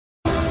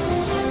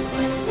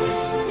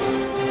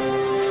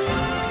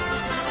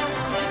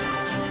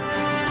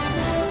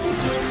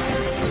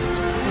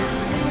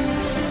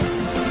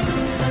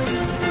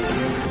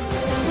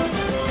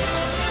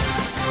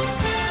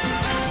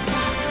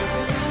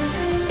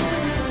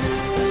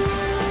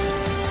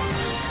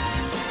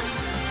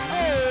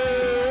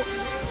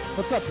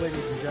What's up,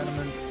 ladies and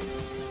gentlemen?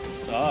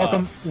 What's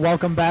up?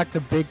 Welcome back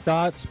to Big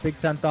Thoughts, Big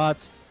Ten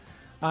Thoughts.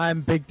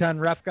 I'm Big Ten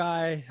ref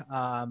guy,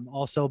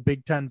 also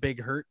Big Ten big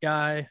hurt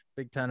guy.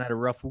 Big Ten had a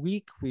rough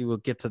week. We will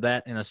get to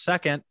that in a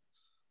second.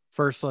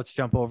 First, let's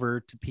jump over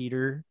to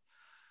Peter.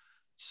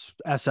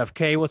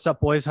 SFK, what's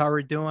up, boys? How are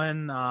we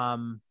doing?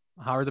 How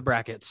are the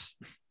brackets?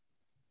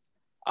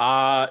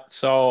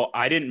 So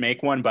I didn't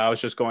make one, but I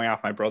was just going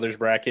off my brother's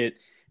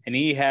bracket, and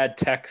he had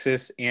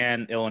Texas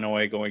and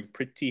Illinois going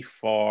pretty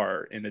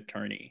far in the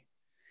tourney.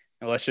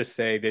 And let's just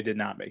say they did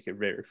not make it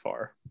very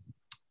far.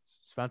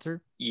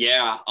 Spencer?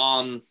 Yeah.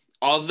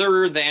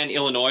 Other than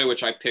Illinois,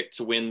 which I picked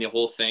to win the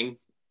whole thing,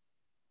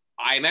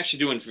 I'm actually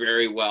doing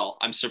very well.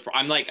 I'm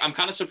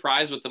kind of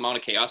surprised with the amount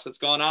of chaos that's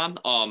going on.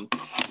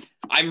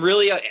 I'm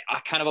really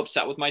kind of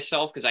upset with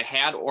myself because I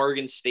had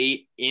Oregon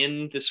State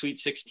in the Sweet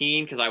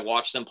 16 because I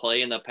watched them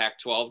play in the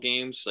Pac-12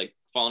 games, like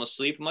falling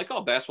asleep. I'm like,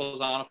 oh,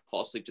 basketball's on. I'll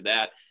fall asleep to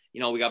that. You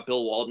know, we got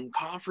Bill Walton,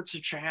 Conference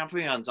of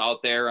Champions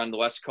out there on the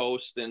West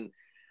Coast, and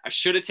I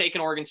should have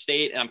taken Oregon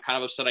State, and I'm kind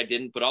of upset I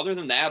didn't. But other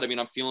than that, I mean,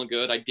 I'm feeling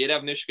good. I did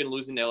have Michigan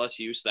losing to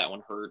LSU, so that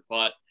one hurt.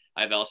 But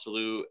I have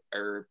LSU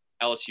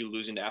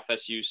losing to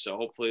FSU, so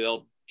hopefully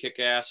they'll kick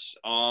ass.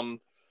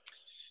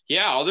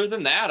 Yeah, other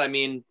than that, I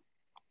mean,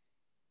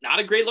 not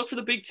a great look for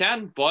the Big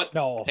Ten. But,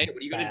 No, hey, what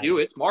are you going to do?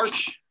 It's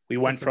March. We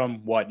went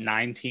from,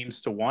 9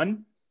 teams to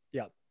 1?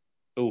 Yeah.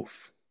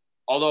 Oof.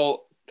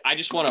 Although I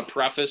just want to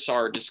preface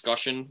our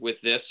discussion with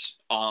this.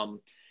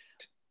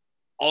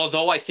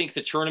 Although I think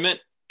the tournament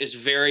is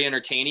very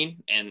entertaining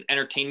and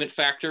entertainment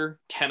factor,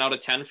 10 out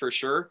of 10 for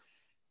sure.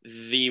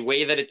 The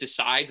way that it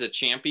decides a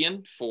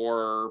champion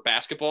for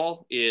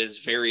basketball is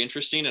very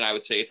interesting. And I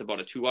would say it's about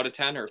a 2 out of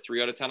 10 or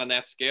 3 out of 10 on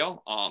that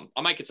scale.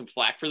 I might get some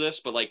flack for this,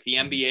 but like the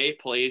NBA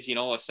plays, a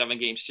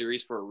 7-game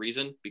series for a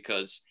reason,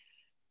 because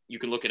you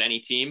can look at any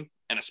team,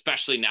 and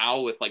especially now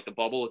with like the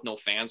bubble with no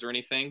fans or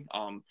anything,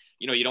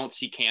 you don't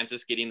see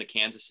Kansas getting the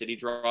Kansas City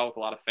draw with a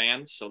lot of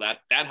fans. So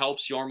that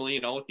helps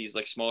normally, with these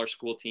like smaller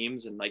school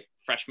teams and like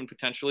freshmen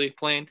potentially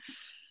playing.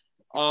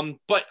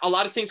 But a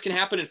lot of things can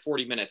happen in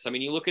 40 minutes. I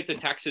mean, you look at the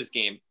Texas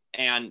game,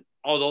 and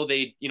although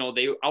they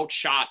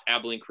outshot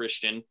Abilene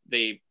Christian,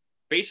 they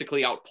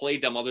basically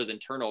outplayed them other than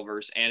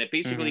turnovers. And it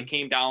basically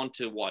came down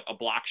to a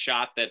block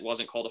shot that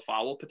wasn't called a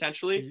foul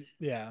potentially.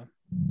 Yeah.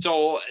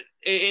 So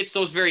it's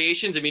those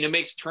variations. I mean, it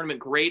makes the tournament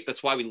great.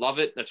 That's why we love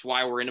it. That's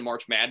why we're into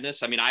March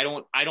Madness. I mean, I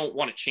don't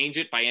want to change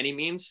it by any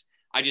means.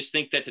 I just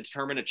think that to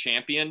determine a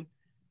champion,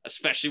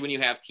 especially when you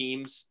have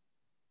teams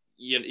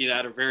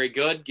that are very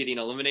good getting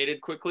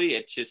eliminated quickly,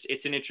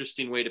 it's an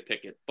interesting way to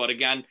pick it. But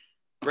again,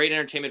 great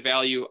entertainment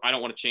value. I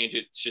don't want to change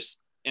it. It's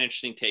just an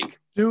interesting take.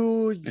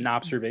 An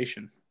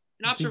observation.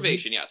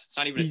 Yes. It's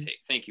not even a take.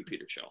 Thank you,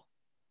 Peter Chill.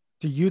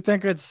 Do you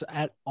think it's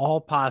at all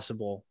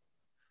possible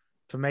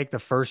to make the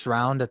first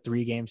round a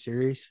 3-game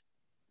series?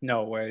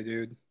 No way,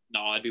 dude.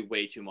 No, it'd be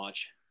way too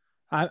much.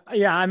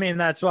 I mean,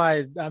 that's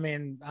why,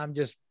 I'm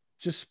just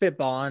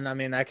spitballing. I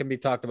mean, that can be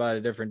talked about at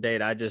a different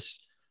date. I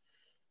just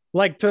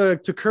like to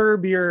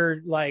curb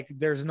your, like,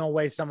 there's no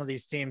way some of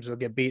these teams will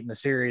get beat in the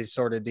series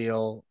sort of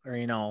deal, or,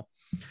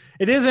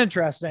 it is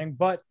interesting,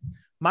 but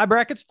my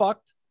bracket's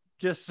fucked.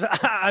 Just,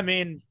 I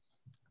mean,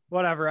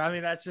 whatever. I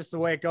mean, that's just the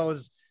way it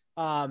goes.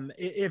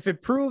 If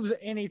it proves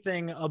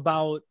anything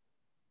about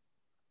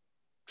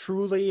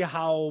truly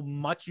how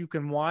much you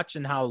can watch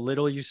and how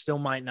little you still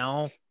might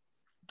know,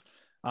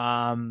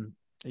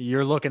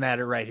 you're looking at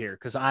it right here,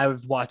 because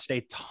I've watched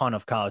a ton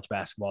of college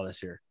basketball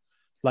this year,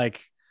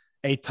 like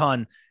a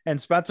ton. And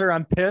Spencer,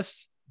 I'm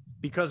pissed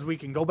because we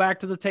can go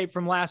back to the tape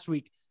from last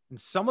week, and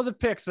some of the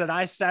picks that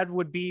I said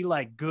would be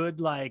like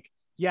good, like,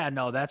 yeah,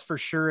 no, that's for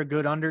sure a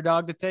good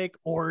underdog to take.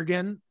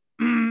 Oregon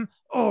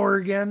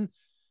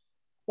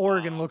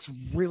looks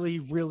really,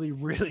 really,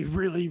 really,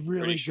 really,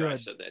 really sure good. I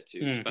said that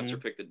too. Spencer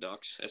picked the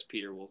Ducks, as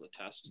Peter will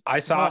attest. I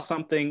saw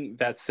something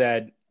that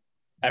said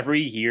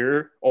every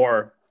year,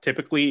 or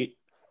typically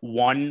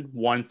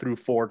 1 through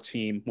 4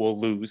 team will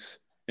lose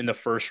in the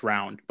first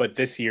round, but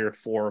this year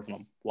 4 of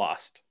them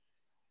lost.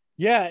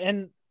 Yeah,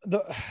 and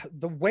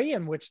the way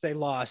in which they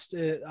lost,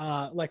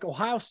 like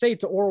Ohio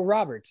State to Oral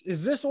Roberts.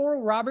 Is this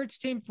Oral Roberts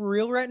team for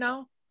real right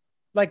now?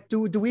 Like, do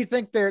we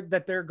think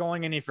they're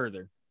going any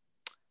further?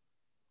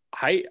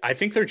 I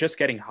think they're just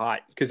getting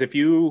hot, because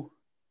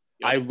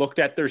I looked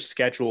at their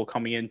schedule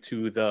coming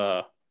into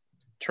the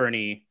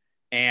tourney,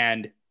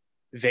 and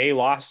they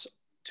lost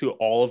to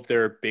all of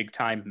their big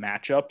time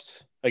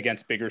matchups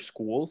against bigger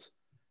schools.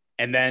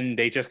 And then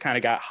they just kind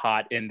of got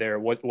hot in their,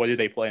 what do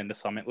they play in the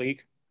Summit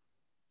League?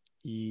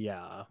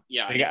 Yeah.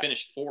 Yeah, they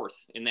finished 4th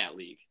in that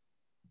league.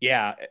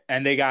 Yeah,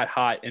 and they got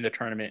hot in the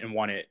tournament and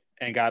won it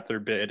and got their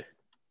bid.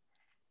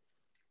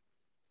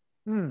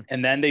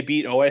 And then they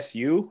beat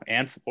OSU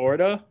and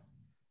Florida.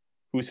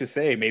 Who's to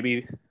say?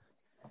 Maybe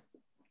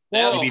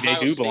they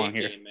do belong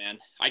here. Man,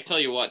 I tell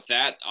you what,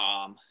 that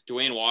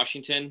Dwayne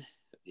Washington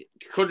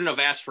couldn't have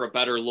asked for a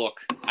better look.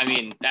 I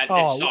mean,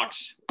 it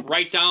sucks.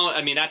 Right down.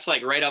 I mean, that's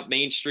like right up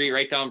Main Street,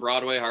 right down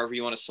Broadway. However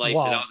you want to slice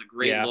it. That was a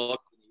great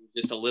look.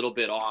 Just a little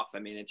bit off. I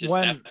mean, it just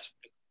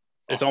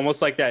It's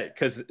almost like that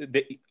because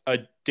a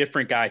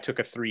different guy took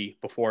a 3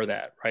 before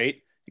that,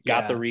 right?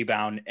 Got the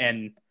rebound,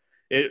 and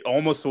it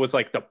almost was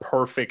like the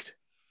perfect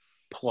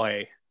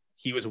play.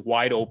 He was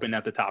wide open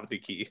at the top of the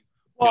key.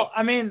 Well,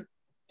 I mean,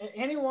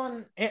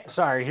 anyone.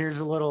 Sorry, here's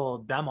a little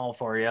demo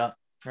for you.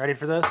 Ready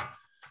for this?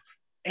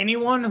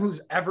 Anyone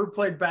who's ever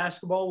played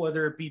basketball,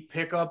 whether it be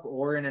pickup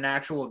or in an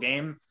actual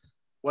game,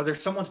 whether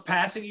someone's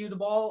passing you the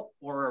ball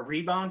or a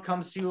rebound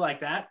comes to you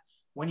like that,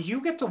 when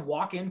you get to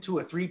walk into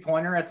a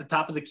 3-pointer at the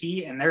top of the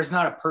key and there's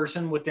not a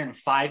person within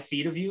 5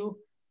 feet of you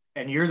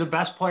and you're the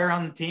best player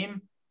on the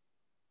team,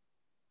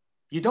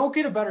 you don't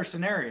get a better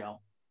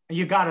scenario.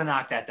 You got to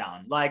knock that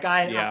down. Like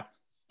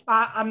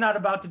I'm not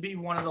about to be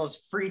one of those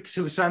freaks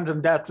who sends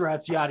them death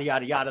threats, yada,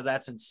 yada, yada.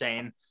 That's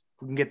insane.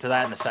 We can get to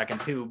that in a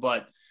second too.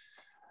 But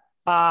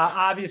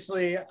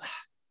obviously,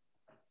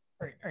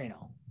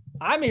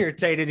 I'm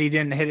irritated he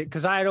didn't hit it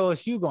because I had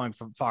OSU going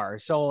from far.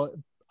 So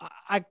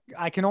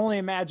I can only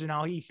imagine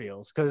how he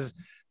feels because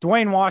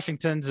Dwayne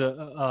Washington's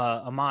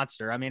a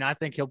monster. I mean, I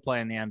think he'll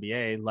play in the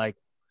NBA. Like,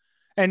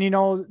 and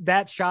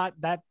that shot,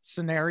 that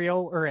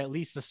scenario, or at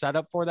least the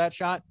setup for that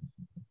shot,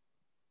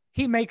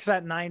 he makes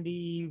that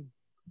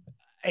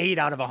 98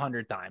 out of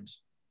 100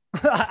 times.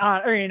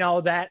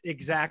 Or, that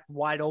exact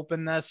wide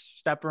openness,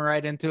 stepping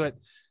right into it.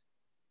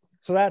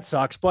 So that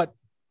sucks. But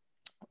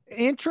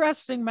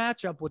interesting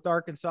matchup with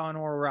Arkansas and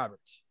Oral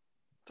Roberts.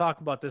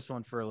 Talk about this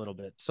one for a little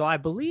bit. So I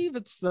believe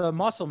it's the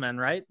Muscleman,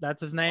 right? That's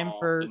his name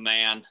for the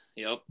man.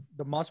 Yep.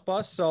 The Muss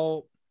Bus.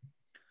 So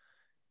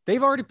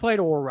they've already played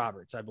Oral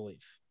Roberts, I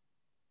believe.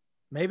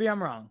 Maybe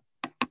I'm wrong,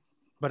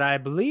 but I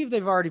believe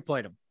they've already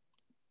played him.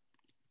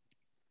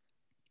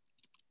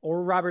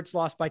 Oral Roberts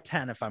lost by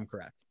 10, if I'm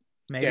correct.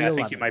 Maybe 11. I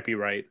think you might be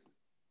right.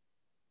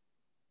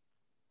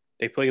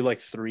 They played like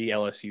 3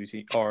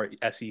 LSU or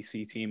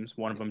SEC teams,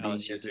 one of them being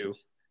Mizzou.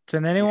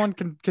 Can anyone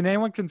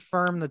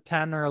confirm the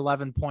 10 or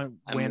 11 point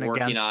win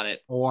against on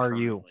it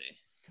ORU?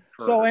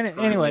 So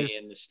anyways,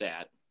 in the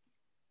stat.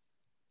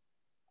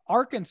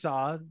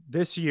 Arkansas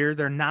this year,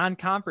 their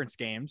non-conference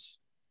games,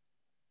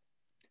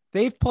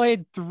 they've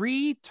played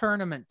 3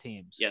 tournament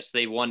teams. Yes,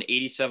 they won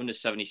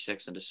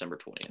 87-76 on December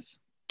 20th.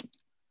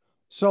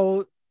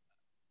 So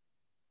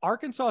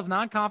Arkansas's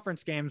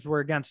non-conference games were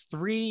against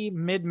 3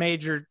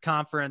 mid-major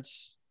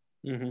conference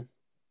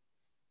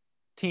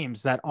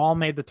teams that all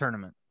made the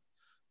tournament.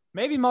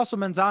 Maybe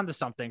Musselman's onto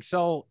something.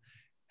 So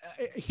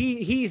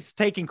he's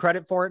taking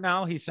credit for it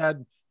now. He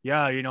said,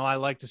 yeah, I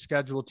like to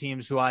schedule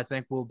teams who I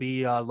think will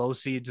be low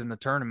seeds in the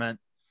tournament.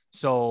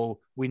 So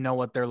we know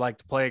what they're like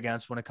to play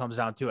against when it comes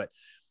down to it.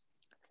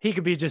 He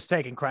could be just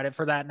taking credit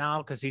for that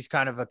now because he's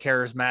kind of a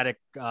charismatic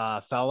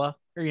fella,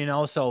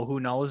 so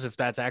who knows if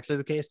that's actually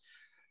the case.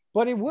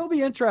 But it will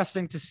be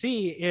interesting to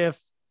see if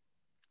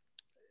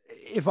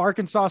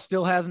Arkansas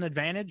still has an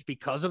advantage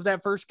because of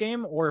that first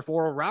game or if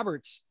Oral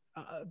Roberts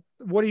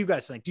what do you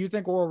guys think? Do you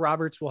think Oral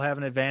Roberts will have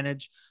an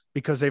advantage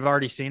because they've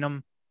already seen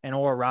him and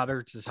Oral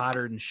Roberts is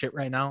hotter than shit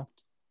right now?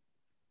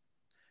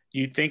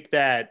 You'd think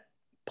that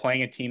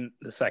playing a team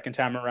the second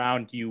time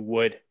around, you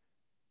would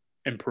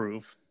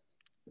improve.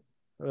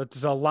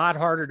 It's a lot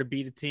harder to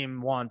beat a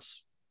team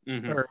once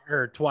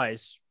or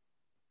twice,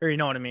 or you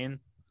know what I mean?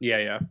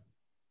 Yeah.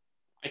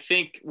 I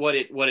think what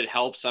it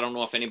helps, I don't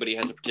know if anybody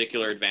has a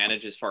particular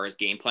advantage as far as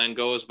game plan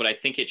goes, but I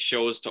think it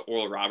shows to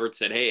Oral Roberts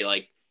that, hey,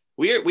 like,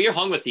 we are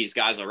hung with these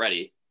guys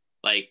already.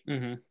 Like,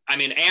 I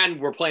mean, and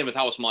we're playing with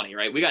house money,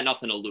 right? We got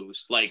nothing to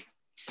lose. Like,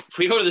 if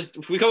we go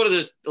to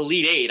this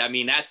Elite 8, I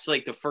mean, that's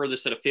like the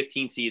furthest that a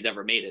 15 seeds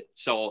ever made it.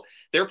 So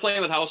they're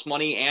playing with house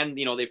money, and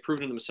they've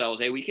proven to themselves,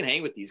 hey, we can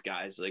hang with these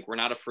guys. Like, we're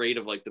not afraid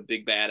of like the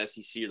big bad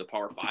SEC or the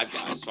Power 5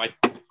 guys. So I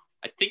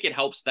think it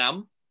helps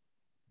them.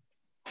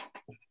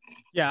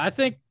 Yeah, I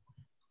think.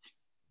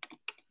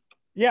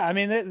 Yeah, I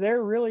mean,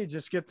 they're really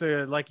just get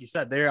to, like you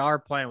said, they are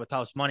playing with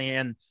house money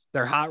and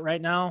they're hot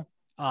right now.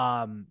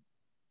 And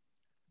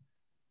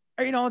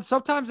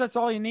sometimes that's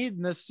all you need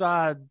in this,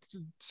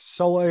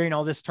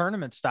 this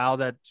tournament style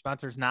that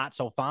Spencer's not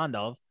so fond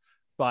of.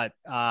 But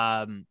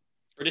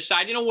we're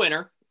deciding a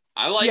winner.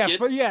 I like it.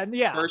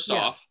 First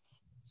off,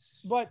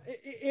 but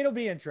it'll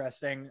be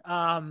interesting.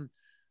 A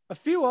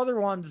few other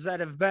ones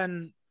that have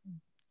been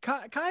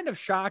kind of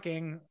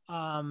shocking.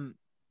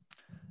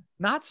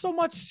 Not so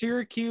much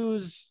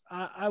Syracuse.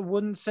 I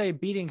wouldn't say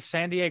beating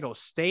San Diego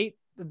State.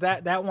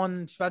 That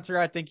one, Spencer,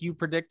 I think you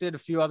predicted. A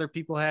few other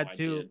people had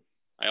too.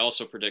 I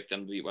also predict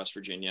them to beat West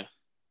Virginia.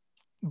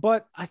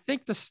 But I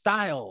think the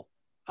style.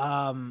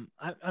 I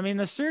mean,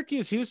 the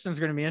Syracuse Houston's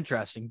going to be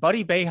interesting.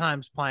 Buddy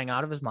Boeheim's playing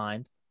out of his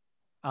mind.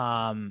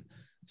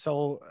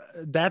 So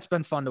that's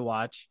been fun to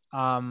watch.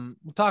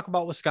 We'll talk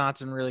about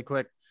Wisconsin really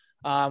quick.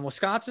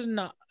 Wisconsin.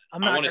 I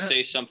want to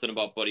say something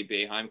about Buddy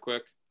Boeheim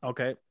quick.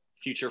 Okay.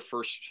 Future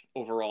first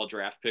overall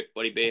draft pick,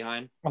 Buddy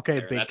Boeheim.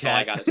 Okay, big that's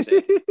cat. all I gotta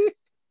say.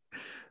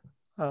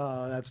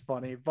 Oh, that's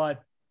funny.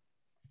 But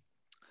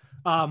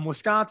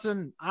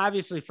Wisconsin,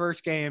 obviously,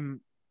 first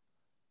game.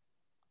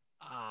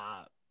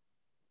 I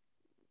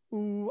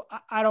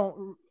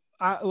don't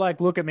like.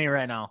 Look at me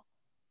right now.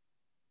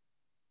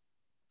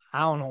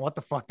 I don't know what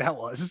the fuck that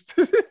was.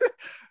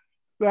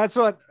 That's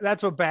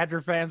what Badger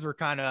fans were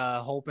kind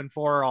of hoping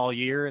for all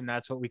year, and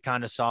that's what we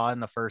kind of saw in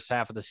the first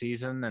half of the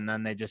season. And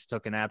then they just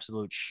took an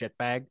absolute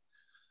shitbag.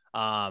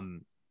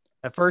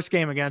 That first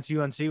game against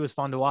UNC was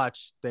fun to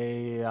watch.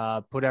 They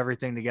put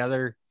everything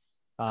together.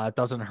 It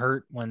doesn't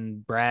hurt when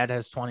Brad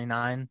has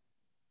 29.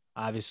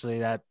 Obviously,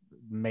 that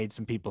made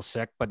some people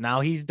sick, but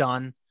now he's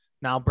done.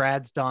 Now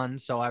Brad's done,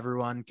 so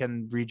everyone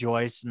can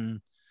rejoice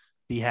and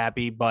be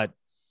happy. But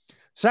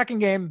second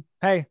game,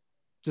 hey,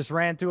 just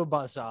ran through a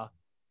buzzsaw.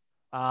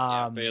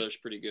 Baylor's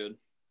pretty good.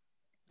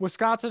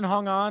 Wisconsin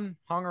hung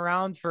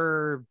around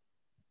for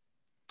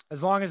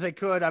as long as they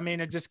could. I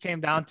mean, it just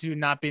came down to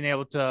not being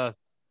able to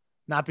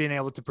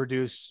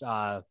produce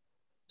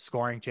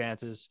scoring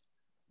chances,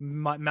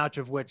 much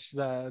of which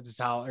is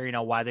how,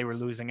 why they were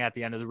losing at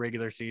the end of the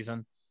regular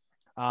season.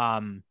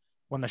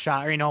 When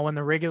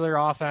the regular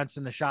offense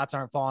and the shots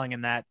aren't falling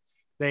in that,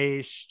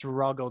 they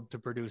struggled to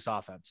produce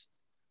offense.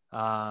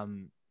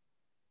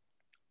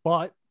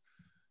 But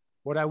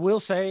what I will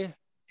say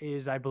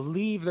is I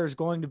believe there's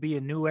going to be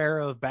a new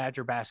era of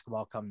Badger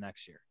basketball come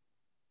next year.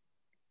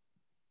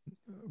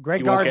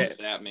 Greg Gard. What does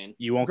that mean?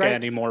 You won't get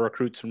any more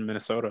recruits from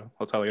Minnesota.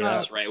 I'll tell you that.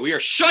 That's right. We are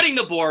shutting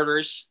the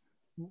borders.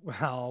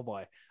 Oh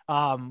boy.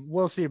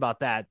 We'll see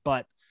about that.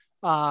 But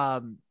I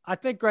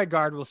think Greg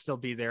Gard will still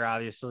be there.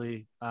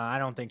 Obviously, I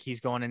don't think he's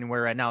going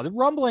anywhere right now. The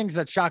rumblings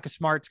that Shaka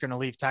Smart's going to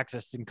leave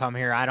Texas and come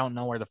here. I don't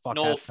know where the fuck.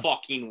 No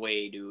fucking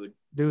way, dude.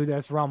 Dude,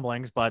 that's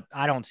rumblings, but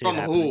I don't see from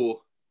it who.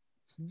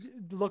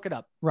 Look it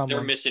up. Rumblings.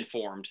 They're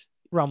misinformed.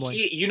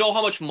 Rumblings. You know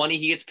how much money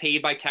he gets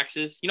paid by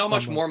Texas? You know how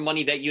much more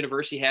money that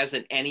university has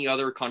than any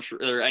other country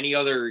or any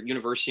other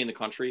university in the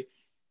country?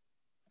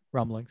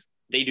 Rumblings.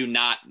 They do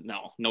not.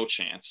 No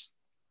chance.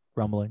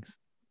 Rumblings.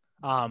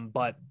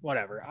 But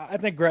whatever. I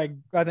think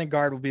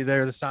Gard will be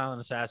there, the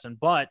silent assassin,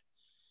 but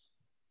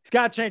he's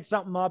got to change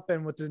something up.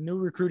 And with the new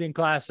recruiting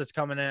class that's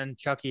coming in,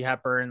 Chucky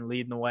Hepburn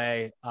leading the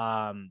way.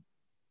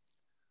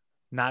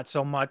 Not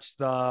so much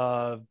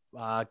the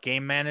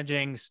game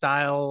managing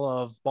style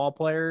of ball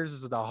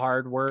players, the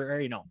hard work.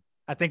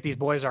 I think these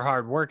boys are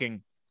hard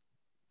working,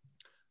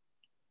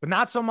 but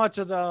not so much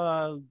of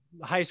the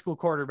high school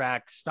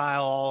quarterback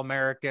style,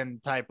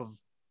 All-American type of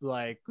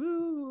like,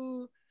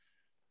 ooh.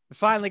 We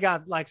finally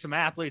got like some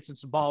athletes and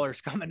some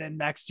ballers coming in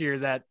next year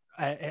that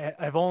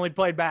have only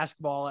played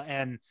basketball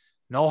and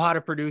know how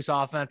to produce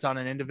offense on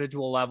an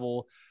individual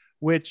level,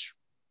 which,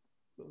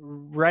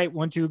 right,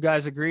 wouldn't you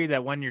guys agree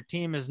that when your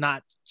team is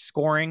not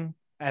scoring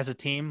as a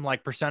team,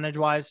 like percentage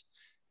wise,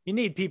 you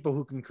need people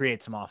who can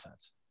create some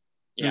offense?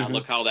 Yeah,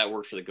 Look how that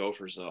worked for the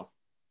Gophers, though.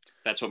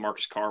 That's what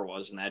Marcus Carr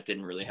was, and that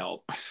didn't really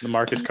help. The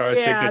Marcus Carr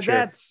signature.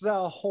 That's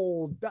a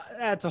whole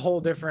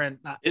different.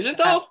 Is it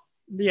though?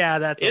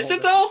 Yeah, Is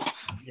it though?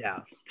 Yeah,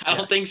 I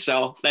don't think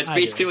so. That's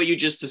basically what you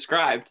just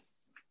described.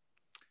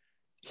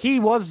 He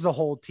was the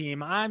whole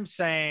team. I'm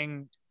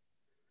saying,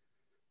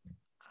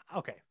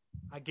 okay,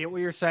 I get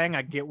what you're saying.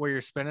 I get where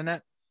you're spinning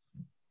it.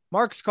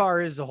 Marcus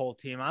Carr is the whole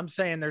team. I'm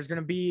saying there's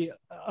going to be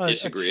a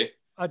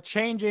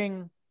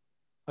changing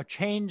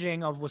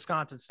of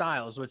Wisconsin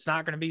styles. So it's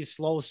not going to be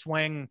slow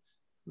swing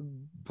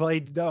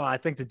played. No, I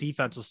think the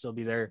defense will still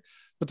be there,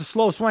 but the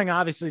slow swing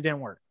obviously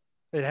didn't work.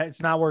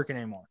 It's not working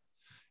anymore.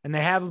 And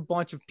they have a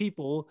bunch of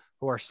people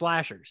who are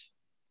slashers,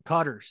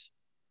 cutters,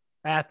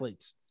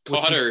 athletes.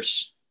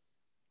 Cutters.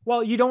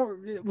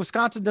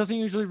 Wisconsin doesn't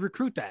usually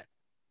recruit that.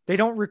 They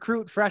don't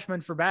recruit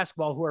freshmen for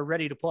basketball who are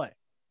ready to play.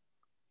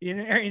 You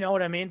know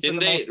what I mean?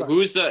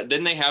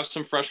 Didn't they have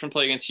some freshmen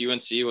play against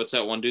UNC? What's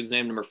that one dude's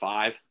name? Number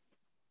 5?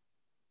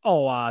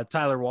 Oh,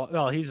 Tyler Wall.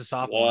 Oh, he's a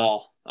sophomore.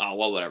 Wall. Oh,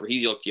 well, whatever.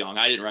 He looked young.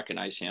 I didn't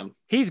recognize him.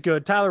 He's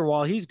good. Tyler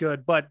Wall, he's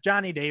good. But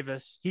Johnny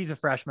Davis, he's a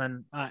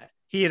freshman.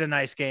 He had a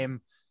nice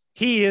game.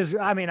 He is,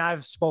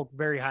 I've spoke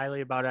very highly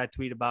about it. I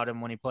tweet about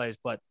him when he plays,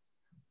 but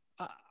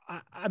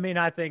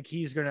I think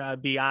he's going to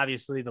be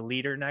obviously the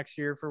leader next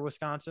year for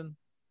Wisconsin.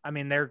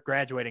 They're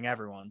graduating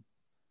everyone,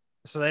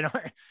 so they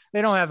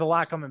don't have a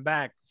lot coming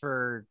back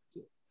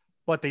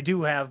but they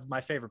do have my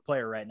favorite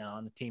player right now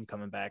on the team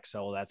coming back.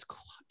 So that's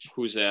clutch.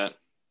 Who's that?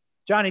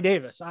 Johnny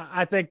Davis.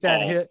 I think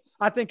that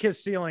I think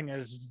his ceiling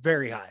is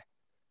very high.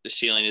 The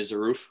ceiling is the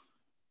roof.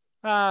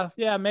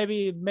 Yeah,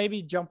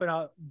 maybe jumping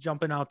out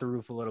the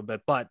roof a little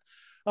bit. But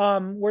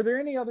were there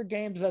any other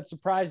games that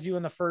surprised you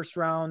in the first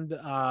round?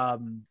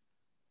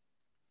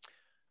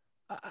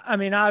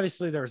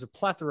 Obviously there was a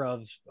plethora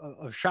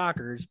of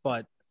shockers,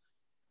 but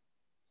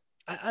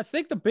I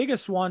think the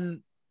biggest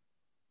one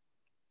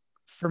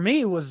for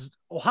me was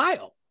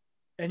Ohio,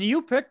 and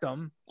you picked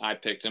them. I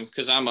picked them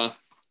because I'm when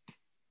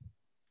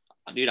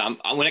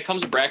it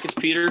comes to brackets,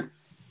 Peter.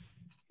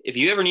 If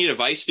you ever need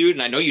advice, dude,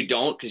 and I know you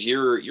don't because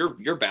you're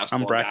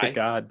basketball. I'm bracket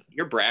guy. God.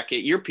 You're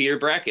Peter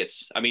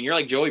brackets. You're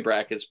like Joey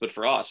brackets, but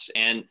for us.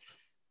 And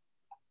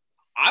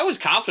I was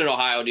confident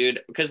Ohio,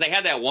 dude, because they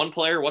had that one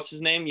player. What's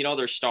his name?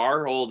 Their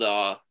star, old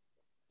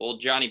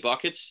Johnny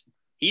Buckets.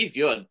 He's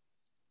good.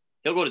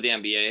 He'll go to the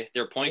NBA.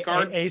 Their point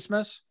guard.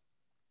 Asmus.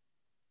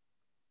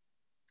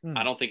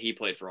 I don't think he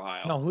played for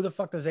Ohio. No, who the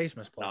fuck does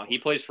Asmus play? No, for? he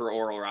plays for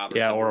Oral Roberts.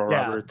 Yeah, Oral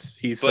Yeah. Roberts.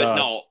 He's But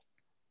no,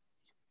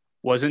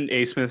 wasn't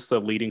A. Smith the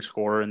leading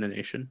scorer in the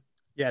nation?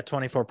 Yeah,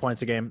 24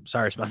 points a game.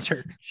 Sorry,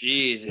 Spencer.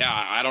 Jeez, yeah,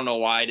 I don't know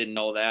why I didn't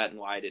know that and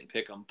why I didn't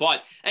pick them.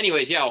 But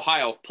anyways, yeah,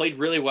 Ohio played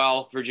really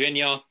well.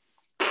 Virginia,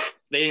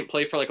 they didn't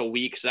play for like a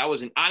week. So that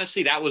was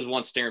honestly, that was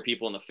one staring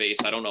people in the face.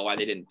 I don't know why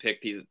they didn't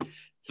pick people.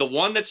 The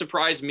one that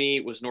surprised me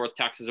was North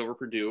Texas over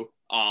Purdue.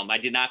 I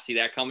did not see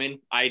that coming.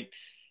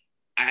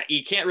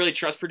 You can't really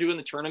trust Purdue in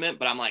the tournament,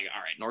 but I'm like,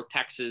 all right, North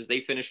Texas, they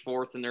finished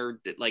 4th in their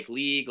like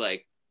league.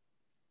 Like,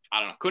 I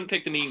don't know, couldn't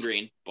pick the Mean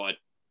Green, and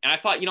I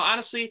thought,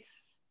 honestly,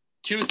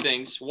 2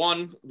 things.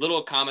 One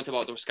little comment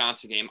about the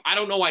Wisconsin game. I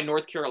don't know why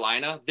North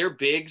Carolina, their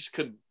bigs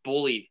could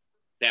bully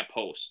that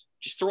post.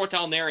 Just throw it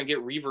down there and get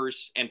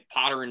Reavers and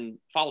Potter in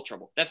foul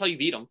trouble. That's how you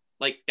beat them.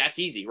 Like, that's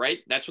easy, right?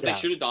 That's what they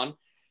should have done.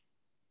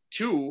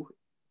 2,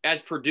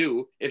 as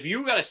Purdue, if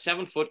you got a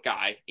 7-foot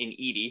guy in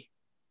Edey.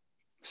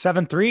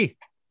 7'3".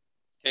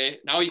 Okay,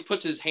 now he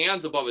puts his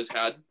hands above his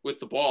head with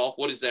the ball.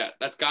 What is that?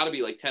 That's got to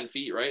be like 10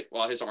 feet, right?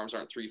 Well, his arms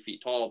aren't 3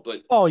 feet tall,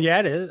 but. Oh, yeah,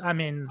 it is. I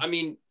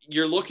mean,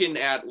 you're looking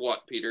at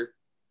what, Peter?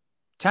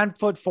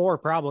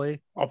 10'4",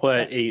 probably. I'll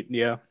play at 8,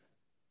 yeah.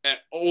 At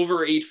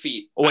over 8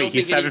 feet. Oh, wait,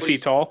 he's 7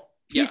 feet tall?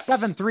 He's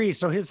 7'3",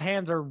 so his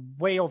hands are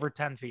way over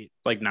 10 feet.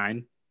 Like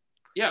 9?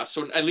 Yeah,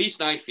 so at least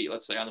 9 feet,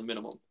 let's say, on the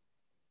minimum.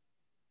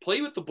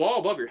 Play with the ball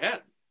above your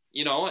head,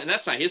 and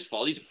that's not his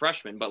fault. He's a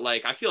freshman, but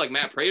like, I feel like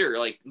Matt Prater,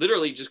 like,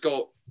 literally just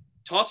go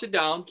toss it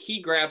down.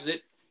 He grabs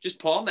it, just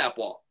palm that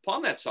ball,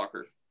 palm that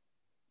sucker,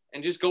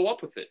 and just go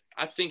up with it.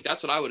 I think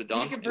that's what I would have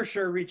done. He can for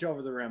sure reach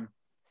over the rim.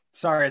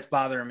 Sorry, it's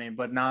bothering me,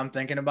 but now I'm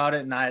thinking about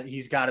it, and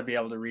he's got to be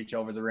able to reach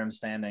over the rim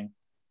standing.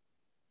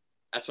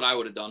 That's what I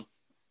would have done.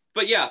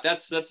 But yeah,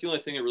 that's the only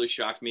thing that really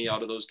shocked me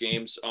out of those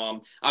games.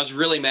 I was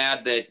really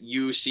mad that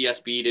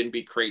UCSB didn't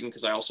beat Creighton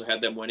because I also had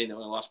them winning. They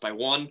only lost by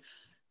 1.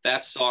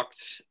 That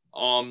sucked.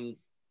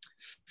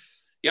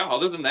 Yeah,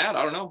 other than that,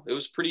 I don't know. It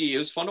was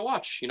fun to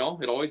watch. It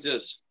always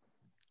is.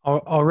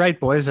 All right,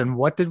 boys. And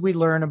what did we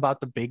learn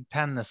about the Big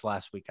Ten this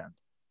last weekend?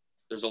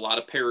 There's a lot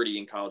of parity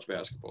in college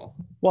basketball.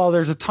 Well,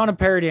 there's a ton of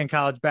parity in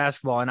college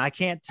basketball, and I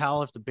can't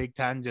tell if the Big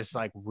Ten just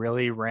like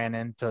really ran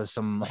into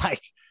some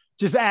like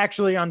just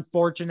actually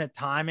unfortunate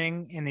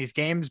timing in these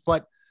games.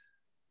 But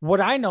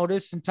what I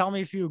noticed, and tell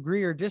me if you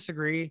agree or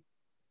disagree,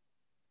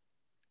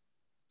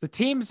 the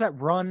teams that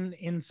run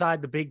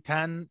inside the Big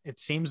Ten, it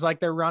seems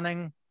like they're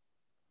running.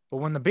 But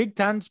when the Big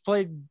Ten's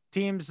played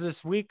teams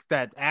this week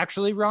that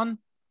actually run,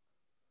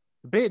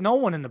 no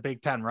one in the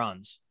Big Ten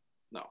runs.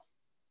 No.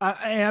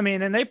 I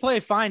mean, and they play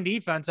fine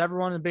defense.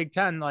 Everyone in the Big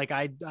Ten, like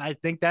I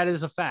think that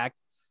is a fact.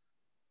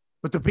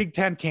 But the Big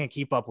Ten can't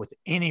keep up with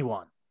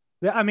anyone.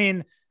 I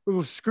mean,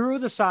 screw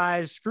the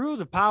size, screw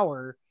the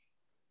power.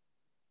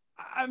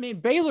 I mean,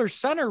 Baylor's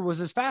center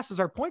was as fast as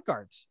our point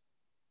guards.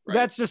 Right.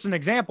 That's just an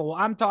example.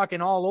 I'm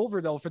talking all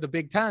over, though, for the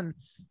Big Ten.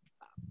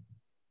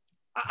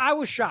 I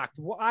was shocked.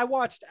 I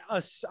watched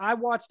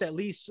at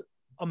least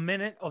a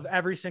minute of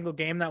every single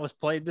game that was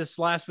played this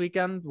last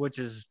weekend, which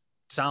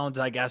sounds,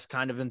 I guess,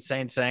 kind of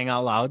insane saying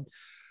out loud.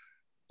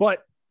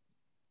 But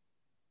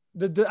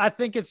I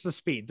think it's the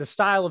speed, the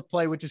style of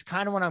play, which is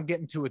kind of what I'm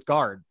getting to with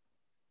guard.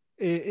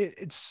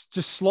 It's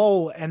just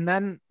slow. And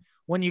then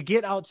when you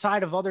get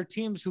outside of other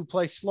teams who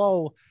play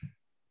slow,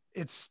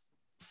 it's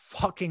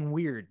fucking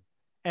weird.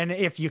 And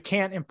if you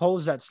can't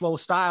impose that slow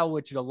style,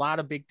 which a lot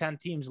of Big Ten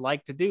teams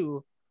like to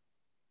do,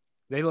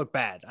 they look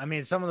bad. I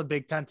mean, some of the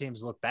Big Ten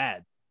teams look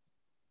bad.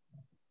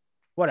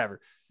 Whatever.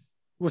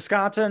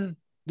 Wisconsin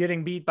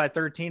getting beat by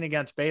 13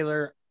 against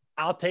Baylor.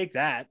 I'll take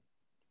that.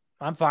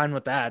 I'm fine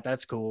with that.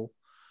 That's cool.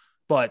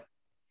 But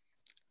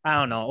I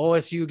don't know.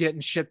 OSU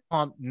getting shit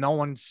pumped. No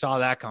one saw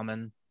that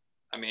coming.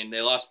 I mean,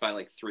 they lost by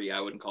like 3. I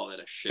wouldn't call that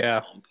a shit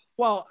pump.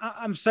 Well,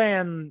 I'm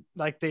saying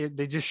like they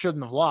just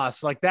shouldn't have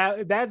lost like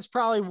that. That's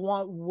probably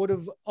what would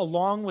have,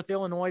 along with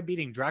Illinois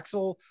beating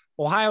Drexel,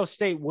 Ohio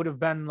State would have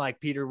been like,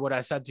 Peter, what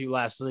I said to you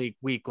last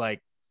week,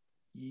 like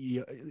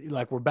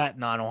we're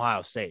betting on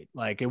Ohio State.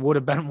 Like it would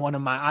have been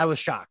I was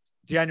shocked,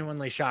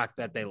 genuinely shocked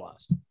that they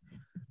lost.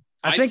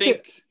 I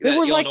think they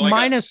were like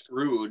minus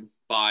screwed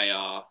by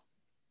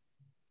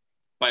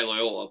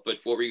Loyola. But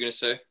what were you going to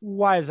say?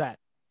 Why is that?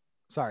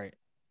 Sorry.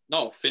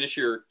 No, finish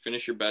your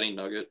betting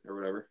nugget or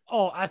whatever.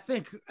 Oh, I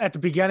think at the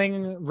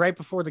beginning, right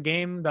before the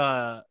game,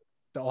 the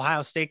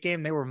Ohio State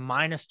game, they were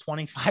minus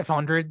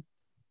 2,500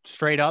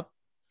 straight up.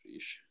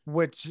 Sheesh.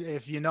 Which,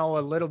 if you know a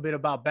little bit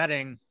about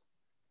betting,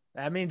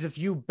 that means if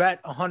you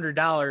bet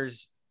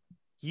 $100,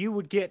 you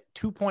would get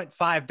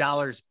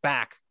 $2.5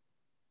 back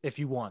if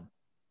you won.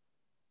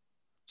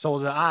 So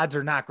the odds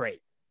are not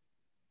great.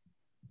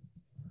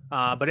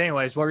 But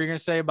anyways, what were you going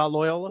to say about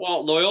Loyola?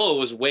 Well, Loyola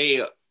was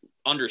way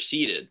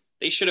underseeded.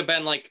 They should have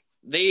been like,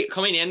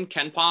 coming in,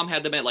 KenPom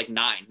had them at like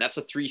 9. That's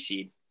a 3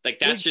 seed. Like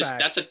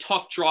that's a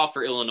tough draw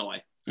for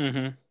Illinois.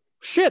 Mm-hmm.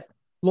 Shit.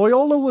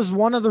 Loyola was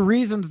one of the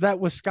reasons that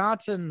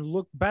Wisconsin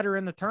looked better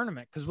in the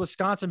tournament because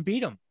Wisconsin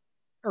beat them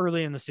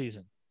early in the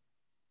season.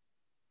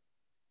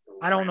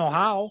 I don't know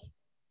how.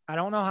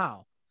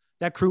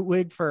 that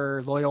Krutwig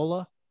for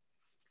Loyola?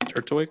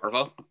 Turtwig?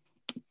 Arva?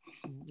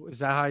 Is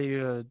that how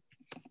you?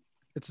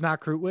 It's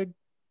not Krutwig.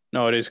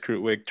 No, it is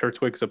Krutwig.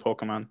 Turtwig's a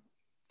Pokemon.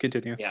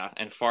 Continue. Yeah,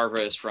 and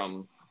Farva is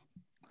from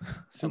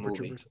Super movie.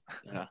 Troopers.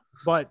 Yeah.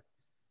 But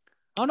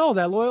I don't know.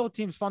 That Loyola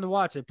team's fun to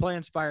watch. They play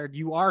inspired.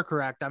 You are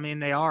correct. I mean,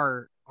 they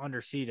are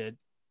underseeded.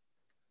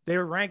 They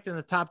were ranked in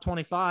the top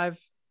 25,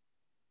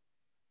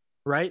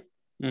 right?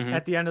 Mhm.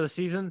 At the end of the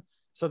season.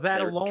 So that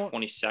They're alone,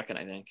 22nd,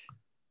 I think.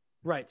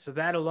 right? So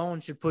that alone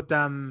should put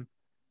them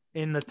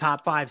in the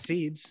top 5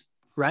 seeds,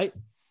 right?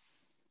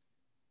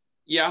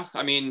 Yeah,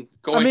 I mean,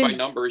 going by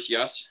numbers,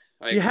 yes.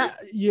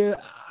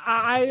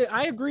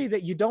 I agree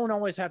that you don't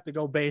always have to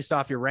go based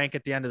off your rank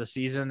at the end of the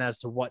season as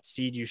to what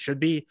seed you should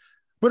be,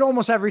 but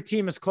almost every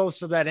team is close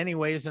to that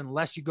anyways,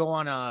 unless you go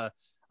on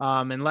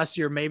unless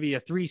you're maybe a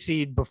 3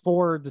 seed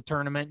before the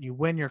tournament, you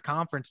win your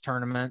conference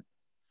tournament,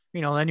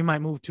 then you might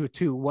move to a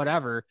 2,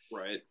 whatever.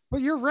 Right.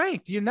 But you're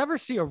ranked. You never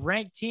see a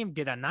ranked team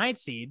get a 9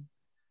 seed.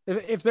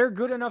 If they're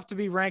good enough to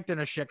be ranked in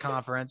a shit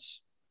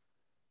conference,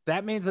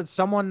 that means that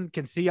someone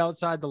can see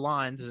outside the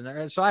lines.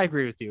 And so I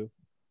agree with you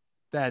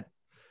that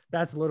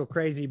that's a little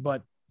crazy,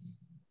 but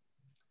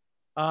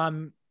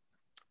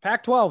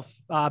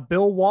Pac-12,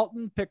 Bill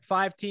Walton picked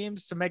 5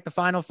 teams to make the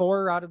Final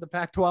 4 out of the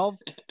Pac-12.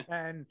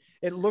 And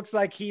it looks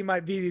like he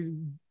might be,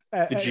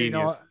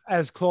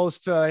 as close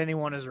to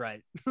anyone as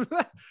right.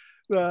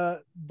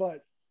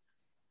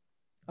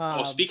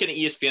 Speaking of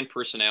ESPN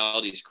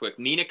personalities, quick,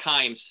 Mina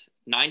Kimes,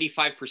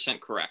 95%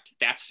 correct.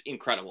 That's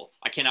incredible.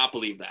 I cannot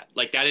believe that.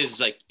 Like, that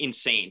is like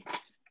insane.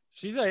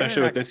 She's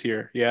especially with this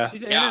year. Yeah.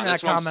 She's an internet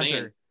that's what I'm commenter.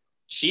 saying.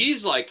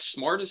 She's like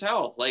smart as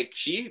hell. Like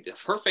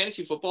her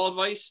fantasy football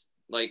advice,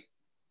 like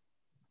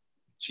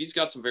she's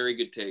got some very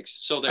good takes.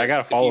 So I got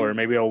to follow her.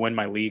 Maybe I'll win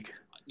my league.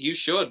 You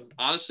should.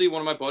 Honestly,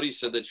 one of my buddies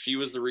said that she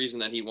was the reason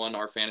that he won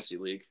our fantasy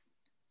league.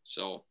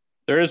 So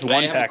there is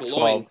one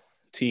Pac-12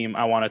 team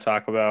I want to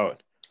talk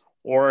about.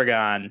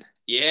 Oregon.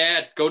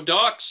 Yeah, go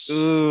Ducks.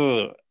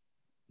 Ooh,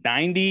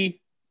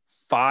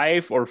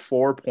 95 or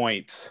 4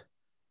 points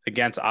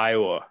against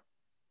Iowa.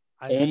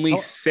 Only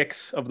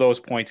 6 of those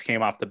points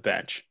came off the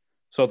bench.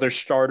 So their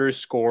starters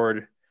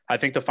scored, I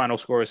think the final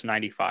score is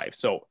 95.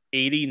 So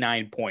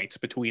 89 points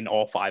between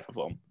all 5 of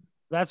them.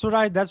 That's what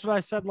I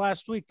said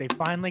last week. They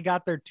finally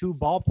got their 2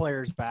 ball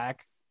players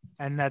back,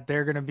 and that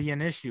they're going to be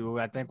an issue,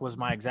 I think was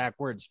my exact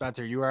word.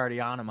 Spencer, you were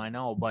already on them, I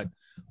know. But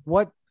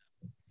from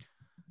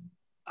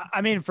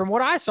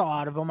what I saw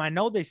out of them, I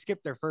know they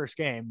skipped their first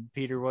game.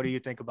 Peter, what do you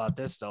think about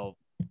this, though?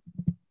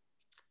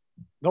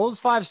 Those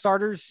 5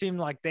 starters seemed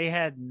like they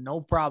had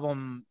no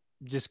problem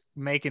just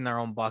making their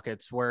own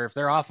buckets, where if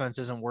their offense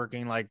isn't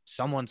working, like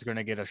someone's going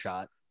to get a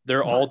shot.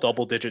 They're all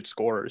double-digit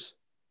scorers.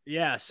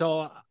 Yeah,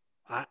 so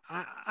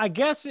I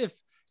guess if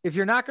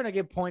you're not going to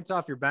get points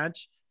off your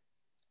bench,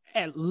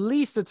 at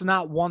least it's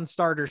not one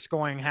starter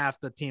scoring half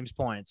the team's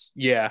points.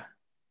 Yeah,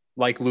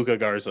 like Luka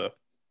Garza.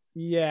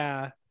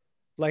 Yeah,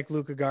 like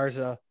Luka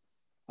Garza.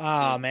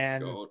 Oh,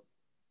 man. Goat.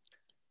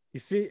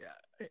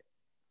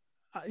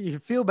 You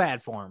feel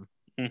bad for him.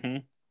 Mm-hmm.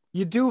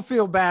 You do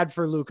feel bad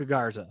for Luka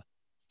Garza.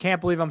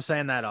 Can't believe I'm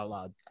saying that out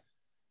loud.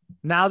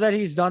 Now that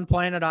he's done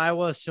playing at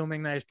Iowa,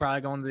 assuming that he's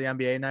probably going to the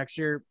NBA next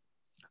year,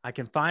 I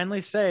can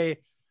finally say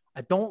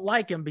I don't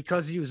like him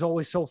because he was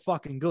always so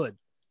fucking good.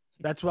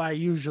 That's why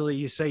usually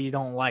you say you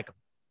don't like him.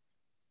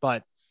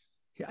 But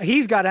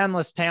he's got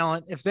endless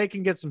talent. If they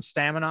can get some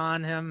stamina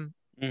on him,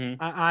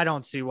 I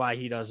don't see why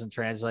he doesn't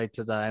translate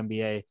to the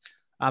NBA.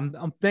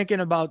 I'm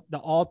thinking about the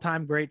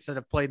all-time greats that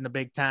have played in the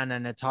Big Ten,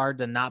 and it's hard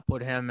to not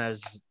put him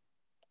as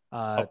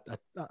a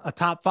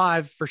top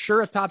 5, for sure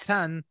a top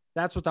 10.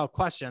 That's without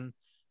question.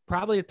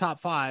 Probably a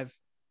top 5,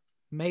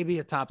 maybe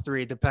a top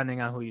 3,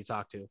 depending on who you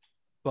talk to.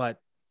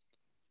 But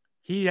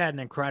he had an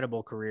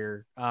incredible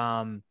career.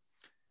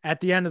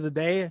 At the end of the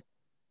day,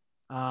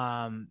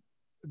 the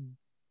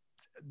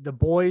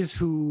boys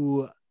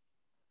who,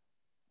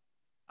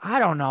 I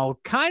don't know,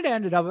 kind of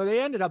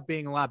ended up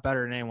being a lot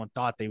better than anyone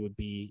thought they would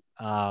be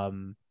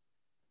in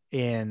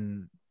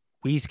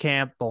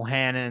Wieskamp,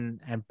 Bohannon,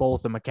 and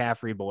both the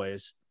McCaffrey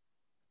boys.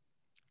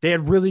 They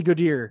had really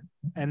good year,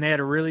 and they had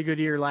a really good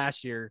year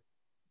last year.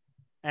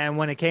 And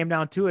when it came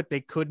down to it, they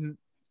just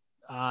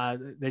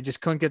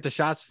couldn't get the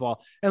shots to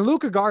fall. And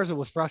Luka Garza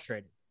was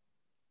frustrated.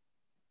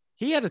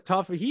 He had a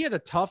tough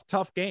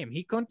game.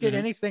 He couldn't get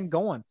anything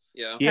going.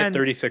 Yeah. He had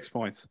 36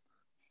 points.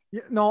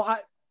 Yeah, no,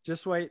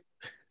 just wait.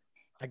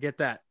 I get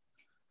that.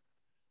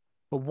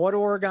 But what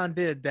Oregon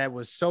did that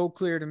was so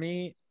clear to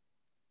me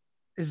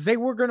is they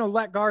were going to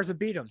let Garza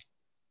beat him,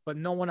 but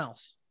no one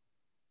else.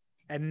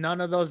 And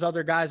none of those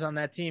other guys on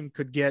that team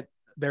could get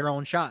their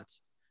own shots.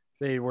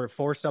 They were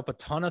forced up a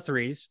ton of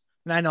threes.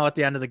 And I know at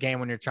the end of the game,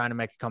 when you're trying to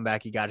make a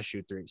comeback, you got to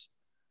shoot threes.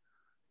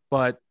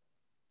 But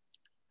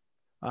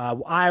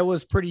I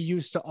was pretty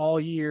used to all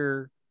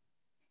year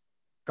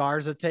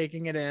Garza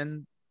taking it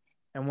in.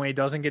 And when he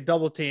doesn't get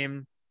double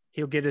teamed,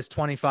 he'll get his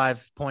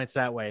 25 points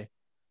that way.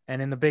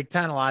 And in the Big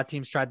Ten, a lot of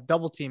teams try to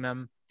double team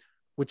him,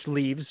 which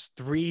leaves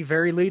 3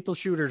 very lethal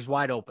shooters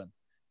wide open.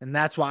 And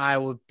that's why I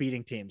was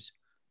beating teams.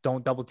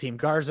 don't double team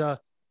Garza,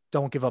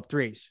 don't give up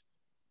threes.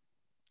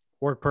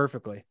 Work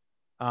perfectly.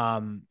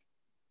 Yeah,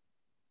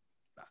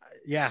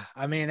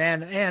 I mean,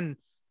 and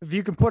if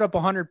you can put up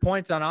 100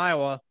 points on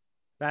Iowa,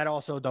 that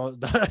also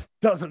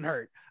doesn't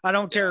hurt. I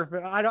don't care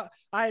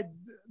if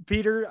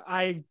Peter,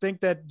 I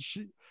think that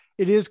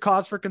it is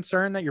cause for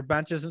concern that your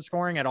bench isn't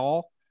scoring at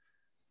all.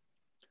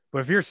 But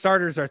if your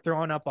starters are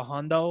throwing up a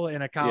hundo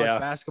in a college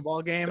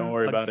basketball game, don't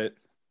worry about it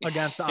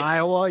against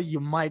Iowa, you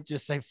might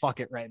just say, fuck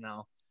it right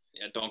now.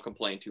 Yeah. Don't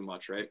complain too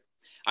much. Right.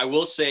 I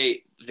will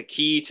say the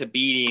key to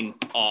beating,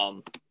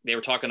 they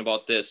were talking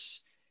about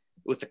this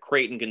with the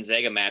Creighton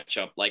Gonzaga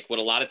matchup, like what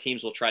a lot of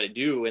teams will try to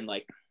do. And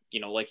like, you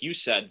know, like you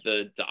said,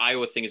 the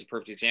Iowa thing is a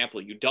perfect example.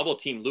 You double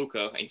team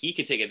Luka and he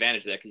can take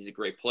advantage of that because he's a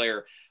great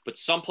player. But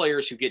some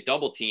players who get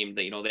double teamed,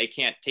 you know, they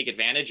can't take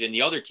advantage. And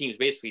the other teams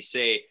basically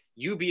say,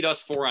 you beat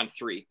us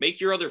 4-on-3.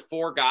 Make your other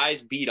 4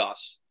 guys beat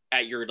us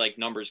at your like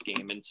numbers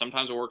game. And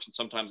sometimes it works and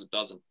sometimes it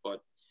doesn't.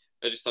 But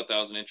I just thought that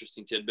was an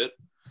interesting tidbit.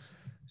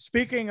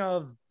 Speaking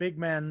of big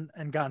men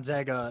and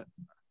Gonzaga,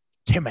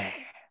 Timmy.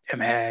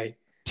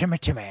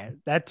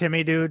 That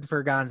Timmy dude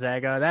for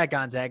Gonzaga, that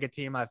Gonzaga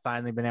team, I've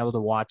finally been able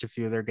to watch a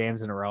few of their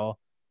games in a row.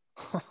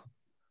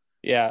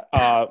 Yeah.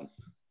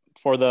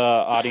 For the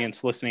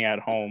audience listening at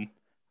home,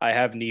 I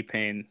have knee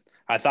pain.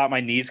 I thought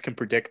my knees can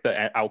predict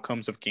the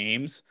outcomes of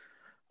games,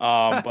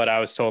 but I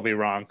was totally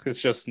wrong. It's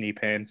just knee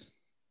pain.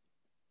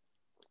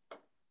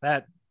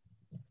 That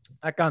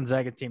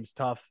Gonzaga team's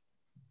tough.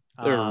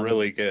 They're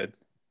really good.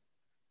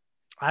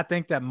 I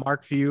think that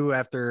Mark Few,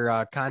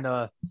 after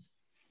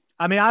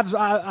I mean,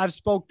 I've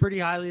spoke pretty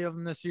highly of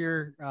him this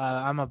year.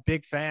 I'm a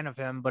big fan of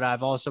him, but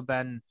I've also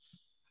been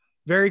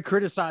very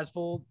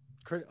criticizeful.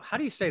 How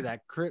do you say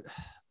that?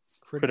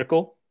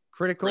 Critical,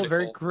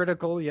 very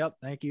critical. Yep.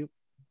 Thank you.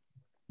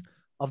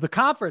 Of the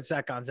conference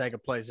that Gonzaga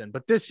plays in,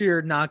 but this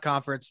year,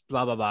 non-conference,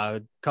 blah, blah, blah.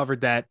 I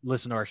covered that.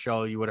 Listen to our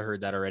show. You would have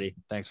heard that already.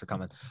 Thanks for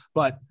coming.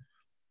 But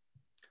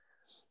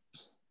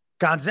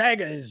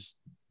Gonzaga is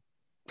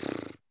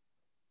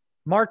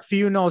Mark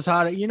Few knows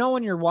how to, you know,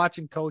 when you're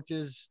watching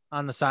coaches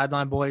on the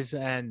sideline, boys,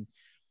 and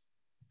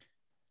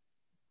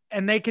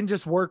they can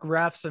just work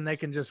refs and they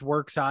can just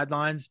work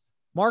sidelines.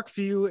 Mark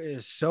Few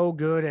is so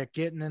good at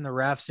getting in the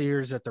refs'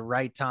 ears at the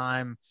right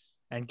time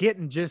and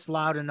getting just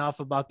loud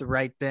enough about the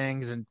right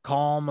things and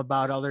calm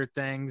about other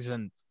things.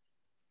 And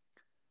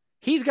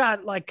he's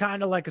got like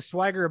kind of like a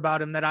swagger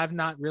about him that I've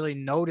not really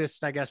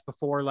noticed, I guess,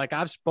 before. Like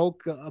I've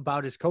spoke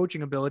about his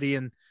coaching ability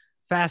and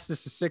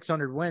fastest to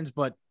 600 wins,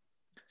 but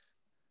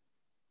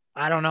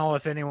I don't know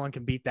if anyone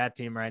can beat that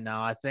team right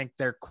now. I think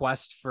their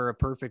quest for a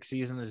perfect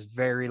season is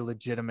very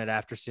legitimate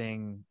after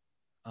seeing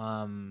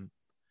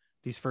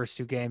these first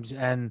 2 games.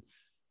 And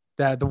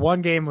the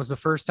one game was the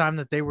first time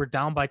that they were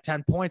down by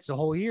 10 points the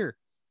whole year.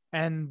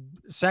 And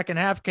second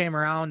half came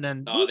around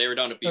and they were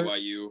down to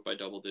BYU by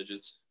double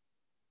digits.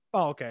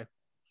 Oh, okay.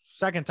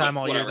 Second time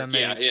all year. Then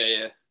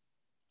yeah.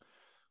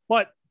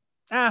 But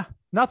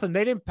nothing.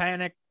 They didn't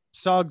panic.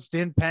 Suggs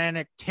didn't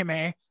panic.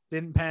 Timmy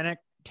didn't panic.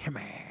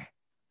 Timmy.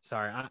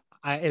 Sorry,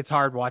 it's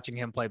hard watching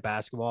him play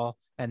basketball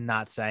and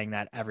not saying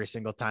that every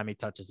single time he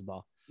touches the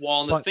ball.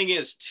 Well, and the thing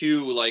is,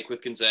 too, like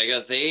with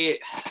Gonzaga, they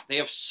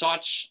have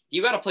such –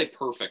 you got to play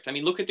perfect. I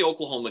mean, look at the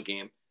Oklahoma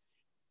game.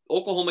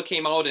 Oklahoma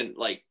came out and,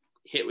 like,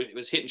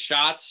 was hitting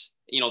shots.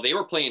 You know, they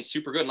were playing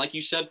super good. And like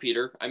you said,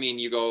 Peter, I mean,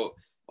 you go,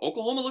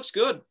 Oklahoma looks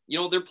good. You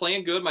know, they're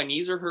playing good. My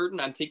knees are hurting.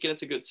 I'm thinking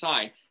it's a good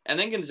sign. And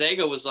then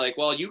Gonzaga was like,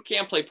 well, you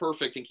can't play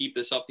perfect and keep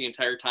this up the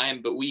entire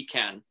time, but we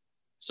can.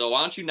 So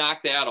why don't you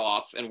knock that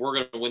off and we're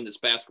going to win this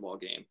basketball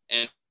game.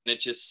 And it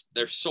just,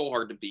 they're so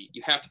hard to beat.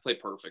 You have to play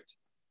perfect.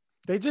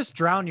 They just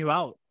drown you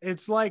out.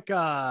 It's like,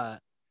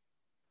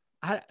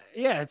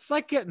 it's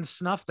like getting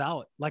snuffed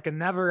out, like a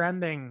never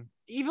ending,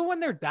 even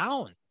when they're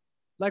down.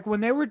 Like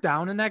when they were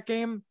down in that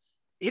game,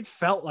 it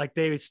felt like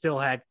they still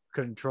had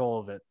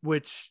control of it,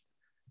 which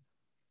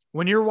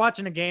when you're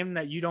watching a game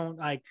that you don't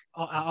like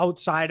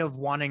outside of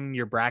wanting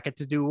your bracket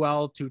to do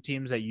well, 2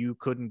 teams that you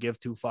couldn't give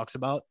 2 fucks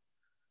about,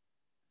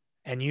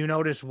 and you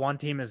notice one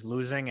team is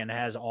losing and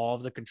has all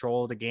of the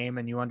control of the game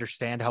and you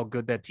understand how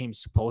good that team's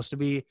supposed to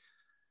be,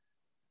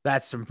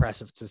 that's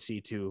impressive to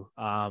see too.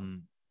 I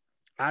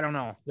don't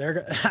know.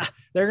 They're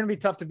going to be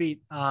tough to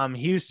beat.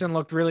 Houston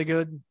looked really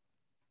good.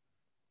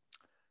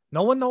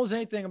 No one knows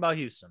anything about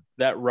Houston.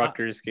 That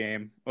Rutgers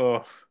game.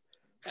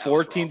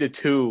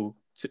 14-2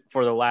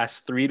 for the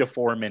last 3 to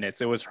 4 minutes.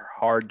 It was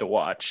hard to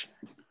watch.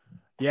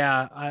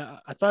 Yeah,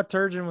 I thought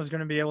Turgeon was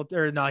going to be able to,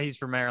 or no, he's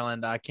from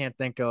Maryland. I can't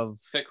think of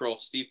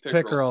Steve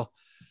Pickrell.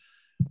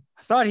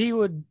 I thought he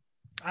would,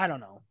 I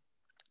don't know.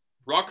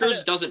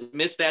 Rutgers doesn't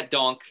miss that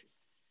dunk.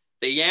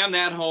 They yam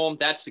that home.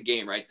 That's the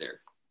game right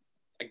there.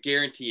 I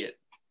guarantee it.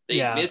 They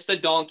miss the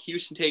dunk.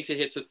 Houston takes it,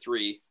 hits a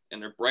 3,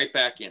 and they're right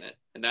back in it.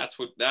 And that's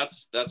what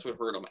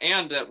hurt them.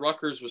 And that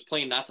Rutgers was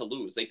playing not to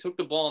lose. They took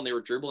the ball and they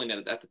were dribbling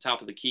it at the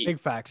top of the key. Big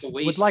facts.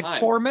 With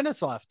like 4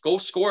 minutes left. Go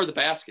score the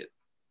basket.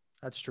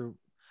 That's true.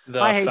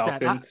 I hate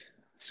Falcons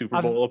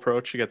Super Bowl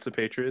approach against the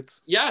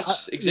Patriots.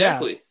 Yes,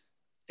 exactly.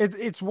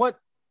 It's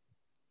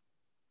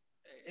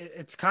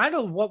it's kind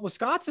of what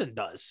Wisconsin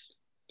does.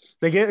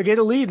 They get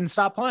a lead and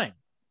stop playing.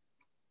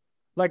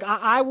 Like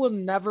I will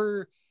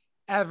never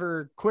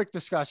ever quick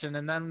discussion,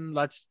 and then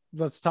let's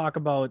talk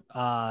about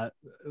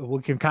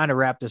we can kind of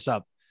wrap this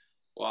up.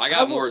 Well, I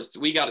got more.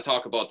 We got to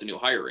talk about the new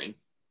hiring.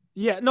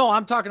 Yeah, no,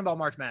 I'm talking about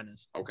March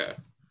Madness. Okay.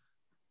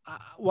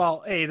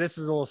 Well, hey, this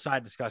is a little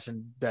side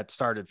discussion that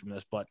started from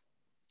this, but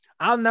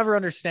I'll never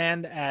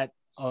understand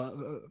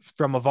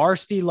from a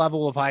varsity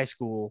level of high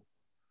school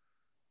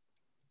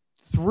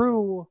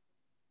through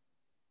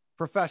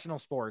professional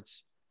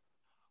sports,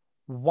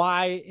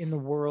 why in the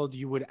world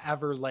you would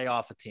ever lay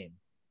off a team.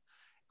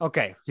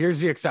 Okay, here's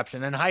the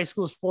exception. In high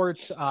school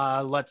sports,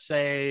 let's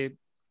say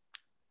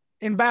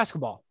in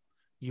basketball,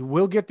 you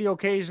will get the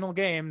occasional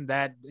game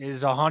that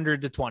is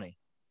 100-20.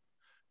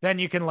 Then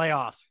you can lay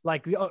off.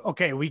 Like,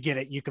 okay, we get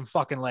it. You can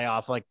fucking lay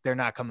off. Like, they're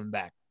not coming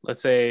back.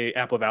 Let's say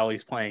Apple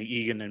Valley's playing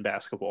Egan in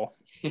basketball.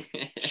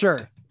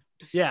 Sure.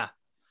 Yeah.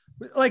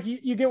 Like,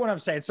 you get what I'm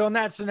saying. So in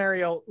that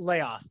scenario,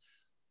 lay off.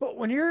 But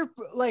when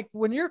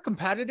you're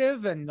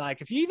competitive and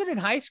like, if you even in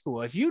high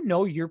school, if you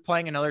know you're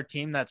playing another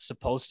team that's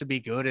supposed to be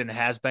good and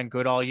has been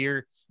good all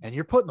year and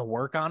you're putting the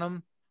work on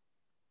them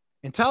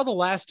until the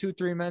last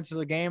 2-3 minutes of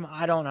the game,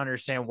 I don't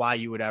understand why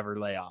you would ever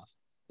lay off.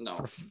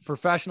 No.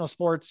 Professional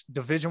sports,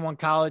 Division I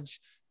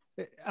college.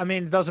 I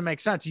mean, it doesn't make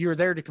sense. You're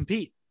there to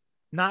compete,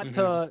 not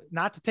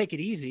to take it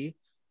easy.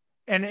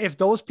 And if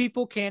those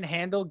people can't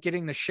handle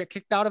getting the shit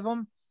kicked out of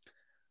them,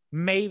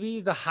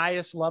 maybe the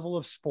highest level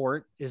of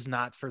sport is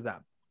not for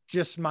them.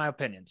 Just my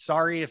opinion.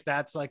 Sorry if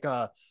that's like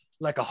a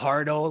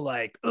hardo,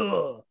 like,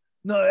 no,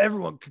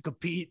 everyone can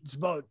compete. It's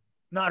about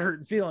not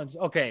hurting feelings.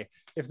 Okay.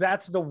 If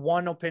that's the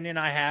one opinion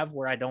I have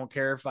where I don't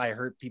care if I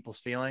hurt people's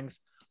feelings,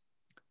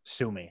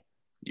 sue me.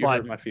 You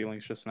hurt my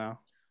feelings just now.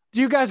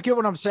 Do you guys get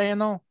what I'm saying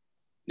though?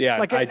 Yeah,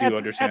 like I do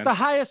understand. At the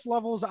highest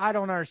levels, I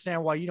don't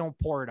understand why you don't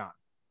pour it on.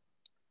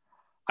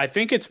 I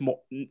think it's more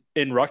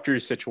in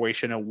Rutgers'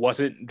 situation. It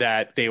wasn't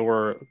that they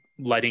were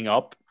letting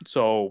up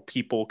so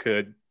people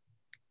could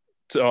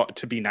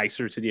to be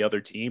nicer to the other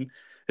team.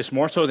 It's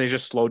more so they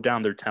just slowed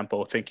down their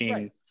tempo,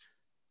 thinking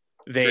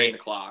they drain the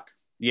clock.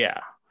 Yeah,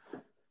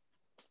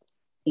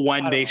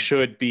 when they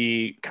should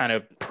be kind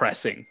of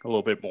pressing a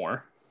little bit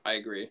more. I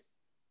agree.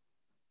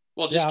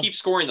 Well, just keep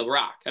scoring the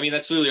rock. I mean,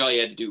 that's literally all you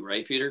had to do,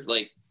 right, Peter?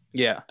 Like,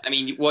 yeah. I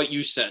mean, what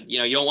you said, you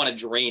don't want to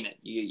drain it.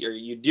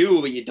 You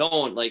do, but you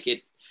don't. Like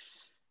it.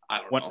 I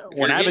don't know.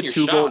 When I have a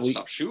 2-goal lead,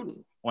 stop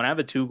shooting. When I have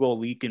a 2-goal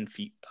lead in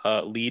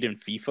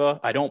FIFA,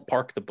 I don't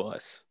park the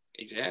bus.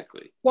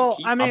 Exactly. Well,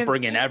 I'm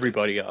bringing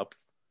everybody up.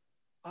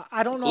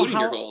 I don't know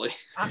how. Your goalie.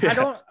 I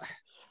don't.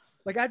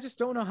 Like, I just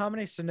don't know how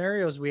many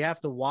scenarios we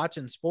have to watch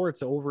in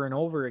sports over and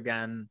over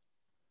again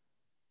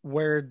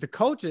where the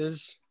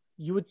coaches,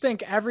 you would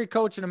think every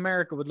coach in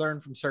America would learn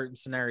from certain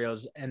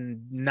scenarios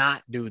and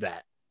not do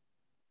that.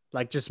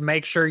 Like, just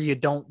make sure you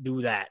don't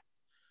do that.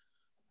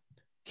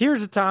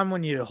 Here's a time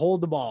when you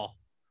hold the ball.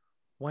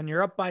 When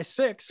you're up by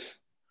 6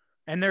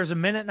 and there's a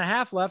minute and a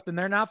half left and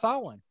they're not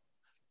fouling,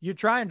 you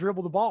try and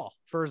dribble the ball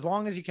for as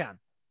long as you can.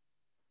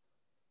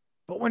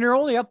 But when you're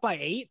only up by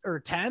 8 or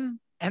 10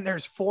 and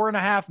there's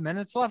 4.5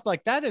 minutes left,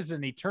 like that is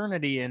an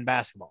eternity in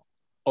basketball.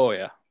 Oh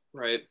yeah.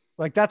 Right.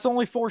 Like that's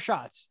only 4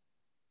 shots.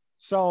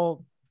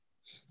 So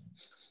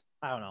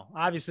I don't know.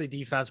 Obviously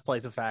defense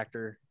plays a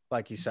factor,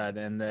 like you said,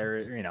 and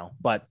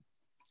but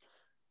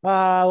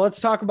let's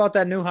talk about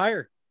that new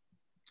hire.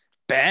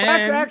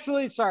 Ben.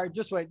 Actually, sorry.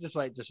 Just wait.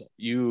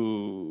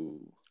 You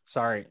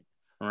sorry.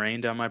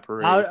 Rained on my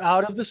parade.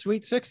 Out of the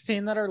Sweet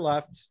 16 that are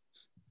left,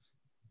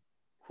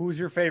 who's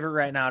your favorite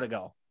right now to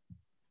go?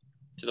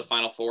 To the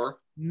Final Four?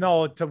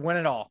 No, to win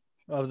it all.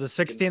 Of the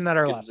 16 that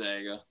are left.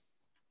 Gonzaga.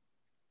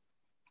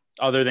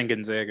 Other than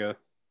Gonzaga.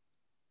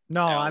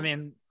 No, I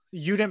mean,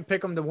 you didn't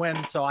pick them to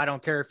win, so I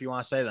don't care if you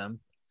want to say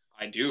them.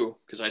 I do,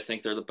 because I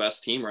think they're the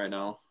best team right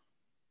now.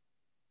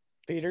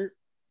 Peter?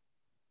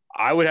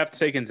 I would have to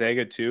say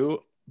Gonzaga too,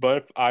 but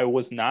if I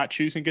was not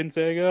choosing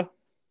Gonzaga,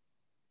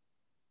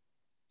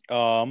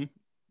 I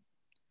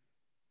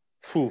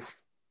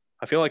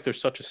feel like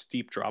there's such a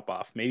steep drop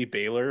off. Maybe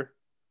Baylor.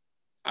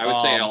 I would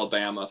say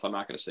Alabama if I'm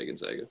not going to say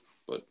Gonzaga.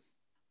 But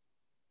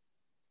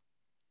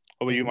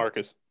what about you,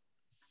 Marcus?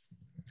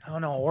 I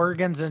don't know.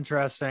 Oregon's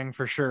interesting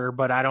for sure,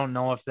 but I don't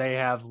know if they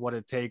have what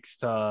it takes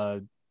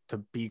to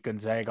beat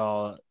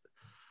Gonzaga.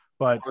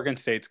 But Oregon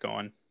State's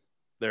going.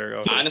 There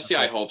we go. Honestly,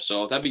 I hope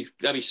so. That'd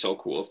be so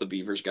cool if the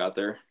Beavers got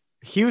there.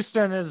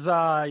 Houston's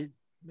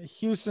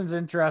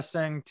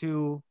interesting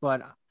too,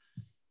 but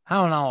I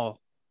don't know.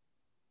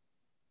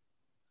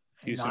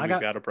 Houston, we've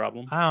got a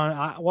problem.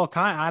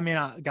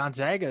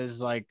 Gonzaga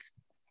is like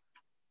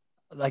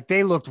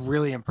they looked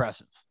really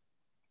impressive.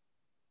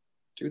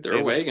 Dude, they're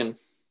a wagon.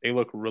 They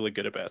look really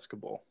good at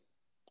basketball,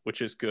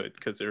 which is good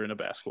because they're in a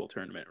basketball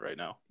tournament right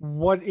now.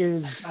 What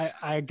is,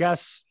 I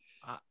guess,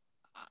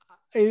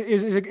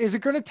 is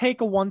it going to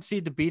take a 1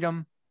 seed to beat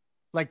them?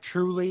 Like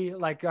truly,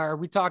 like, are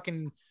we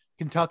talking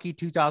Kentucky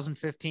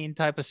 2015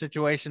 type of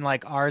situation?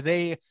 Like, are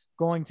they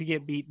going to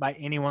get beat by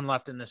anyone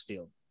left in this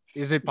field?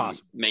 Is it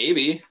possible?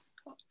 Maybe.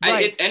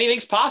 Right.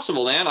 Anything's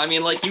possible, man. I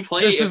mean, like you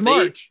play. This is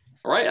March.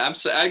 Right.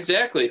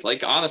 Exactly.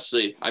 Like,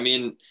 honestly, I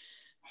mean,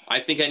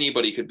 I think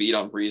anybody could beat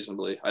them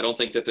reasonably. I don't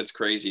think that that's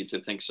crazy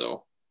to think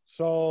so.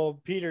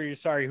 So, Peter,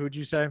 who'd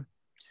you say?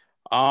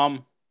 I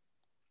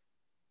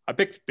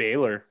picked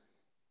Baylor.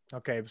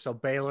 Okay, so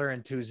Baylor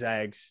and 2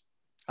 Zags.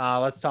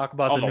 Let's talk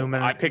about the new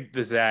minute. I picked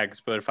the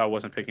Zags, but if I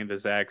wasn't picking the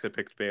Zags, I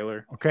picked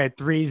Baylor. Okay,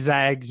 3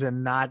 Zags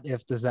and not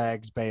if the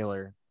Zags,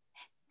 Baylor.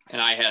 And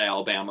I had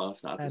Alabama,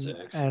 if not the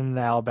Zags. And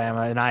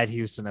Alabama, and I had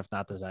Houston, if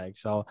not the Zags.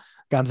 So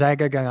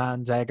Gonzaga,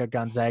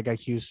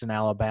 Houston,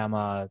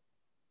 Alabama.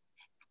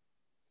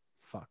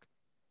 Fuck.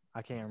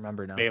 I can't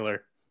remember now.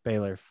 Baylor.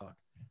 Fuck.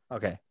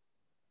 Okay.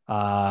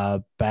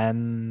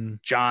 Ben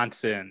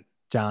Johnson.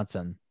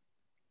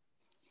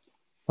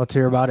 Let's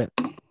hear about it.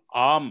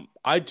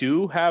 I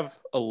do have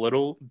a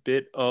little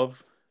bit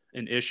of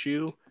an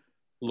issue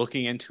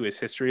looking into his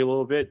history a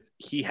little bit.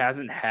 He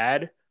hasn't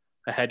had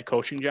a head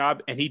coaching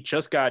job, and he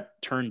just got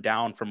turned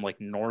down from like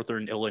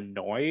Northern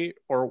Illinois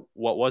or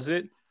what was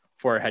it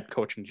for a head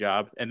coaching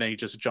job, and then he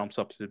just jumps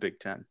up to the Big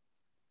Ten.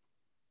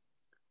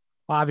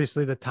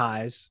 Obviously, the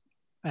ties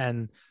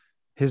and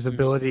his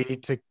ability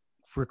to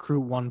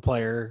recruit one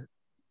player.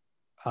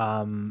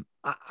 I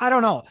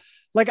don't know.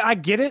 Like, I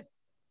get it.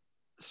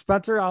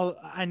 Spencer,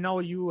 I know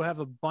you have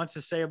a bunch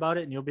to say about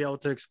it, and you'll be able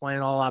to explain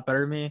it all a lot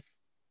better to me.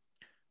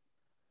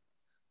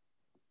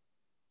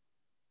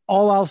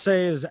 All I'll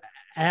say is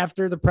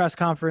after the press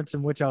conference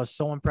in which I was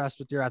so impressed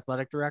with your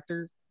athletic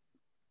director,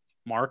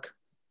 Mark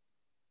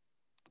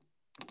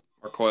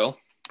Coyle.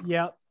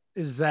 Yeah,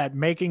 is that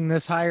making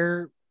this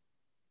hire,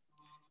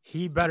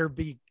 he better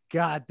be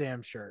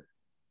goddamn sure.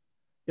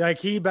 Like,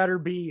 he better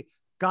be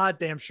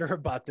goddamn sure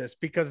about this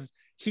because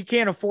he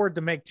can't afford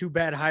to make 2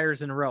 bad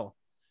hires in a row.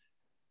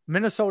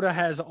 Minnesota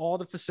has all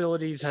the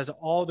facilities, has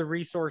all the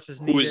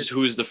resources needed.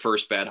 Who's the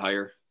first bad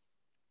hire?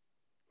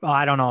 Well,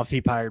 I don't know if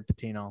he hired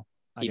Pitino.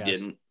 He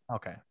didn't.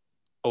 Okay.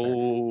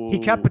 Oh, he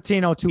kept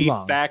Pitino too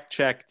long. He fact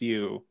checked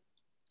you.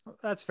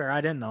 That's fair.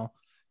 I didn't know.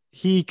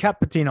 He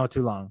kept Pitino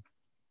too long.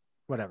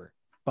 Whatever.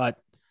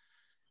 But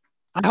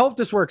I hope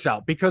this works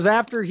out because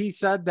after he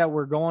said that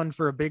we're going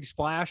for a big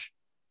splash,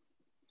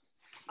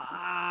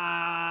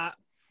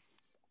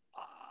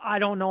 I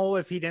don't know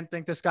if he didn't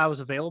think this guy was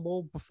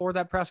available before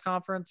that press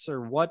conference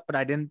or what, but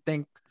I didn't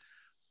think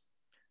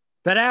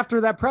that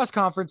after that press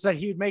conference that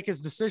he would make his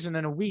decision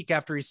in a week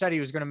after he said he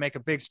was going to make a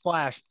big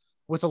splash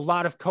with a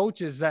lot of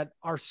coaches that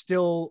are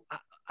still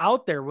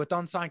out there with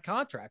unsigned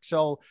contracts.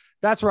 So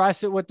that's where I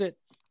sit with it.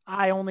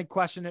 I only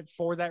question it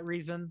for that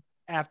reason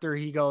after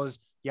he goes,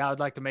 yeah, I'd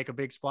like to make a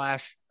big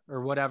splash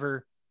or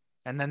whatever.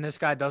 And then this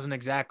guy doesn't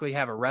exactly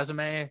have a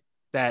resume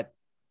that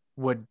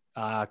would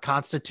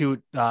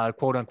constitute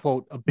quote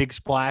unquote a big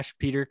splash,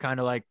 Peter, kind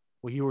of like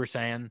what you were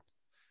saying.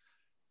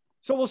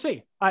 So we'll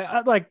see.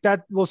 I like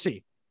that. We'll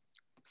see.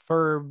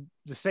 For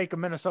the sake of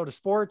Minnesota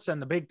sports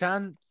and the Big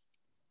Ten,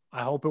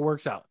 I hope it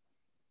works out.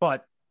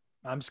 But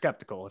I'm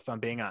skeptical, if I'm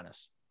being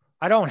honest.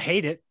 I don't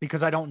hate it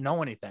because I don't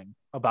know anything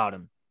about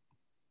him.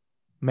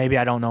 Maybe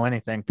I don't know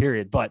anything,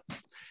 period. But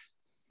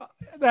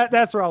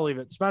that's where I'll leave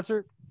it.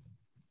 Spencer?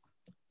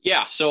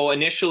 Yeah, so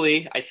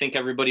initially, I think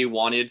everybody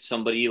wanted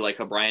somebody like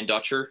a Brian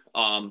Dutcher,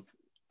 $1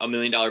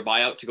 million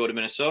buyout to go to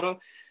Minnesota.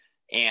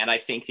 And I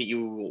think that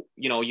you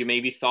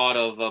maybe thought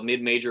of a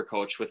mid-major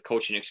coach with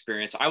coaching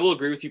experience. I will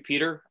agree with you,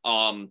 Peter.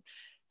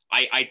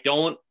 I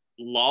don't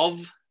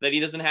love that he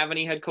doesn't have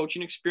any head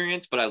coaching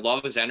experience, but I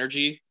love his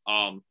energy.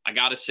 I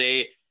got to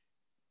say,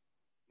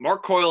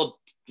 Mark Coyle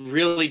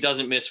really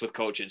doesn't miss with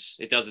coaches.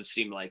 It doesn't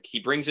seem like. He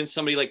brings in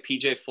somebody like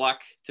PJ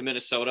Fleck to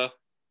Minnesota.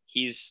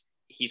 He's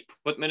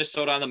put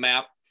Minnesota on the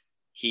map.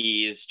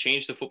 He's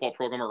changed the football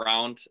program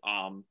around.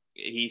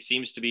 He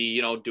seems to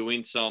be,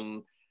 doing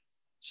some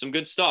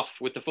good stuff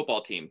with the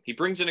football team. He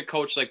brings in a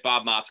coach like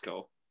Bob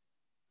Motzko.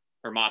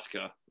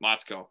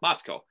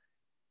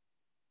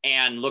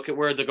 And look at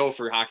where the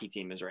Gopher hockey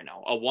team is right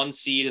now. A 1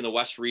 seed in the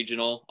West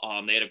Regional.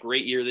 They had a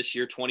great year this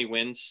year, 20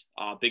 wins,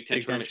 Big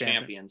Ten tournament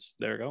champions.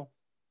 There we go.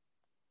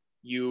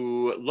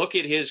 You look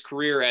at his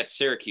career at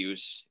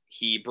Syracuse.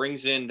 He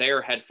brings in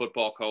their head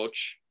football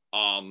coach.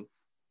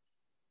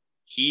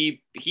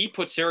 He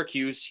put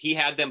Syracuse, he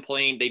had them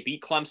playing, they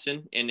beat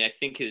Clemson in I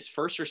think his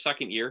first or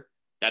second year.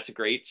 That's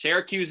great.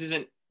 Syracuse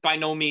isn't by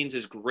no means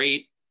as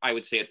great, I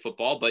would say, at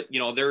football, but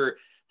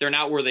they're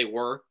not where they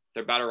were.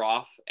 They're better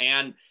off.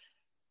 And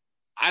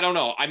I don't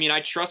know. I mean, I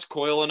trust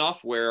Coyle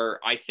enough where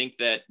I think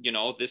that,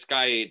 this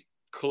guy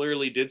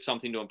clearly did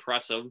something to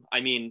impress him.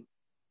 I mean,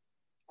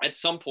 at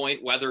some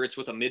point, whether it's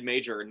with a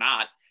mid-major or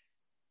not,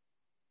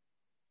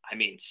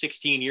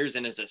 16 years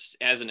in as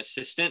an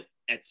assistant,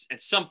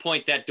 at some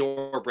point that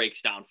door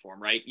breaks down for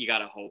him, right? You got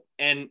to hope.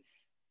 And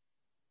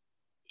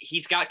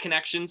he's got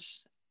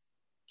connections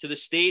to the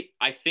state.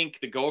 I think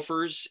the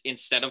Gophers,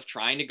 instead of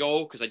trying to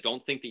go, because I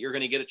don't think that you're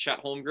going to get a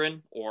Chet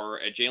Holmgren or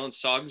a Jalen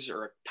Suggs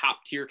or a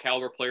top tier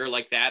caliber player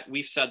like that.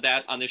 We've said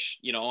that on this,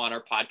 on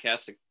our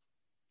podcast,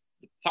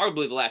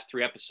 probably the last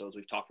 3 episodes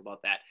we've talked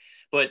about that.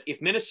 But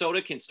if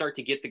Minnesota can start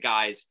to get the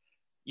guys,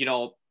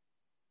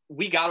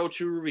 we got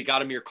Oturu, we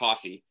got Amir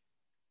Coffey.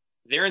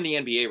 They're in the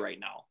NBA right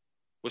now.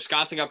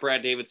 Wisconsin got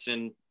Brad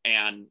Davidson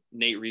and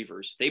Nate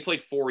Reavers. They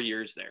played 4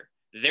 years there.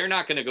 They're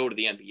not going to go to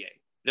the NBA.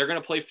 They're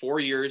going to play 4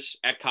 years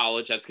at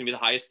college. That's going to be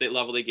the highest state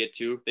level they get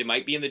to. They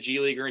might be in the G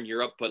League or in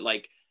Europe, but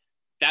like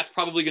that's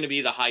probably going to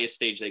be the highest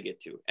stage they get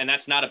to. And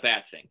that's not a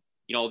bad thing.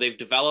 You know, they've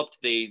developed,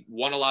 they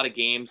won a lot of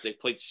games. They've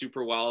played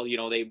super well. You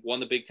know, they won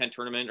the Big Ten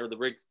tournament or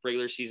the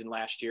regular season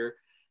last year.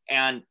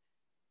 And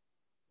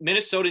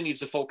Minnesota needs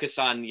to focus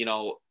on, you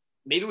know,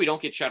 maybe we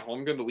don't get Chet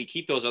Holmgren, but we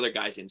keep those other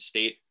guys in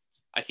state.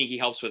 I think he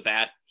helps with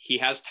that. He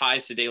has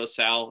ties to De La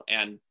Salle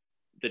and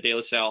the De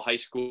La Salle High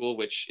School,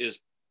 which is,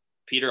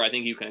 Peter, I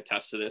think you can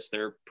attest to this.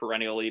 They're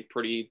perennially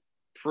pretty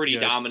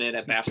dominant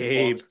at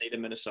basketball in the state of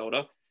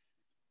Minnesota.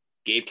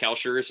 Gabe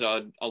Kalsher is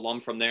an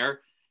alum from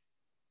there.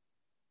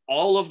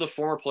 All of the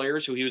former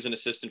players who he was an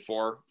assistant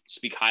for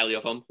speak highly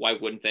of him. Why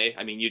wouldn't they?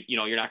 I mean, you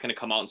know, you're not going to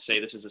come out and say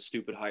this is a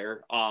stupid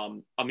hire.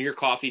 Amir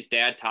Coffey's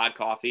dad, Todd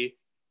Coffey,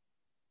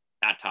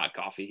 not Todd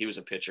Coffey, he was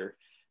a pitcher,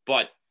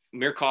 but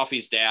Amir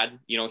Coffey's dad,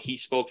 you know, he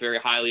spoke very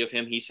highly of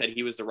him. He said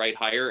he was the right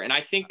hire. And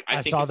I think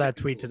I saw that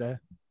tweet today.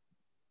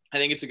 I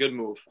think it's a good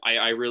move.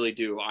 I really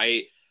do.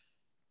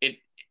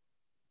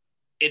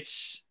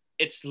 It's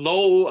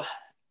low.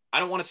 I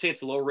don't want to say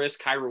it's low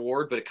risk, high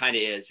reward, but it kind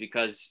of is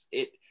because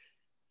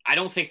I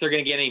don't think they're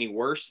going to get any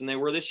worse than they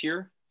were this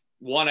year.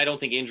 One, I don't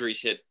think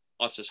injuries hit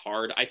us as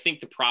hard. I think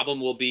the problem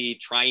will be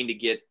trying to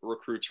get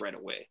recruits right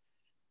away.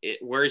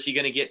 Where is he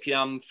going to get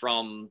them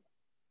from?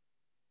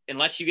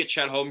 Unless you get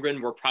Chet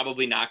Holmgren, we're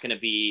probably not going to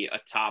be a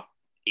top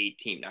 8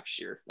 team next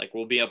year. Like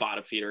we'll be a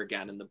bottom feeder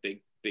again in the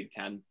Big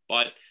Ten.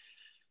 But,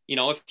 you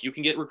know, if you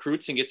can get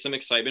recruits and get some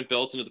excitement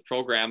built into the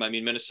program, I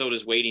mean,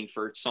 Minnesota's waiting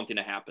for something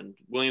to happen.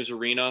 Williams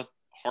Arena,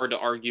 hard to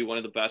argue, one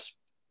of the best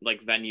like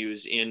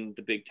venues in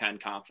the Big Ten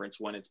conference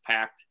when it's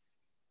packed.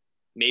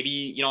 Maybe,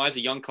 you know, as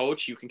a young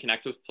coach, you can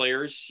connect with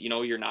players. You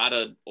know, you're not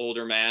an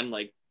older man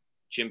like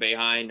Jim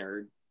Boeheim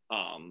or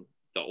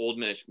the old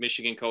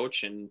Michigan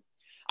coach. And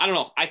I don't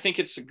know. I think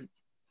it's a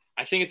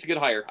good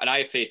hire, and I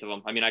have faith of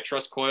him. I mean, I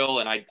trust Coyle,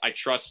 and I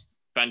trust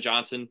Ben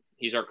Johnson.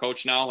 He's our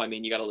coach now. I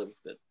mean, you got to live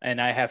with it.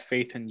 And I have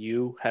faith in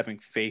you having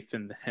faith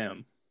in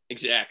him.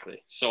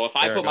 Exactly. So if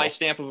I put my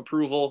stamp of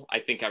approval, I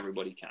think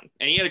everybody can.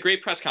 And he had a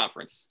great press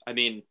conference. I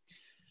mean,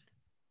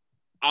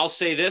 I'll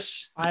say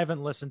this. I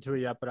haven't listened to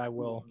it yet, but I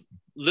will.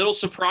 Little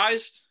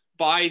surprised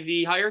by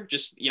the hire.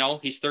 Just, you know,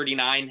 he's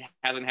 39,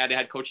 hasn't had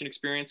head coaching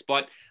experience,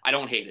 but I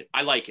don't hate it.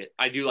 I like it.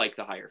 I do like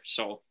the hire.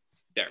 So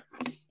there.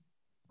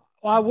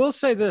 Well, I will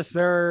say this.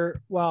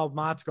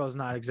 Motzko's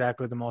not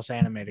exactly the most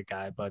animated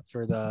guy, but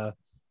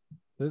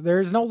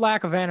there's no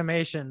lack of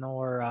animation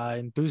or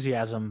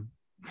enthusiasm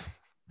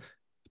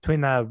between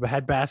the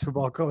head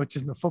basketball coach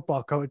and the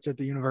football coach at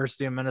the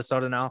University of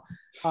Minnesota now.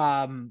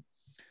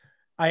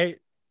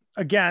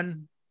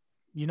 Again,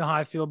 you know how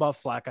I feel about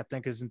Fleck. I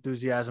think his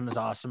enthusiasm is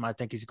awesome. I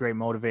think he's a great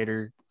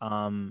motivator.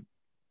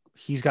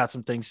 He's got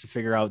some things to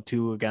figure out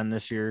too, again,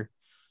 this year.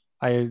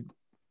 I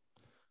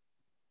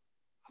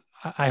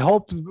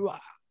hope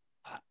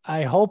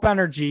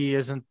energy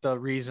isn't the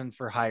reason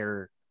for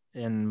hire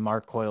in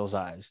Mark Coyle's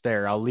eyes.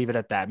 There, I'll leave it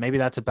at that. Maybe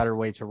that's a better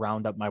way to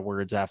round up my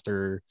words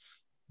after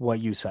what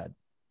you said.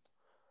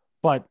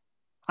 But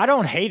I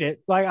don't hate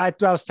it. Like I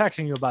was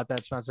texting you about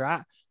that, Spencer.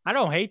 I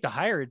don't hate the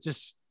hire. It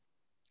just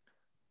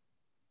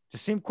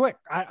seemed quick.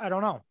 I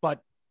don't know.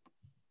 But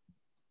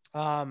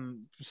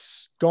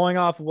going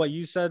off of what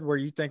you said, where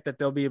you think that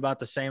they'll be about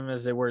the same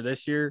as they were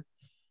this year.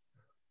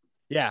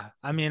 Yeah.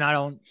 I mean,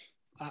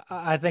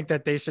 I think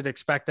that they should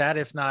expect that,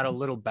 if not a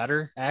little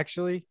better,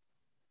 actually.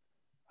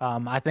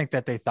 I think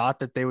that they thought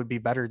that they would be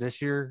better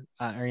this year,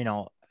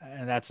 and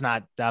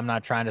I'm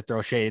not trying to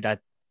throw shade. I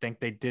think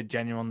they did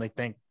genuinely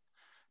think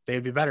they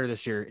would be better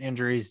this year.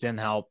 Injuries didn't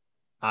help,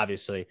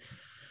 obviously.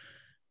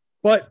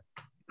 But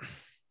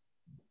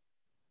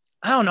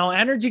I don't know.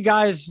 Energy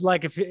guys,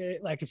 if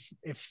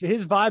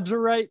his vibes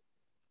are right,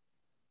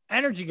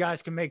 energy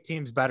guys can make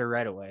teams better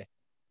right away.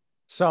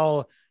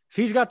 So if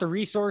he's got the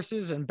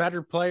resources and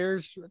better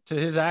players to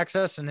his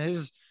access, and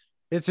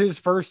it's his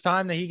first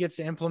time that he gets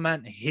to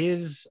implement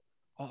his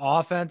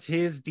offense,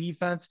 his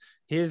defense,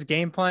 his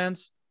game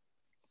plans,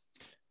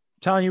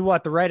 I'm telling you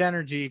what, the right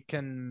energy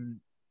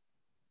can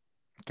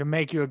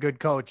make you a good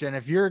coach. And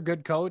if you're a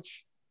good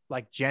coach,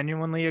 like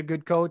genuinely a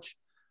good coach,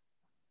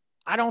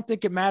 I don't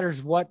think it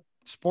matters what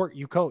sport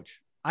you coach.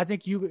 I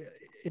think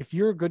if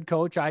you're a good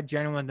coach, I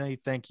genuinely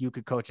think you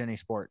could coach any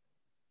sport.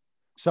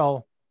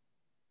 So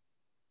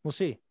we'll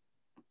see.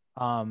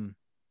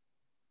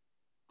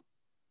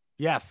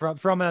 Yeah,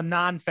 from a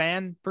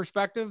non-fan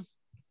perspective,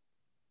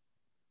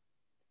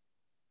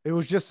 it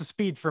was just the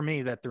speed for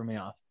me that threw me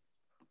off.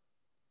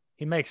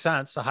 He makes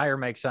sense. The hire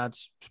makes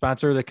sense.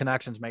 Spencer, the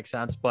connections make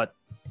sense. But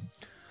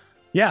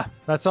yeah,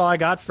 that's all I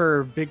got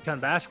for Big Ten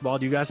basketball.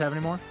 Do you guys have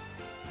any more?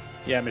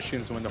 Yeah,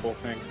 Michigan's win the whole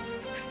thing.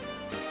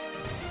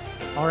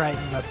 All right,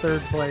 in the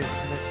third place,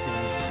 Michigan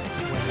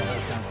win the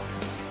whole thing.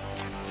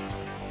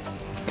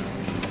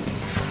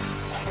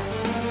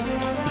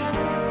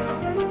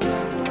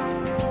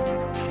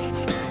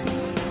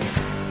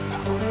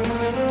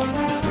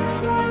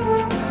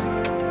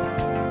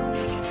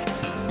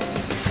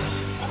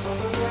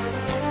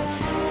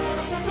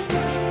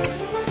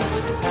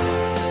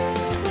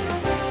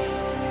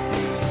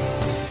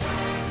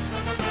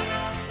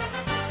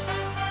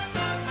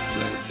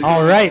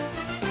 All right.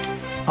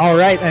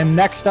 And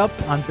next up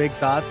on Big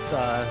Thoughts,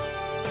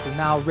 the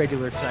now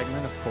regular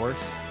segment, of course,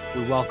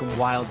 we welcome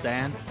Wild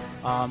Dan.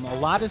 A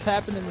lot has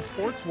happened in the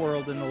sports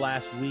world in the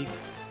last week.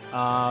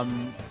 I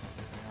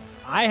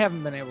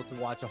haven't been able to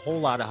watch a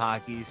whole lot of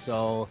hockey,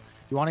 so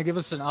you want to give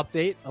us an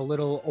update, a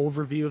little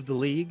overview of the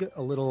league,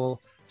 a little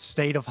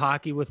state of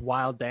hockey with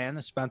Wild Dan,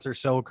 as Spencer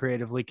so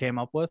creatively came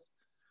up with?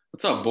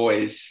 What's up,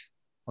 boys?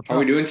 What's How are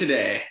we doing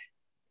today?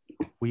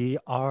 We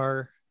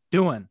are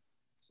doing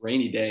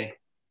rainy day.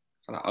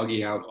 Kind of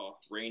ugly out. Oh,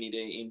 rainy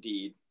day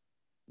indeed.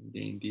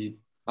 Indeed.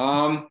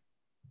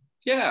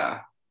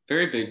 Yeah,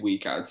 very big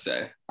week, I would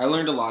say. I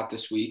learned a lot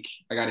this week.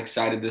 I got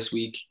excited this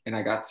week, and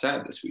I got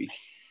sad this week.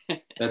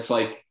 That's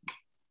like,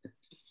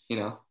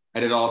 I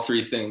did all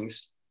three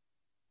things.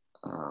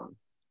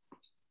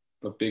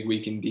 But big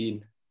week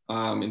indeed.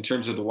 In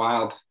terms of the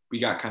Wild, we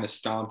got kind of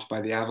stomped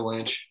by the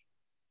Avalanche.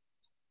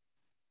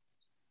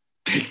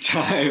 Big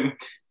time.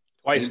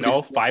 Twice,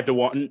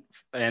 5-1,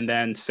 and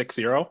then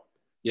 6-0.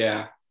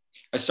 Yeah.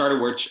 I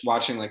started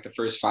watching like the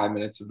first 5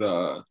 minutes of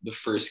the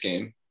first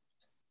game.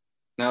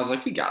 And I was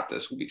like, we got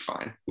this. We'll be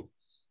fine.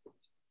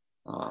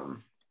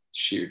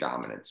 Sheer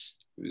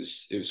dominance.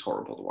 It was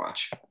horrible to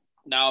watch.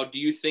 Now, do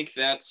you think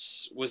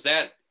was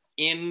that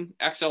in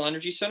XL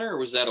Energy Center or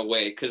was that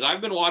away? Because I've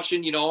been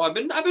watching, I've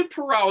been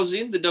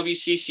perusing the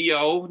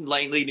WCCO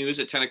nightly news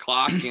at 10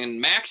 o'clock,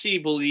 and Maxey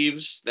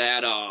believes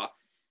that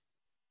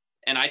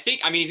and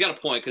he's got a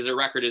point because their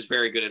record is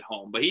very good at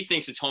home, but he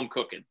thinks it's home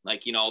cooking.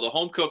 Like, the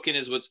home cooking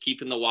is what's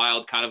keeping the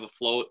Wild kind of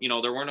afloat.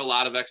 There weren't a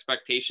lot of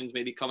expectations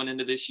maybe coming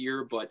into this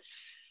year, but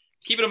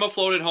keeping them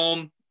afloat at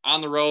home.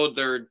 On the road,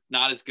 they're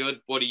not as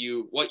good. What do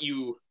you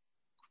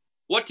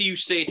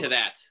say to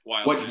that,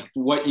 Wild?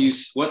 What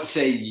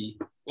say ye?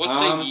 What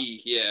say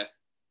ye? Yeah.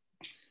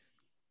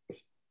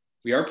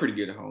 We are pretty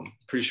good at home.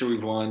 Pretty sure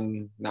we've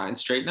won 9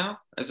 straight now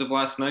as of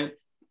last night.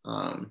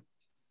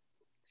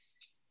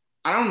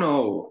 I don't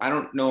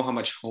know how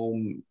much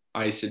home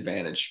ice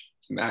advantage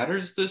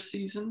matters this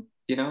season,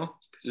 because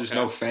there's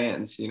no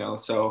fans,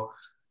 so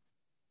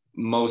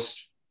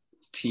most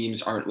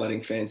teams aren't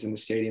letting fans in the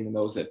stadium, and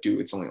those that do,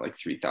 it's only like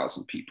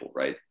 3,000 people,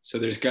 right? So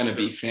there's going to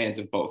be fans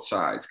of both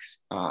sides.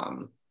 So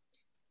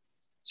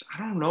I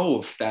don't know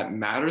if that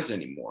matters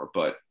anymore,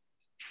 but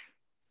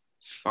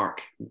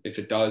fuck, if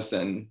it does,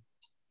 then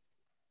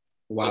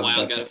the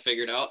Wild got it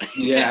figured out.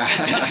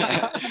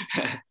 Yeah.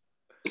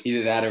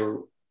 Either that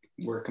or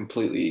we're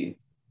completely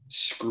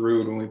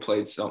screwed when we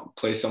play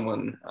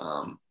someone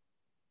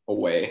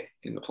away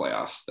in the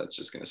playoffs. That's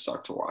just going to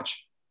suck to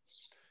watch.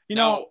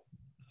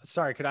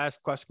 Sorry, could I ask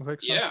a question quick?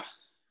 Yeah.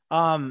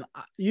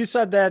 You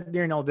said that,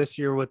 this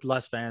year with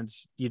less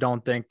fans, you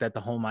don't think that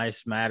the home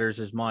ice matters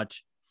as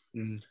much.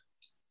 Mm-hmm.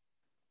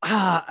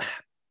 I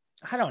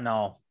don't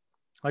know.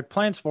 Like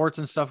playing sports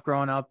and stuff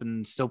growing up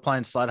and still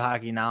playing sled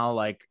hockey now,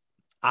 like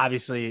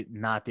obviously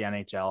not the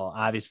NHL.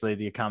 Obviously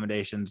the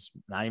accommodations,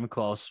 not even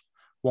close.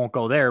 Won't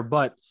go there,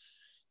 but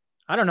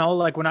I don't know,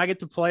 like when I get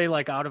to play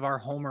like out of our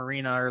home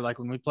arena or like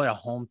when we play a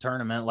home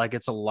tournament, like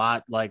it's a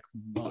lot like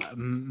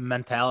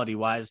mentality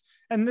wise.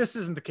 And this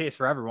isn't the case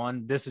for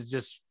everyone. This is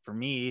just for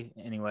me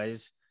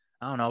anyways.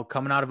 I don't know,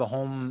 coming out of a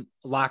home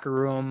locker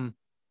room,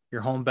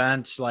 your home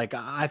bench, like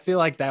I feel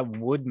like that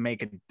would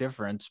make a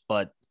difference,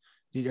 but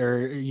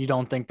you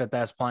don't think that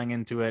that's playing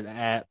into it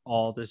at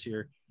all this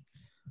year?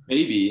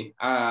 Maybe.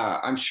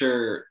 I'm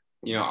sure,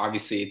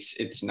 obviously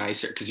it's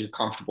nicer because you're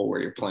comfortable where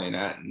you're playing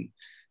at. And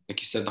like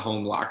you said, the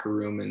home locker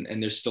room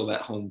and there's still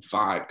that home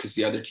vibe because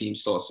the other team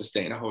still has to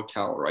stay in a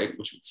hotel, right?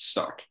 Which would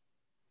suck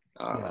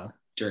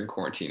during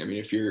quarantine. I mean,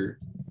 if you're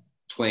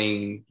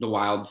playing the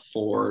Wild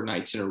 4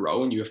 nights in a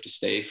row and you have to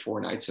stay 4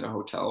 nights in a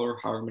hotel or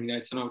however many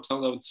nights in a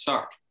hotel, that would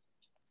suck.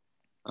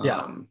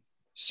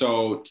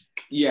 So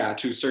yeah,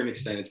 to a certain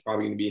extent, it's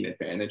probably going to be an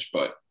advantage,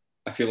 but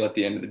I feel at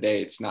the end of the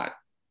day, it's not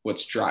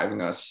what's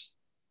driving us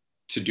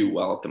to do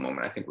well at the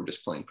moment. I think we're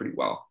just playing pretty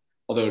well,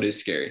 although it is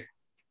scary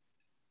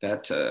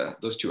that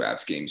those 2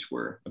 Avs games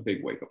were a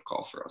big wake-up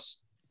call for us.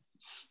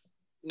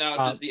 Now,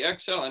 does the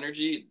XL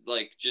Energy,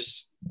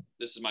 this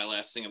is my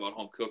last thing about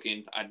home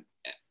cooking.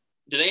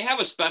 Do they have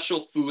a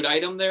special food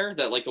item there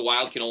that like the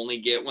Wild can only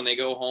get when they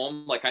go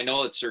home? Like I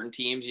know that certain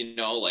teams,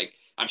 like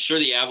I'm sure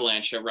the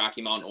Avalanche have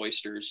Rocky Mountain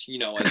oysters, at the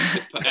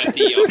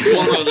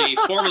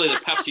formerly the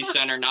Pepsi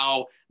Center,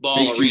 now Ball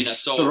Makes Arena. You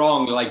so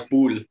strong like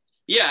bull.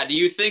 Yeah. Do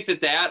you think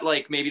that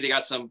like maybe they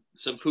got some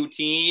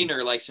poutine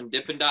or like some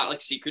Dippin' Dot,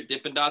 like secret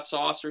Dippin' Dot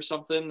sauce or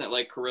something that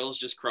like Kirill's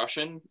just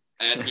crushing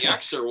at the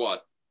X or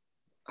what?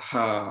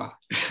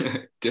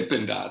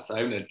 Dippin' Dots. I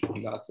haven't had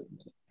Dippin' Dots in a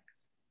minute.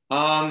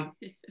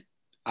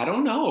 I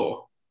don't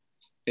know.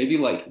 Maybe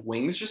like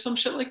wings or some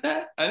shit like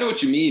that. I know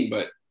what you mean,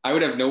 but I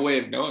would have no way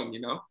of knowing, Fair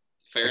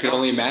enough. I could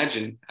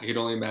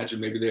only imagine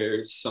maybe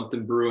there's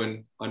something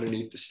brewing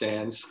underneath the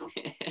stands,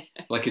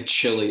 like a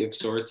chili of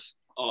sorts.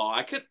 Oh,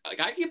 I could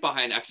get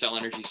behind XL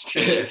Energy's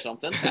chili or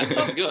something. That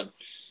sounds good.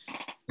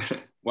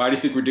 Why do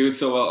you think we're doing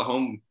so well at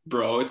home,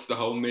 bro? It's the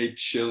homemade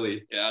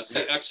chili. Yeah, it's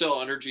the XL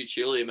Energy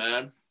chili,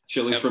 man.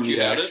 Chili from the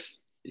X.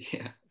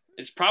 Yeah.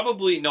 It's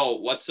probably no.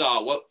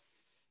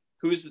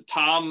 Who's the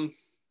Tom?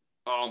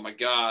 Oh my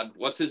God,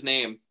 what's his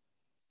name?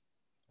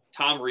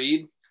 Tom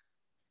Reed.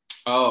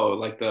 Oh,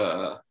 like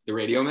the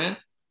radio man?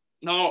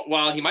 No,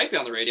 well, he might be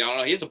on the radio. I don't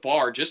know. He has a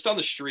bar just on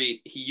the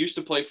street. He used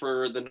to play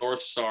for the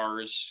North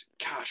Stars.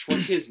 Gosh,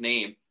 what's his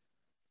name?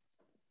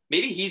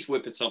 Maybe he's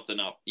whipping something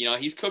up.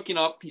 He's cooking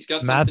up. He's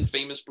got something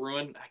famous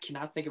brewing. I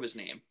cannot think of his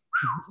name.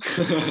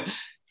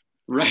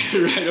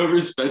 right over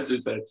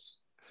Spencer's head.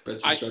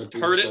 I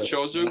heard it,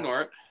 chose to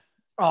ignore it.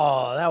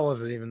 Oh, that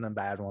wasn't even a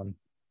bad one.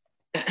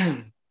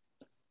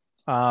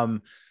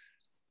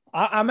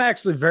 I'm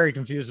actually very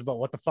confused about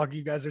what the fuck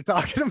you guys are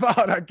talking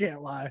about. I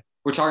can't lie.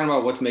 We're talking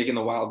about what's making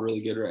the Wild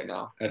really good right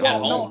now at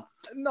home.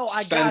 No,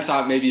 Spen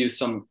thought maybe it was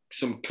some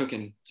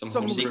cooking,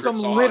 some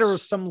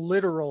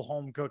literal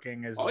home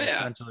cooking is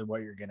essentially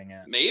what you're getting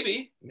at.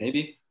 Maybe.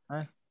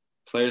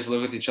 Players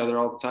live with each other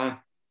all the time.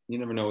 You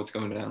never know what's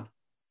going down.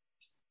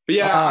 But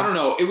yeah, I don't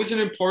know.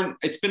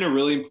 It's been a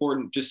really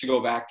important, just to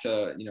go back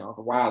to, the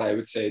Wild, I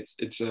would say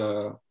it's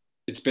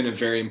been a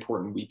very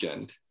important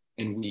weekend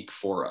and week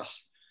for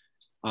us.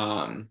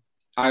 I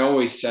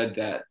always said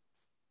that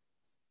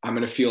I'm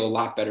going to feel a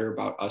lot better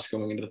about us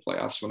going into the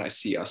playoffs when I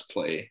see us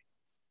play,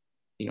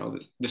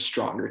 the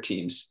stronger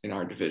teams in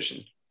our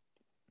division.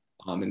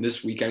 And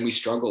this weekend we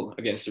struggled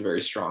against a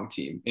very strong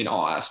team in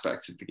all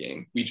aspects of the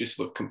game. We just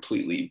looked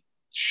completely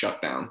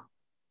shut down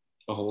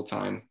the whole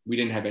time. We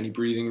didn't have any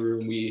breathing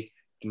room. We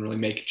didn't really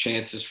make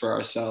chances for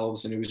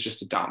ourselves. And it was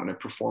just a dominant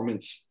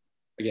performance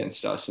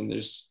against us. And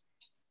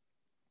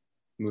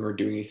we weren't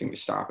doing anything to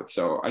stop it.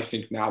 So I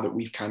think now that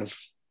we've kind of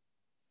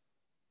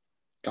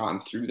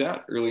gone through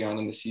that early on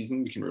in the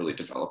season, we can really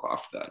develop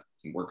off of that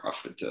and work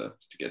off it to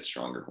get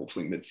stronger,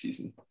 hopefully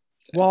mid-season.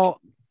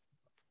 Well,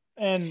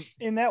 and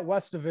in that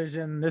West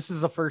Division, this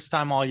is the first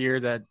time all year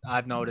that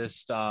I've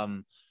noticed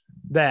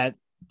that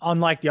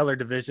unlike the other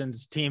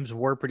divisions, teams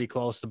were pretty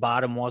close. The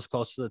bottom was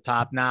close to the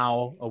top.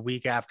 Now, a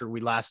week after we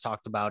last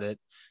talked about it,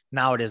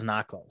 now it is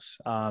not close.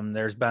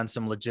 There's been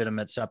some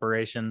legitimate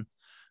separation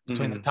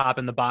between the top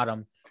and the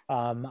bottom.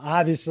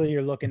 Obviously,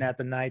 you're looking at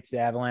the Knights, the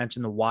Avalanche,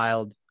 and the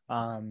Wild.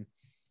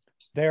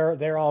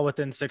 They're all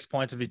within 6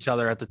 points of each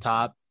other at the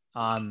top.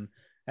 And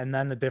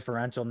then the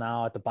differential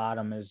now at the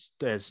bottom is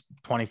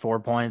 24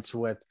 points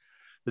with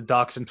the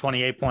Ducks and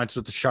 28 points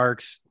with the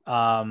Sharks.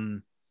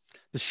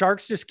 The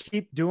Sharks just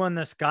keep doing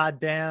this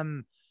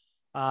goddamn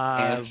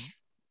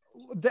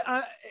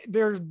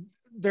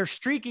they're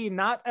streaky.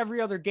 Not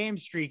every other game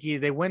streaky.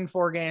 They win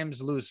 4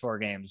 games, lose 4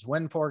 games,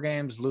 win 4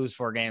 games, lose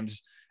 4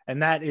 games.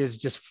 And that is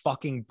just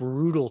fucking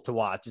brutal to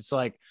watch. It's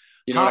like,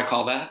 what I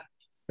call that?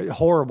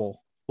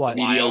 Horrible. What?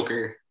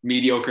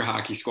 Mediocre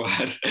hockey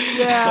squad.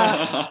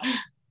 Yeah.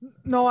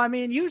 No, I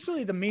mean,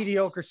 usually the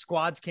mediocre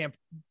squads can't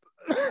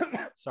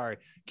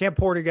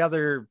pour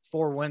together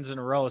 4 wins in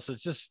a row. So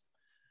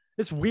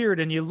it's weird.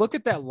 And you look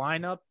at that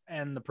lineup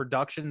and the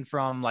production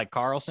from like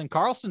Carlson.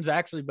 Carlson's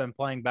actually been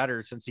playing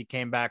better since he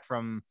came back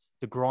from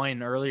the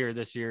groin earlier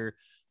this year.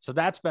 So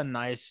that's been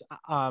nice.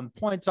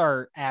 Points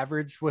are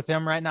average with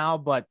him right now,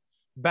 but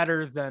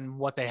better than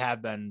what they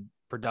have been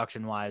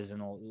production wise in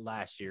the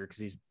last year, because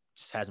he's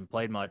just hasn't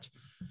played much.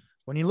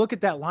 When you look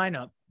at that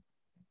lineup,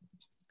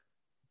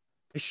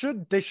 they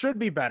should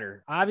be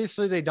better.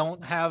 Obviously, they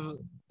don't have,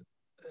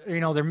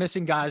 they're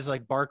missing guys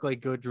like Barclay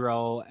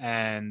Goodrow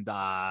and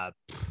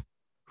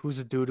who's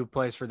a dude who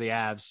plays for the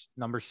Avs,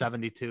 number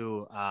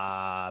 72,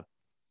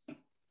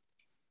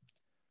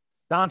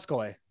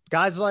 Donskoy.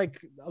 Guys like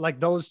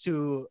those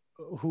two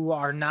who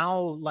are now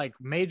like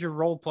major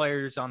role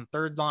players on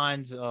third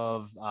lines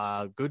of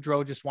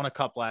Goodrow just won a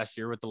cup last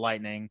year with the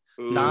Lightning.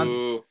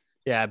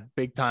 Yeah,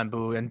 big time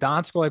boo. And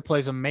Donskoy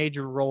plays a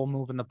major role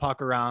moving the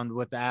puck around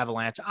with the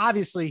Avalanche.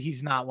 Obviously,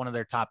 he's not one of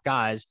their top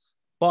guys,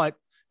 but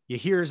you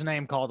hear his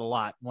name called a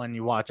lot when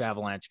you watch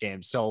Avalanche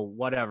games. So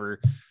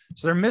whatever.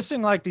 So they're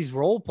missing like these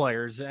role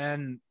players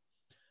and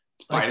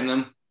fighting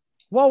them.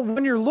 Well,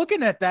 when you're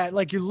looking at that,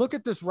 like you look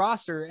at this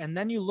roster and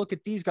then you look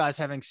at these guys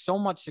having so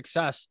much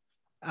success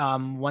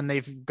when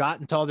they've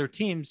gotten to other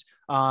teams.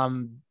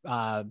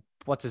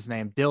 What's his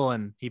name?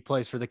 Dylan. He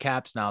plays for the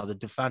Caps now, the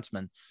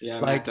defenseman. Yeah,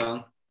 like, Matt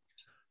Dylan.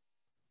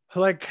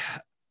 Like,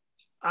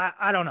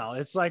 I don't know.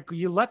 It's like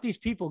you let these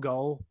people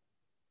go.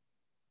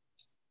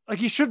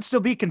 Like, you should still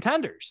be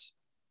contenders,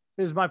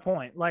 is my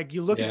point. Like,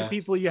 you look at the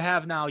people you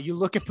have now. You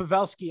look at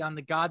Pavelski on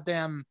the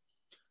goddamn,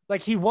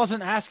 like, he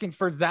wasn't asking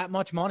for that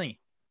much money.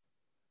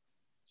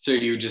 So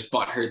you just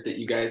butthurt that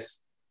you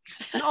guys.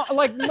 No.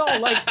 I don't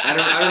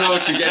know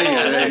what you're getting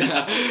at right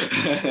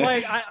now.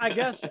 Like,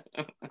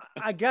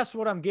 I guess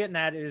what I'm getting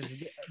at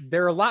is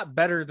they're a lot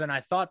better than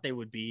I thought they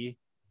would be.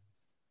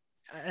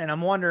 And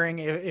I'm wondering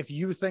if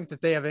you think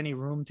that they have any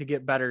room to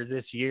get better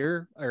this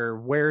year, or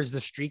where's the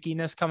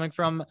streakiness coming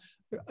from?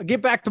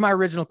 Get back to my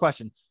original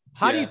question.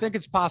 How do you think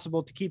it's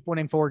possible to keep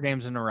winning 4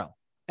 games in a row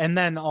and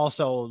then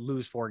also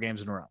lose 4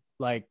 games in a row?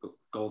 Like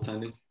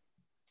goaltending.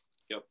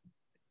 Yep.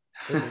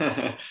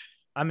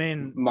 I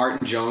mean,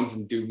 Martin Jones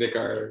and Dubnyk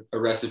are a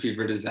recipe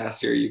for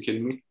disaster. Are you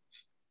kidding me?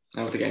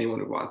 I don't think anyone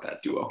would want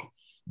that duo.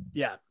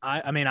 Yeah,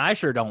 I mean, I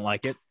sure don't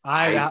like it.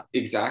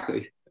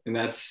 Exactly. And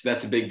that's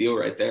a big deal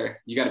right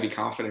there. You got to be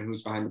confident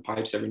who's behind the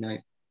pipes every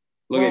night.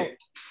 Look at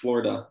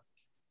Florida.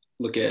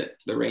 Look at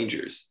the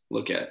Rangers.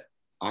 Look at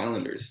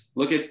Islanders.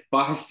 Look at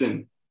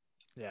Boston.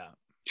 Yeah.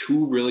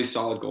 2 really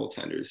solid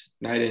goaltenders,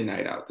 night in,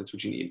 night out. That's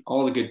what you need.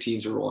 All the good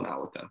teams are rolling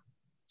out with them.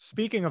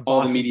 Speaking of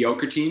all Boston, the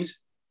mediocre teams,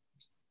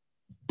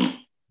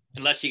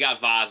 unless you got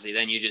Vazzy,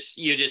 then you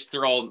just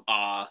throw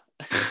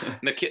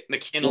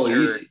McKinnon well,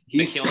 or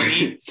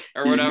McKillany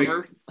or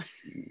whatever.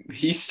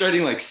 He's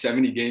starting like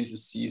 70 games a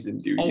season,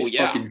 dude.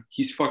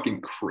 He's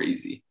fucking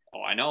crazy.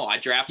 Oh, I know. I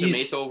drafted him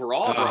 8th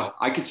overall, bro.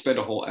 I could spend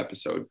a whole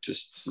episode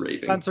just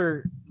raving.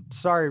 Spencer,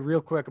 sorry,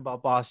 real quick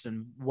about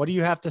Boston. What do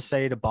you have to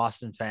say to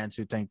Boston fans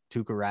who think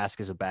Tuukka Rask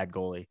is a bad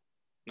goalie?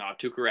 No,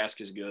 Tuukka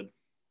Rask is good.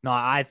 No,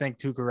 I think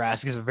Tuukka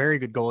Rask is a very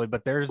good goalie,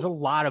 but there's a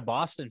lot of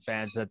Boston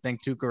fans that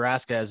think Tuukka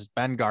Rask has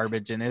been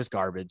garbage and is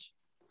garbage.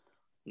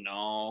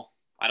 No,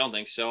 I don't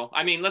think so.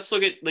 I mean,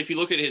 if you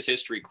look at his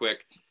history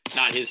quick,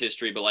 not his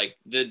history, but like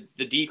the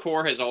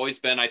D-core has always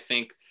been, I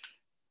think,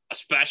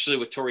 especially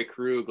with Torrey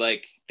Krug,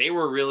 like they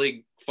were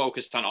really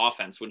focused on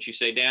offense. Wouldn't you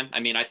say, Dan? I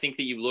mean, I think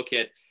that you look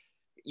at,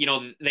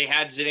 they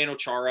had Zdeno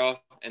Chara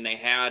and they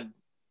had,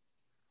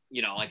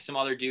 like some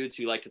other dudes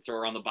who like to throw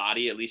around the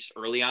body, at least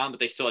early on,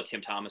 but they still had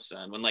Tim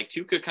Thomason. When like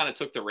Tuukka kind of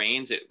took the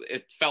reins,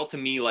 it felt to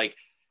me like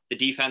the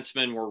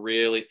defensemen were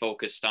really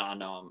focused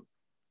on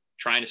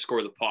trying to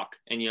score the puck.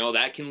 And,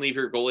 that can leave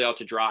your goalie out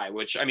to dry,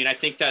 which, I mean, I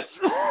think that's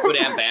good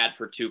and bad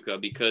for Tuukka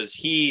because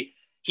he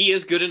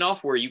is good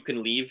enough where you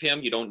can leave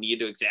him. You don't need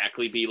to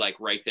exactly be like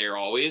right there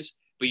always,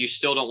 but you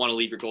still don't want to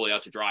leave your goalie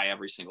out to dry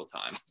every single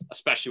time,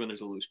 especially when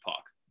there's a loose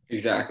puck.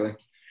 Exactly.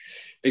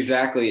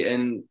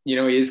 And,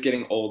 he is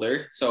getting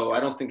older. So I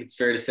don't think it's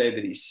fair to say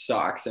that he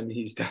sucks. I mean,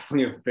 he's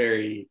definitely a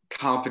very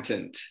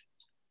competent,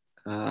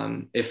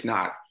 if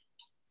not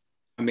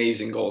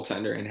amazing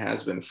goaltender and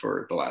has been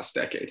for the last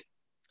decade.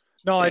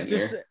 No,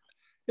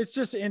 it's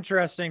just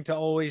interesting to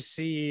always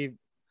see.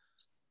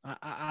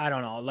 I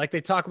don't know. Like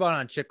they talk about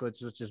on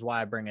Chicklets, which is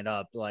why I bring it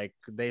up. Like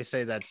they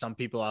say that some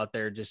people out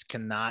there just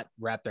cannot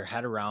wrap their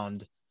head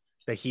around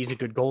that he's a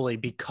good goalie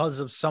because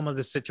of some of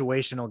the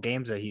situational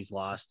games that he's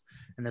lost.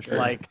 And it's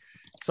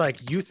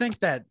like you think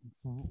that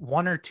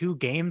 1 or 2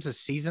 games a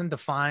season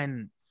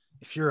define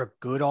if you're a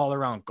good all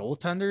around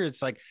goaltender.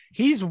 It's like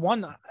he's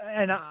one,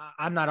 and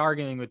I'm not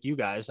arguing with you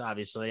guys.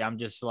 Obviously, I'm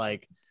just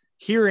like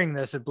hearing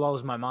this. It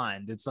blows my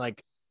mind. It's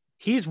like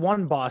he's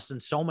won Boston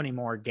so many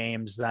more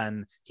games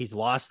than he's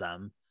lost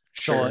them.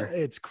 So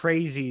it's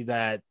crazy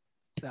that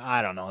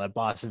I don't know that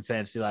Boston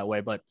fans feel that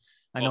way, but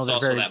I know it's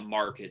also that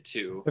market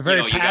too. They're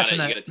very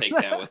passionate. You gotta take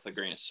that with a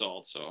grain of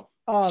salt. So,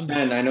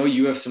 Sven, I know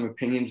you have some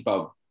opinions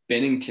about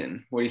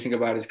Binnington. What do you think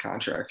about his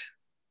contract?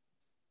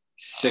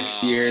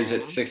 6 years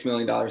at $6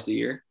 million a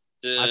year.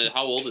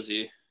 How old is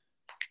he?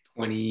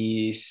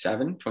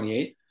 27,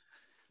 28.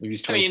 Maybe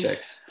he's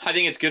 26. I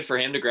think it's good for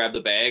him to grab the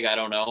bag. I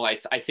don't know.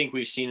 I think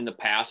we've seen in the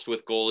past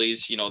with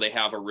goalies, they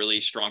have a really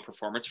strong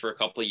performance for a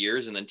couple of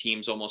years, and then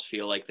teams almost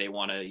feel like they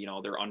want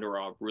to, they're under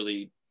a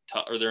really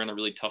or they're in a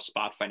really tough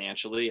spot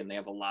financially, and they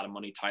have a lot of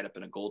money tied up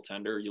in a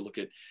goaltender. You look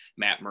at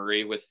Matt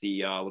Murray with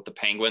the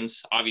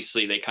Penguins.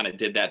 Obviously, they kind of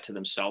did that to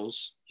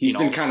themselves. He's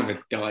been kind of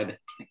a dud.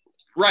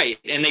 Right.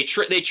 And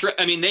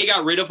they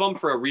got rid of him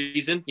for a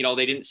reason.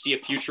 They didn't see a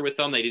future with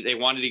him. They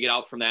wanted to get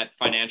out from that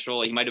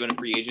financial. He might've been a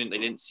free agent. They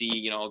didn't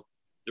see,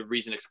 the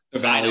reason to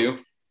sign value.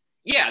 Him.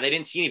 Yeah. They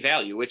didn't see any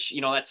value, which,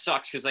 that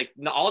sucks. Cause like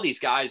all these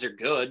guys are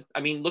good.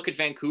 I mean, look at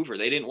Vancouver.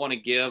 They didn't want to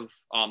give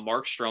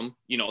Markstrom,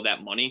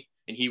 that money,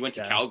 and he went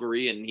to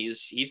Calgary, and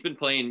he's been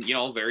playing,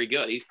 very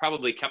good. He's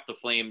probably kept the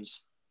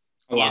Flames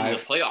alive in the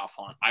playoff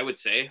hunt, I would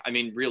say. I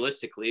mean,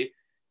 realistically.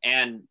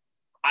 And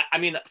I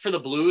mean, for the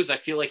Blues, I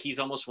feel like he's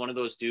almost one of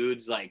those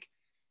dudes. Like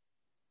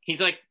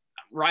he's like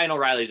Ryan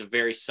O'Reilly is a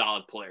very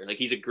solid player. Like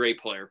he's a great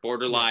player,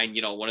 borderline,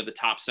 one of the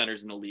top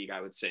centers in the league, I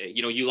would say.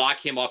 You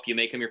lock him up, you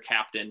make him your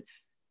captain,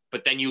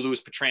 but then you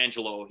lose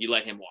Pietrangelo, you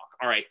let him walk.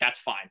 All right, that's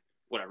fine.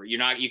 Whatever.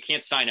 You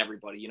can't sign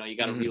everybody. You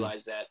got to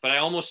realize that. But I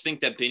almost think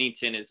that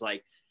Binnington is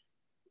like,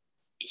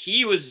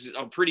 he was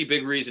a pretty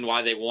big reason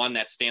why they won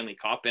that Stanley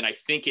Cup. And I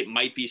think it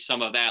might be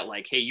some of that,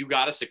 like, hey, you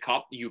got us a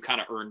cup, you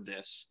kind of earned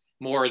this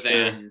more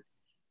than.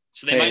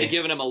 So they might have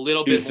given him a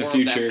little bit more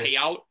of that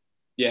payout.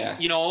 Yeah.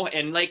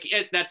 And like,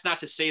 that's not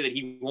to say that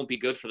he won't be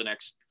good for the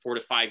next 4 to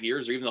 5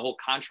 years or even the whole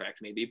contract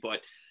maybe,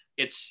 but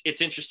it's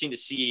interesting to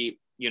see,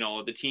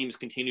 the teams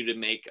continue to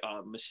make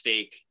a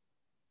mistake.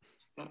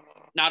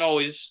 Not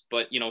always,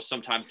 but,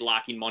 sometimes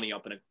locking money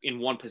up in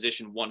one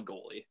position, one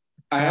goalie.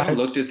 I haven't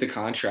looked at the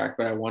contract,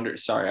 but I wonder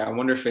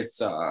if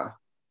it's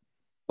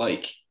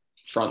like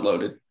front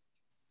loaded.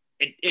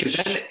 Because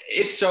then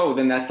if so,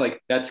 then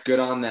that's good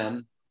on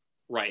them.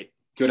 Right.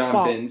 Good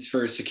on Vince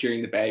for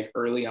securing the bag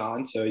early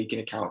on, so he can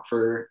account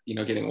for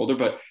getting older.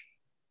 But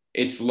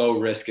it's low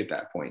risk at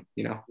that point,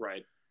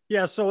 Right.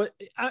 Yeah. So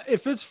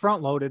if it's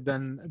front loaded,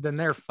 then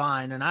they're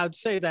fine. And I would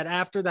say that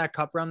after that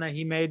cup run that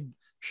he made,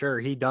 sure,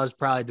 he does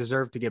probably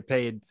deserve to get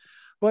paid.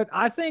 But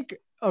I think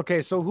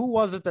Okay, so who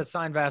was it that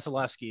signed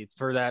Vasilevsky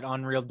for that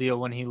unreal deal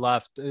when he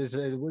left?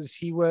 Was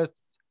he with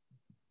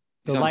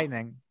the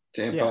Lightning?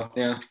 Tampa,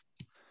 yeah.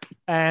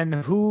 And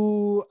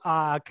who?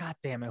 God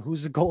damn it,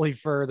 who's the goalie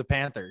for the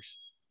Panthers?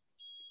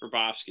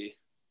 Bobrovsky.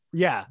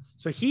 Yeah,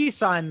 so he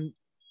signed.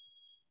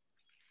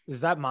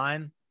 Is that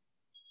mine?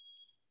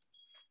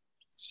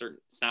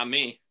 It's not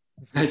me.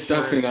 It's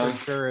definitely not.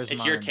 Sure is it's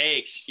mine. your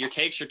takes. Your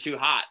takes are too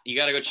hot. You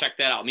got to go check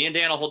that out. Me and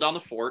Dan will hold down the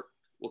fort.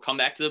 We'll come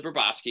back to the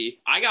Bobrovsky.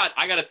 I got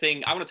a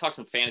thing. I want to talk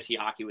some fantasy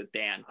hockey with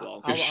Dan.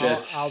 Well, Good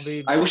shit. I'll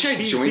be. I wish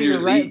I joined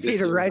your league this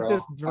year, write bro.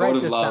 this. I Write would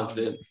have this loved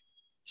down. it.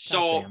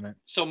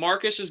 So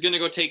Marcus is going to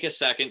go take a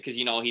second because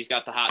he's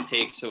got the hot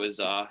takes, so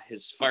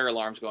his fire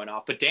alarm's going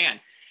off. But Dan,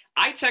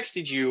 I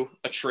texted you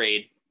a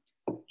trade.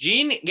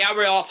 Jean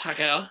Gabriel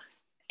Paquet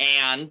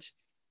and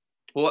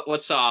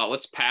what's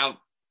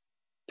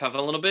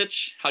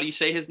Pavlonovich? How do you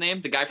say his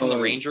name? The guy from the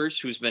Rangers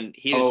he's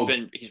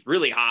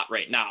really hot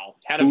right now.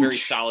 Had a very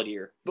solid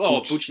year.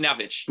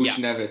 Buchnevich.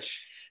 Yes.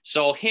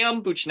 So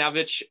him,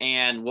 Buchnevich,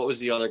 and what was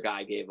the other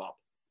guy gave up?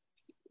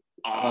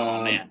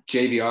 Oh man.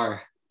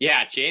 JVR.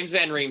 Yeah, James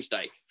Van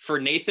Riemsdyk for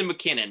Nathan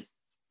MacKinnon.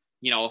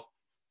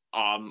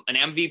 An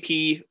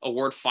MVP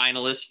award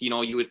finalist,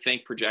 you would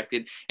think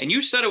projected. And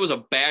you said it was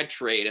a bad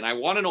trade, and I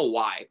want to know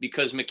why.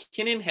 Because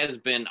MacKinnon has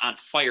been on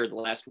fire the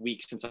last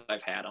week since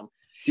I've had him.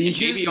 See,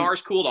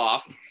 JVR's cooled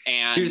off,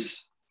 and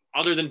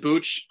other than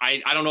Booch,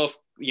 I don't know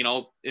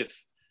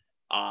if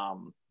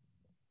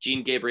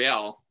Jean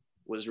Gabriel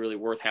was really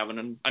worth having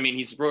him. I mean,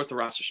 he's worth the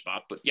roster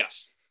spot, but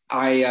yes.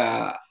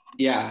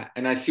 Yeah,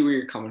 and I see where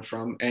you're coming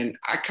from, and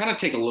I kind of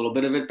take a little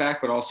bit of it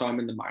back, but also I'm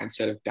in the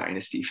mindset of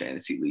dynasty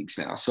fantasy leagues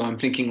now, so I'm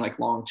thinking like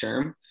long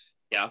term.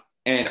 Yeah,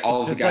 and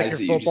all just of the guys like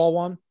that your football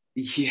one.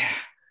 Yeah.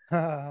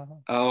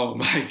 Oh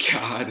my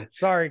God.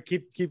 Sorry,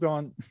 keep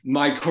going.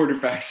 My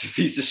quarterback's a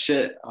piece of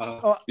shit.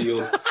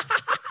 Field.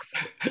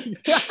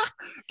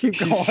 Keep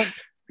going.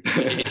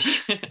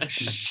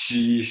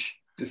 Jeez,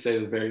 to say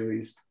the very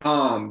least.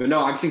 But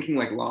no, I'm thinking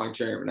like long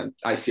term, and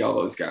I see all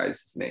those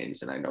guys'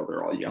 names, and I know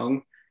they're all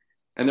young.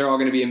 And they're all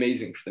going to be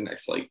amazing for the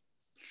next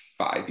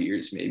 5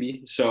 years,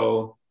 maybe.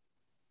 So,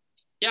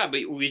 yeah,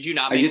 but would you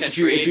not make that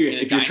trade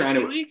if you're trying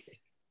to? League?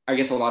 I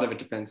guess a lot of it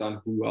depends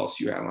on who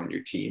else you have on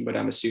your team, but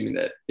I'm assuming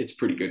that it's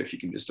pretty good if you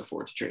can just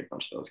afford to trade a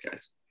bunch of those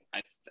guys.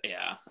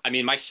 I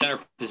mean, my center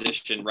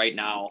position right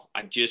now,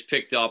 I've just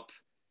picked up.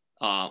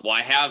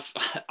 I have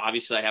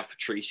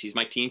Patrice. He's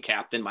my team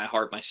captain, my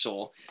heart, my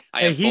soul.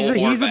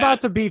 He's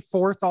about to be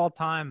 4th all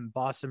time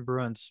Boston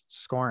Bruins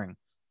scoring.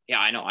 Yeah,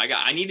 I know.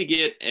 I need to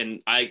get,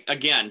 and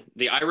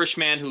the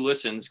Irishman who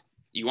listens,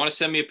 you want to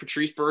send me a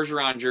Patrice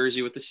Bergeron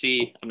jersey with the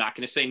C. I'm not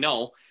going to say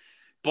no,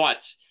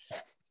 but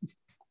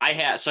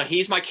so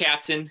he's my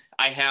captain.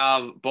 I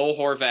have Bo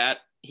Horvat.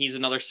 He's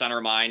another center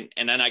of mine.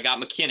 And then I got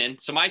MacKinnon.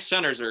 So my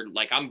centers are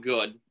I'm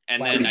good.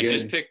 And then I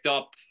just picked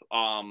up,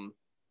 Bo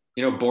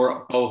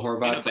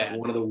Horvat's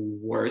one of the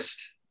worst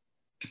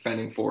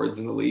defending forwards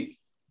in the league.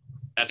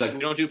 That's we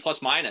don't do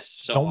plus minus.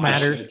 So don't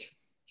matter.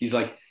 He's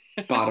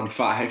bottom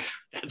 5.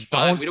 That's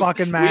fine. We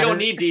don't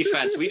need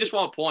defense. We just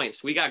want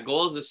points. We got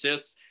goals,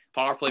 assists,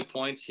 power play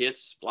points,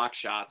 hits, block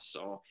shots.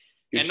 So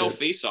no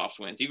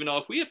face-offs wins. Even though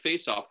if we had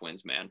face-off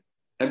wins, man,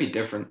 that'd be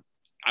different.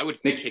 I would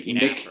be kicking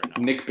ass right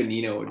now. Nick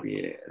Bonino would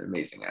be an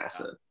amazing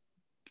asset.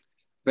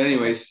 But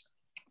anyways,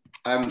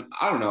 I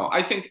don't know.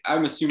 I think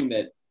I'm assuming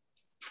that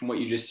from what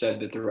you just said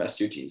that the rest of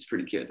your team's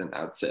pretty good. And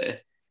I would say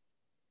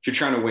if you're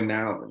trying to win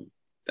now, then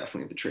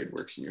definitely the trade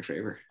works in your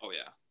favor. Oh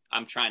yeah,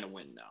 I'm trying to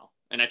win now.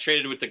 And I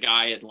traded with the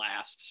guy at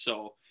last,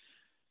 so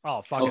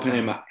helping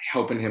him out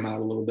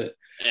a little bit.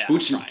 Yeah, I'm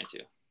trying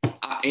to.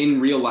 In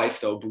real life,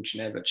 though,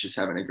 Buchnevich is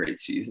having a great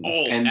season,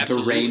 and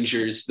absolutely.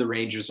 the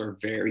Rangers are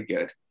very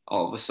good.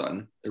 All of a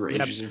sudden, the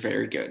Rangers are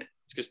very good.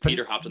 It's because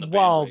Peter hopped in the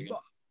bandwagon.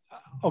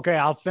 Okay,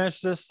 I'll finish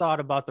this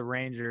thought about the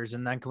Rangers,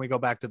 and then can we go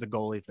back to the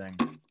goalie thing?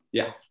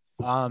 Yeah.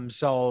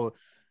 So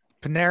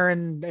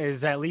Panarin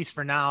is, at least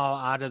for now,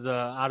 out of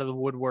the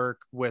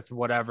woodwork with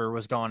whatever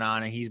was going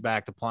on, and he's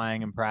back to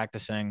playing and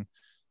practicing.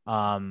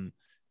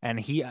 And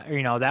he,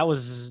 that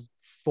was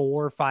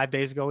 4 or 5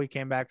 days ago. He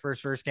came back for his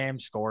first game,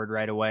 scored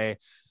right away.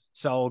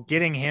 So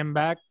getting him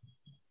back.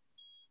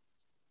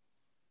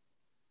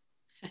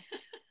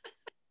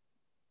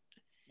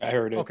 I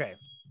heard it. Okay.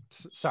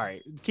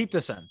 Sorry. Keep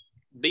this in.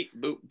 Beat.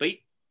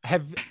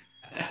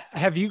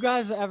 Have you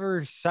guys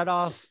ever set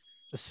off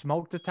the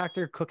smoke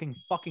detector cooking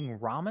fucking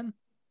ramen?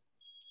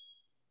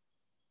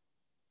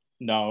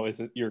 No, is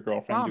it your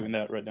girlfriend doing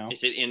that right now?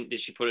 Is it in? Did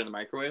she put it in the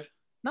microwave?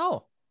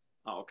 No.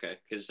 Oh, okay.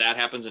 Because that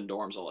happens in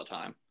dorms all the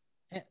time.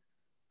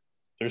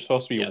 There's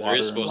supposed to be water. There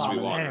is supposed to be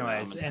water.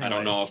 Anyways. I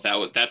don't know if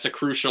that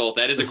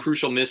is a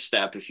crucial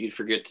misstep if you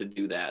forget to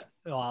do that.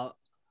 Well,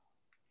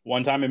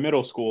 one time in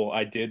middle school,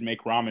 I did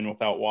make ramen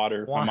without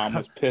water. My mom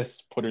was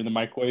pissed. Put her in the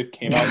microwave.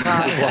 Came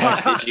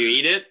out. Did you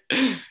eat it?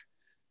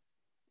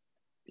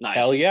 Nice.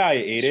 Hell yeah, I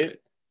ate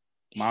it.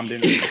 Mom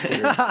didn't eat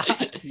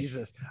it.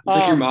 Jesus. It's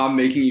like your mom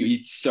making you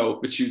eat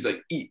soap, but she was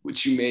like, eat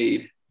what you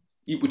made.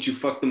 Eat what you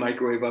fucked the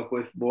microwave up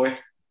with, boy.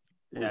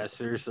 Yeah,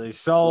 seriously.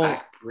 So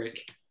Black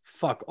brick.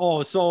 fuck.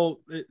 Oh, so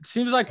it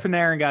seems like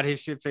Panarin got his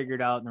shit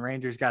figured out, and the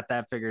Rangers got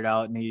that figured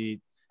out, and he,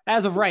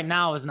 as of right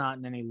now, is not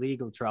in any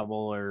legal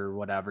trouble or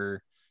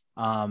whatever.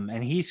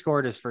 And he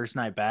scored his first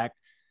night back.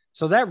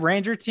 So that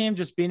Ranger team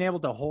just being able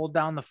to hold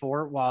down the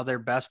fort while their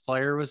best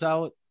player was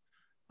out.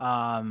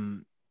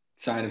 Sign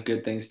of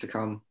good things to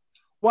come.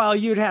 Well,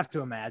 you'd have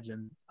to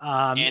imagine.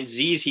 And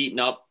Z's heating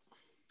up.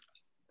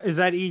 Is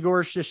that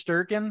Igor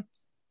Shesterkin?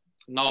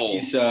 No,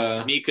 He's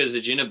Mika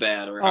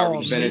Zibanejad or Oh, however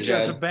you say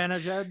Mika it.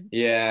 Zibanejad.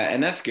 yeah,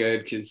 and that's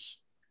good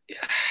because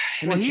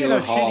Well, he had a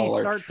shitty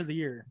start to the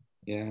year.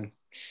 Yeah.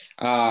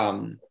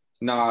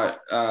 No,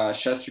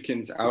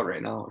 Shesterkin's out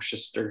right now.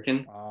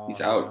 Shesterkin,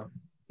 he's out.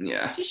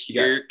 Yeah.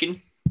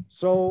 Shesterkin.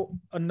 So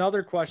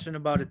another question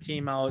about a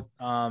team out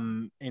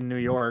in New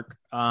York.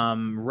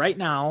 Right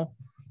now,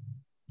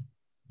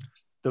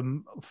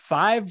 the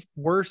 5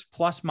 worst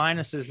plus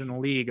minuses in the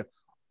league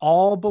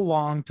all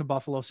belong to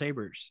Buffalo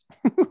Sabres.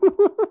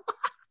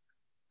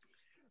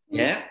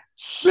 Yeah.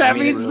 That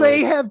means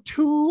they have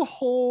 2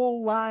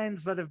 whole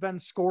lines that have been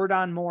scored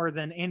on more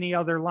than any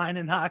other line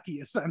in hockey,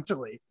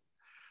 essentially.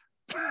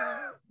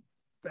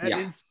 That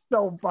is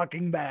so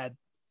fucking bad.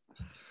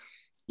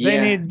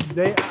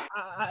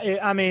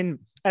 I mean,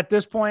 at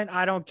this point,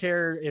 I don't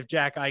care if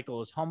Jack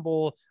Eichel is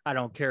humble. I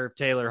don't care if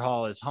Taylor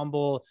Hall is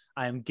humble.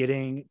 I am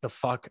getting the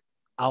fuck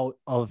out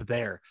of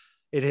there.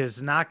 It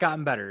has not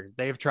gotten better.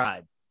 They've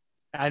tried.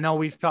 I know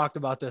we've talked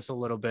about this a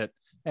little bit,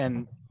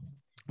 and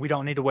we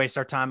don't need to waste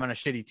our time on a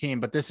shitty team,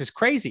 but this is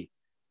crazy.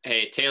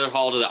 Hey, Taylor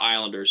Hall to the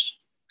Islanders.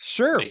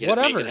 Sure,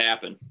 whatever. Make it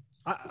happen.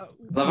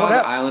 Love how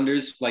the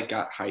Islanders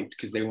got hyped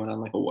because they went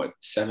on a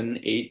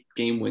 7-8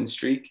 game win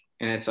streak,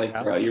 and it's like,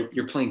 bro,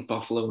 you're playing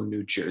Buffalo and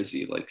New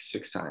Jersey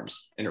 6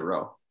 times in a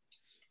row.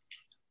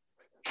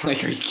 Are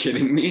you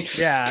kidding me?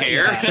 Yeah.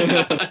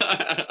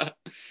 Yeah.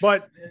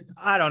 But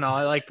I don't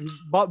know.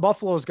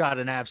 Buffalo's got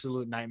an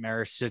absolute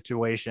nightmare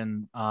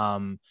situation.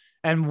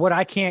 And what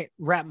I can't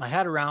wrap my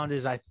head around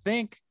is I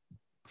think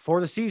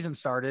before the season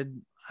started,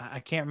 I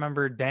can't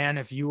remember, Dan,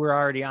 if you were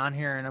already on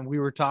here and we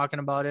were talking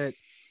about it,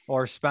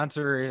 or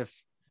Spencer,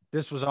 if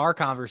this was our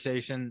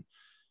conversation.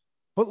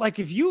 But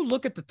if you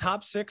look at the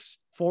top 6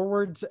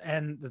 forwards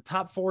and the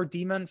top 4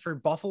 D-men for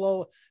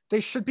Buffalo, they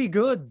should be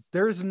good.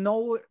 There's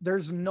no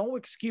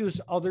excuse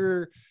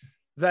other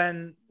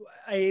than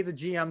A, the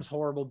GM's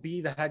horrible,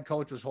 B, the head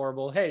coach was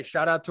horrible. Hey,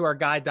 shout out to our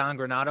guy Don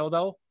Granato,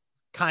 though.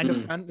 Kind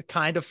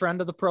of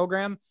friend of the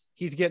program.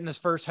 He's getting his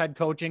first head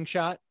coaching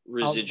shot.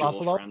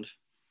 Residual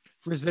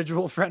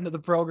friend of the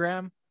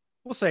program.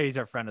 We'll say he's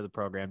our friend of the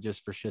program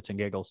just for shits and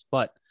giggles.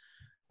 But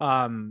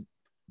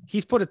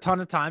he's put a ton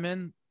of time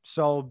in.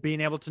 So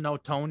being able to know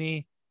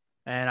Tony,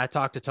 and I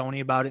talked to Tony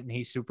about it, and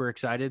he's super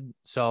excited.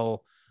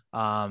 So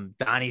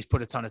Donnie's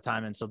put a ton of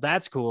time in. So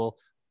that's cool.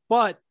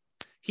 But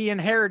he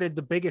inherited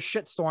the biggest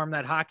shitstorm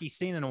that hockey's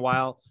seen in a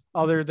while,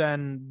 other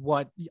than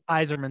what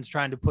Yzerman's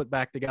trying to put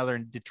back together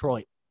in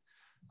Detroit.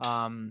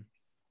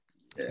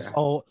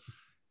 So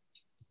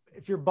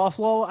if you're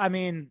Buffalo, I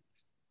mean,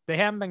 they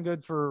haven't been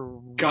good for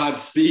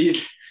Godspeed.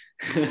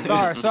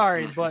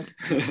 Sorry, but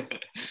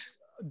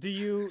do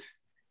you?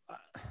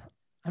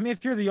 I mean,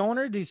 if you're the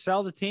owner, do you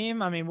sell the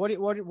team? I mean,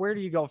 where do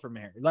you go from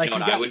here?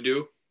 I would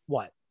do?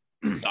 What?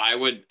 I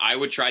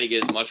would try to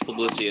get as much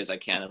publicity as I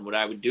can, and what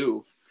I would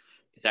do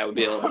is I would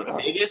build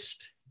the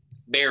biggest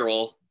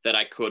barrel that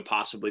I could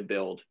possibly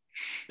build.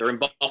 They're in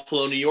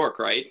Buffalo, New York,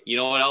 right? You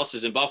know what else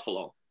is in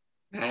Buffalo?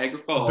 Niagara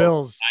Falls. The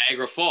Bills.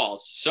 Niagara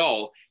Falls.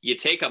 So you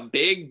take a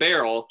big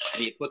barrel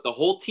and you put the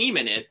whole team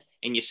in it,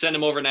 and you send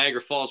them over Niagara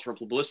Falls for a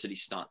publicity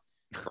stunt,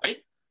 right?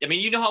 I mean,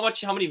 you know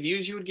how many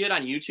views you would get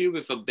on YouTube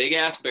if a big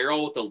ass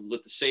barrel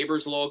with the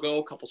Sabres logo,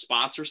 a couple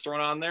sponsors thrown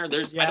on there. I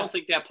don't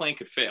think that plane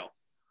could fail.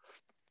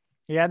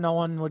 Yeah, no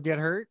one would get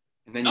hurt.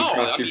 And then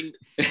you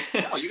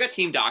you got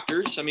team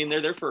doctors. I mean,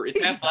 they're there for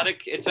it's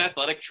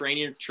athletic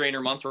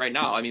trainer month right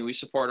now. I mean, we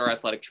support our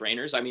athletic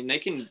trainers. I mean, they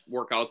can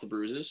work out the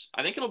bruises.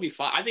 I think it'll be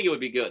fun. I think it would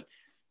be good.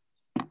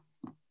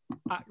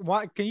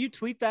 Can you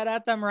tweet that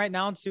at them right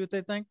now and see what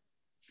they think?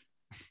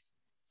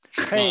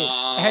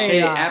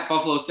 Hey, at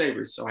Buffalo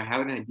Sabres. So I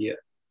have an idea.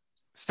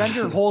 Send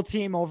your whole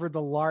team over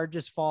the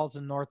largest falls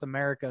in North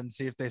America and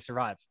see if they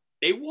survive.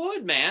 They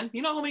would, man.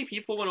 You know how many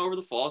people went over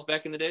the falls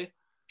back in the day?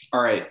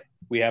 All right.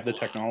 We have the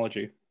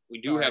technology.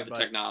 We do have the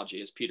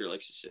technology, as Peter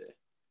likes to say.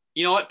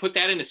 You know what? Put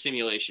that in a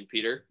simulation,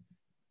 Peter.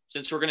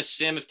 Since we're going to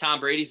sim if Tom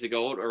Brady's the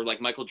GOAT, or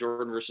like Michael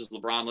Jordan versus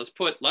LeBron, let's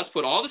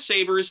put all the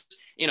Sabres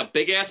in a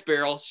big ass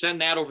barrel,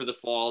 send that over the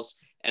falls,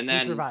 and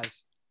then who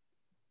survives?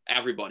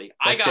 Everybody.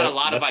 I got a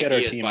lot of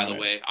ideas, by the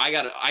way. I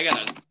got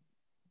a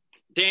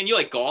Dan, you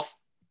like golf?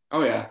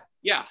 Oh yeah.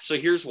 Yeah. So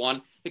here's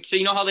one. So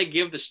you know how they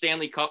give the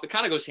Stanley Cup? It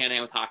kind of goes hand in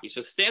hand with hockey.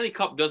 So Stanley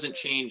Cup doesn't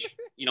change.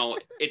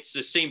 It's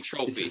the same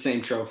trophy. It's the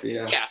same trophy.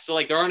 Yeah. Yeah. So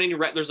there aren't any.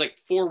 There's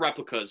 4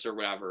 replicas or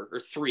whatever, or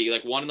 3.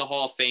 One in the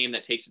Hall of Fame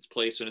that takes its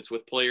place when it's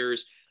with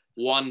players.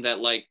 One that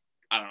I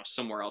don't know,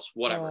 somewhere else,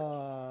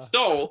 whatever.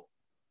 So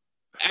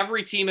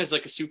every team has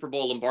like a Super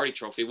Bowl Lombardi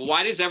trophy. Well,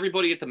 why does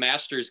everybody at the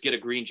Masters get a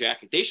green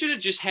jacket? They should have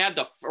just had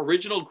the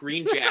original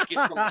green jacket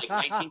from like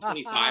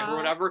 1925 or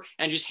whatever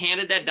and just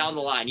handed that down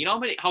the line. You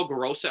know how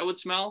gross that would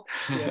smell?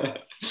 Yeah.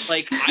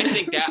 Like, I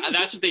think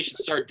that's what they should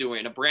start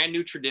doing. A brand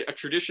new a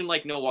tradition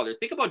like no other.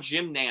 Think about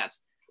Jim Nantz.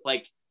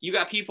 Like, you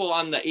got people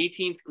on the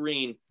 18th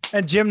green.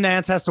 And Jim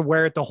Nantz has to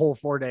wear it the whole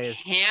 4 days.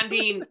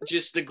 Handing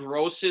just the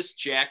grossest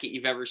jacket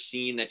you've ever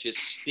seen that just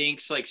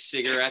stinks like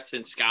cigarettes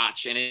and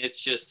scotch. And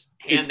it's just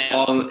it's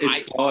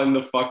falling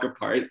the fuck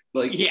apart.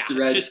 Like, yeah,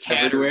 threads just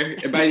everywhere.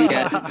 And by the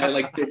end,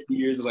 like 50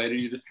 years later,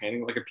 you're just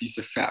handing like a piece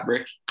of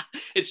fabric.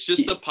 It's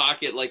just the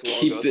pocket like logo.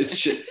 Keep this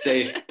shit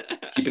safe.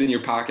 Keep it in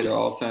your pocket at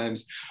all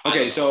times.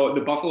 Okay, so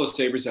the Buffalo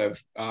Sabres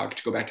have,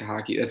 to go back to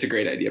hockey, that's a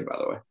great idea, by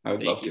the way. I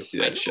would love to see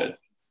that shit.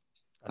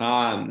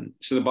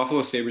 So the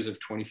Buffalo Sabres have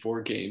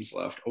 24 games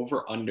left.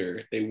 Over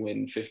under, they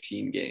win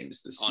 15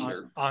 games this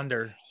season.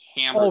 Under.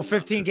 Hammered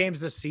 15 games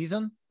this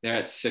season? They're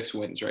at 6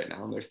 wins right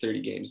now, and they're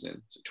 30 games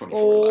in. So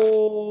 24 left.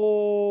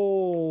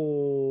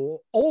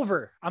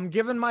 Over. I'm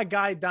giving my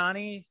guy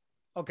Donnie.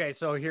 Okay,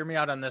 so hear me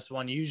out on this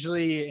one.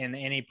 Usually in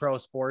any pro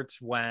sports,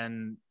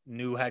 when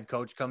new head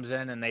coach comes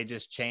in and they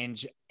just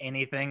change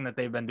anything that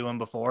they've been doing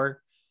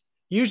before,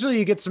 usually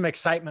you get some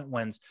excitement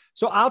wins.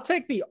 So I'll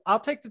take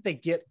that they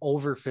get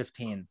over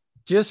 15,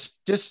 just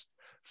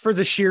for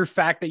the sheer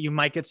fact that you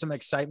might get some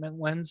excitement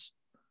wins,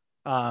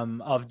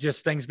 of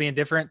just things being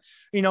different.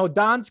 You know,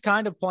 Don's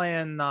kind of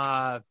playing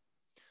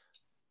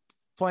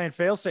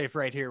fail-safe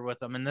right here with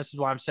them. And this is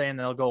why I'm saying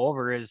they'll go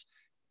over is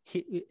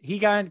he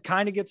kind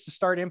of gets to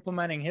start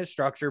implementing his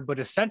structure, but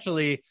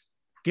essentially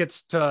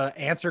gets to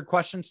answer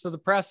questions to the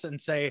press and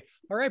say,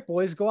 all right,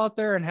 boys, go out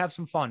there and have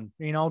some fun,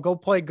 you know, go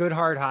play good,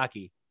 hard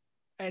hockey.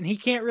 And he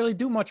can't really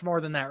do much more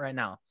than that right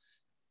now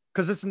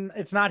because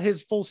it's not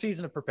his full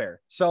season to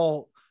prepare.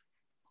 So,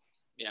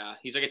 yeah,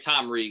 he's like a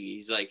Tom Reedy.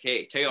 He's like,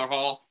 hey, Taylor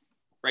Hall,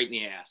 right in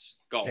the ass.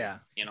 Go. Yeah.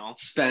 You know?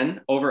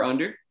 Spen, over,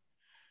 under?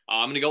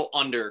 I'm going to go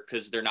under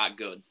because they're not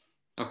good.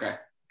 Okay.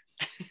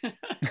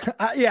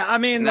 Yeah, I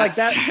mean, like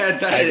that.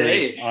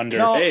 Hey, under.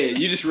 No. Hey,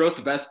 you just wrote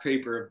the best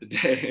paper of the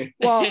day.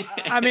 Well,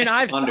 I mean,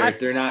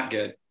 They're not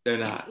good. They're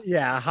not.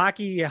 Yeah,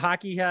 hockey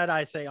head,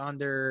 I say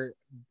under.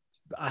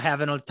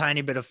 Having a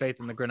tiny bit of faith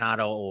in the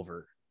Granato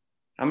over.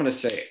 I'm going to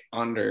say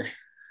under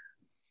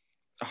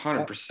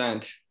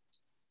 100%.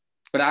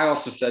 But I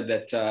also said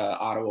that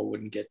Ottawa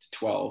wouldn't get to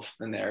 12,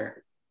 and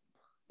they're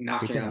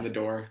knocking on the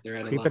door. They're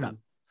at 11. Up.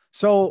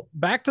 So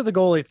back to the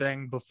goalie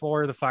thing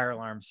before the fire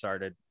alarm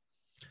started.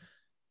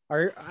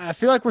 I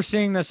feel like we're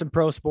seeing this in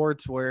pro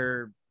sports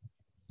where,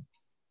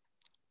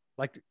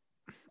 like,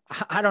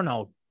 I don't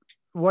know.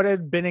 What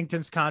did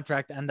Binnington's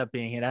contract end up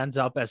being? It ends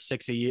up as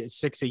 6 a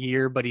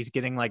year, but he's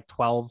getting like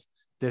 12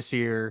 this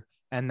year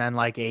and then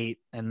like 8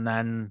 and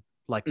then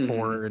like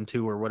 4 and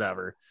 2 or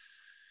whatever.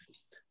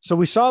 So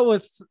we saw it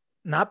with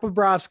not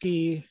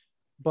Bobrovsky,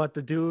 but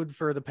the dude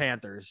for the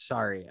Panthers.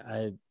 Sorry.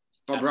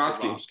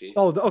 Bobrovsky.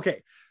 Oh,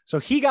 okay. So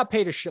he got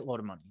paid a shitload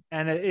of money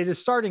and it is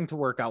starting to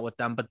work out with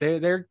them, but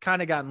they're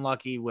kind of gotten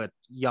lucky with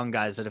young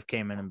guys that have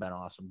came in and been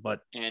awesome,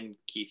 and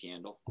Keith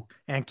Yandel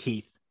and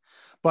Keith,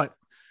 but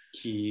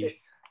Keith.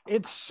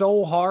 It's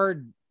so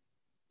hard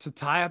to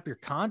tie up your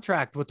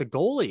contract with the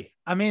goalie.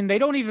 I mean, they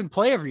don't even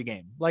play every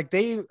game. Like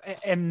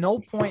at no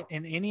point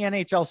in any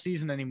NHL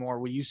season anymore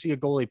will you see a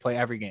goalie play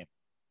every game.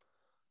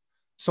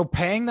 So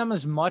paying them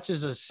as much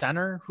as a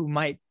center who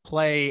might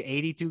play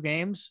 82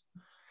 games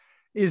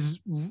is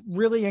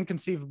really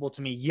inconceivable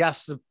to me.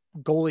 Yes, the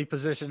goalie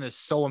position is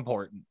so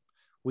important.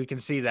 We can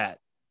see that.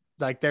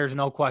 Like, there's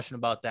no question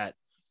about that.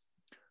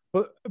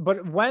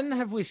 But when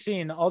have we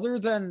seen, other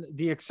than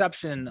the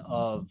exception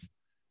of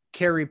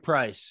Carey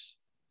Price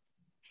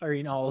or,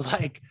 you know,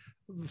 like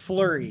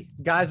Fleury,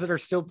 guys that are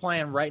still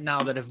playing right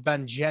now that have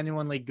been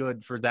genuinely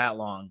good for that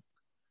long,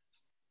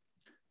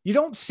 you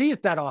don't see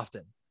it that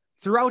often.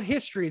 Throughout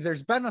history,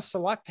 there's been a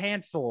select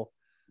handful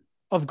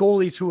of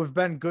goalies who have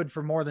been good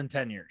for more than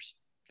 10 years.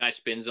 Can I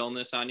spin zone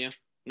this on you?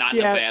 Not in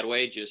a bad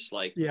way, just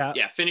like,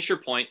 finish your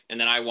point. And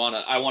then I want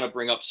to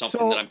bring up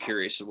something that I'm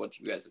curious of what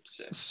you guys have to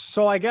say.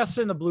 So I guess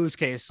in the Blues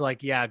case,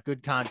 like, yeah,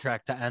 good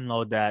contract to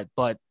unload that.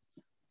 But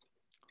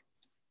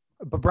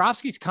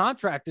Bobrovsky's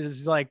contract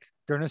is like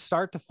going to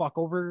start to fuck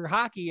over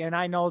hockey. And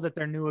I know that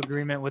their new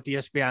agreement with the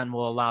ESPN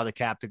will allow the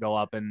cap to go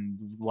up and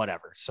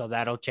whatever. So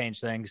that'll change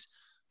things.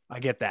 I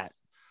get that.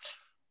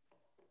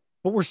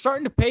 But we're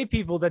starting to pay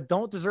people that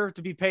don't deserve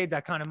to be paid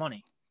that kind of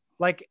money.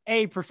 Like,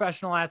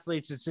 professional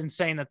athletes, it's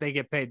insane that they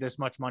get paid this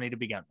much money to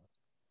begin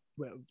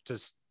with.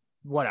 Just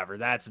whatever.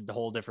 That's a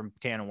whole different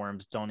can of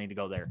worms. Don't need to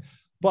go there.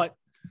 But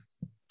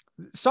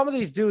some of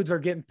these dudes are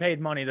getting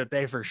paid money that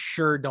they for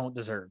sure don't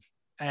deserve.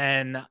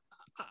 And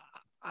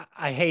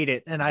I hate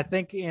it. And I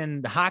think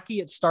in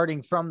hockey, it's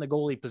starting from the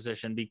goalie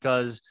position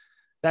because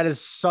that is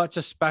such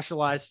a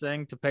specialized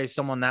thing to pay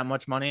someone that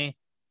much money.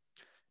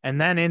 And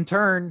then in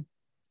turn,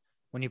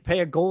 when you pay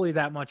a goalie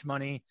that much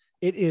money,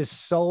 it is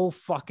so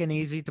fucking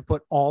easy to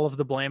put all of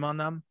the blame on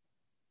them.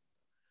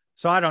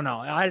 So I don't know.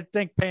 I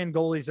think paying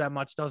goalies that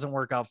much doesn't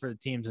work out for the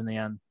teams in the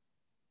end.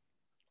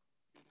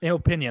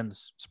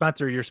 opinions.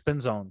 Spencer, your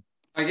spin zone.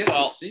 I guess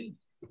we'll see.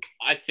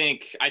 I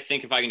think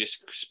if I can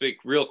just speak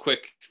real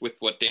quick with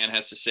what Dan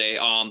has to say.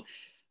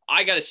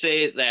 I got to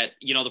say that,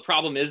 the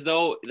problem is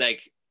though,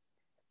 like,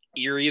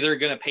 you're either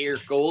going to pay your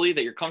goalie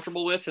that you're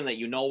comfortable with and that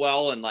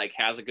well and like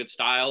has a good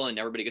style and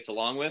everybody gets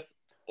along with,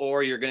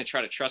 or you're going to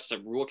try to trust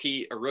a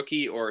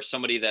rookie or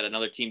somebody that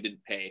another team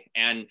didn't pay.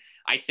 And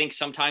I think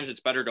sometimes it's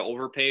better to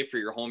overpay for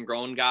your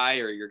homegrown guy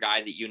or your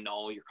guy that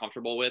you're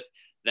comfortable with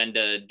than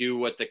to do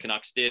what the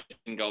Canucks did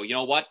and go, you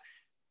know what?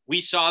 We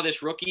saw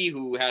this rookie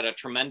who had a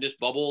tremendous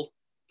bubble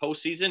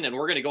postseason, and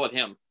we're going to go with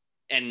him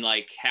and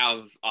like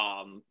have,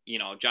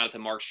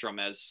 Jonathan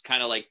Markstrom as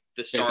kind of like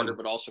the starter,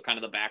 but also kind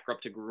of the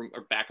backup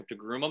to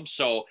groom him.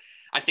 So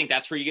I think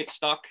that's where you get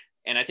stuck.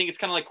 And I think it's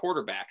kind of like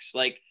quarterbacks.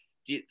 Like,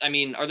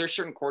 are there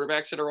certain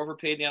quarterbacks that are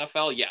overpaid in the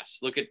NFL? Yes.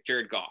 Look at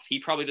Jared Goff. He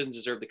probably doesn't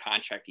deserve the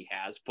contract he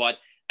has, but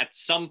at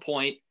some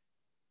point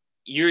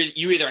you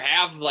either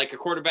have like a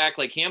quarterback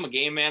like him, a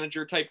game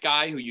manager type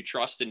guy who you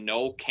trust and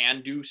know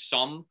can do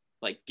some,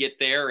 like, get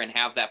there and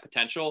have that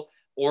potential,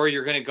 or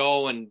you're going to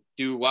go and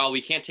do, well,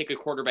 we can't take a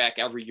quarterback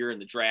every year in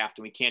the draft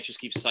and we can't just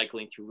keep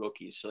cycling through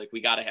rookies. So like,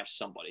 we got to have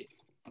somebody.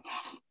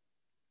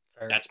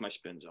 Fair. That's my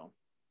spin zone.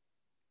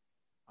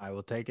 I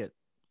will take it.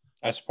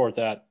 I support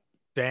that.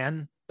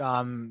 Dan,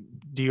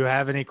 do you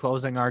have any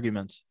closing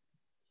arguments?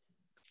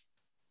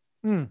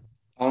 All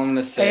I'm going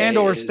to say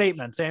and/or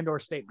statements.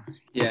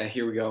 Yeah,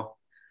 here we go.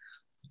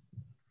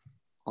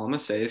 All I'm going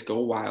to say is go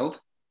Wild.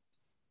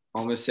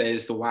 All I'm going to say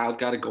is the Wild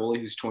got a goalie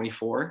who's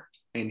 24,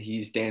 and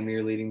he's damn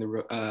near leading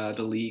the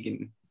league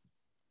in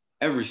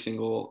every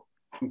single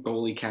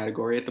goalie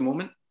category at the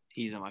moment.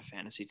 He's on my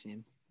fantasy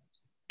team.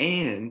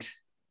 And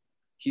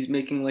he's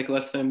making like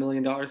less than $1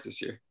 million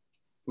this year.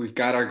 We've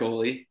got our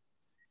goalie.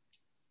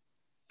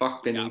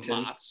 Fuck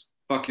Binnington.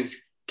 Fuck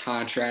his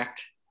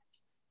contract.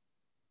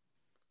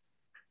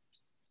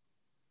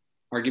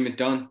 Argument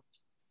done.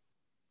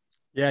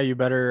 Yeah, you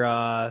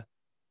better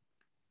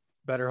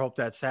hope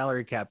that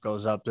salary cap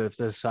goes up if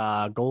this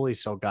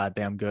goalie's so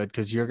goddamn good,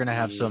 because you're gonna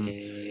have some.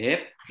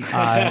 Yep.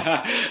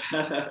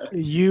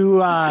 You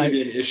it's gonna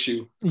be an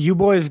issue. You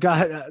boys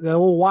got the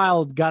old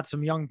Wild got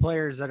some young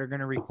players that are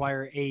gonna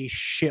require a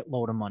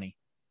shitload of money,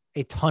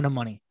 a ton of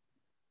money.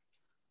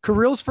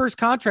 Kirill's first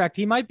contract,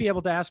 he might be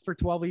able to ask for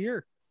 12 a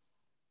year.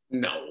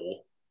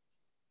 No.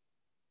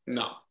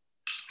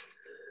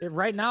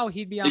 Right now,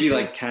 he'd be on maybe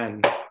like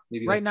 10.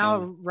 Maybe right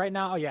like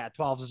now, yeah,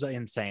 12 is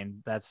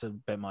insane. That's a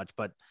bit much,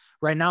 but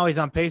right now he's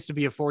on pace to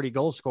be a 40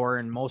 goal scorer,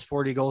 and most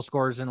 40 goal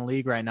scorers in the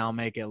league right now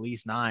make at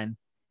least 9.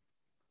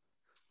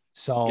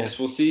 So yes,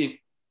 we'll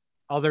see.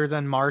 Other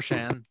than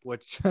Marchand,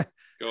 which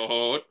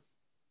go,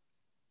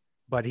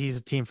 but he's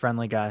a team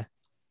friendly guy.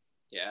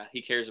 Yeah,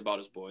 he cares about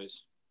his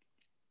boys.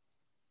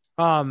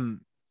 Who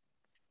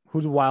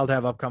do Wild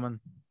have upcoming?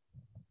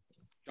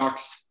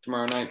 Ducks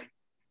tomorrow night.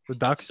 The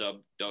Ducks.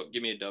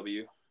 Give me a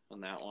W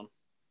on that one.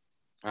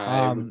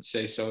 I would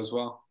say so as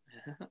well.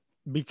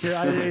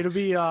 Because it'll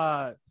be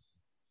I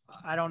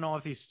don't know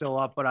if he's still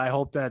up, but I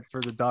hope that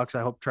for the Ducks,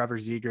 I hope Trevor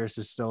Zegras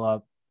is still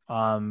up.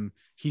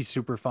 He's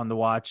super fun to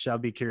watch. I'll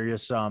be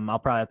curious. I'll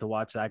probably have to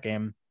watch that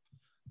game.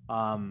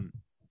 But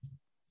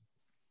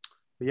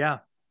yeah.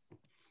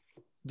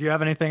 Do you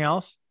have anything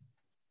else?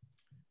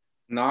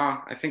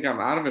 Nah, I think I'm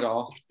out of it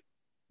all.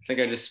 I think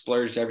I just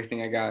splurged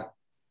everything I got.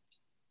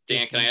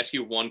 Dan, can I ask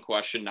you one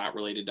question not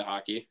related to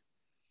hockey?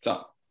 What's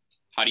up?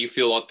 How do you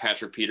feel about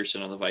Patrick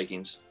Peterson on the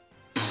Vikings?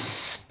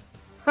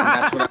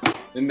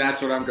 And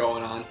that's what I'm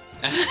going on.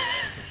 I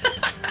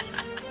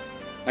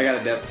got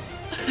a dip.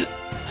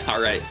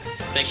 All right.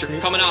 Thanks for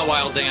coming out,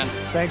 Wild Dan.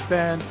 Thanks,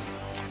 Dan.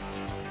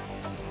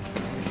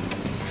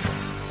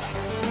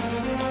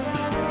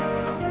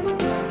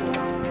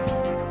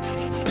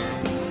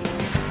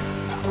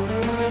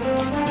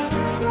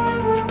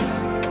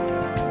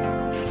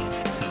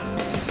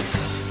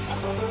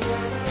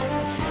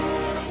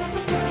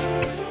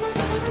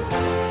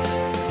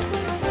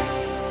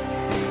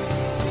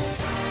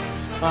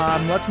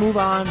 Let's move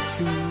on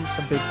to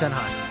some Big Ten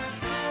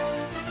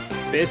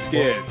hockey.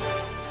 Biscuit.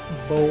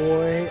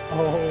 Boy,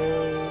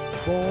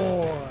 oh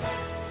boy.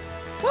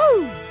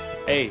 Woo!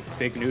 Hey,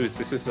 big news.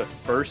 This is the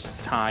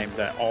first time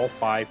that all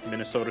 5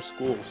 Minnesota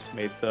schools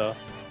made the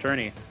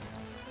tourney.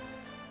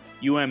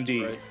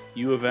 UMD, right.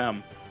 U of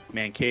M,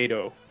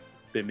 Mankato,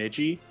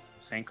 Bemidji,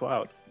 St.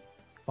 Cloud.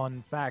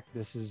 Fun fact,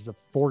 this is the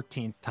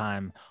 14th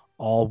time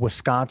all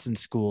Wisconsin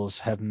schools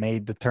have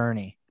made the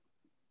tourney.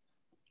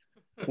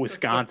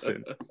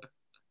 Wisconsin.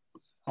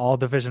 All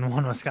Division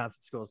I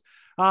Wisconsin schools.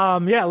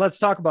 Yeah, let's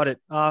talk about it.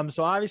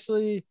 So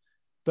obviously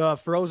the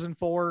Frozen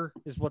Four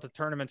is what the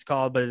tournament's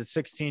called, but it's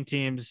 16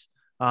 teams.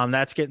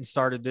 That's getting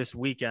started this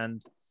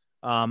weekend.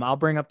 I'll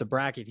bring up the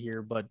bracket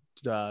here, but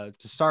to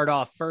start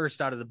off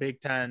first out of the Big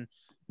Ten,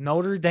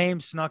 Notre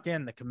Dame snuck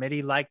in. The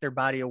committee liked their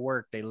body of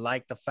work. They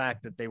liked the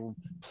fact that they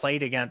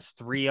played against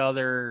 3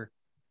 other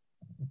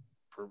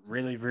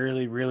really,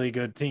 really, really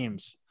good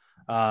teams.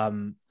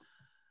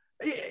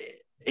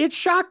 It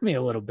shocked me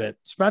a little bit.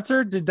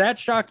 Spencer, did that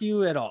shock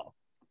you at all?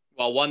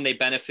 Well, one, they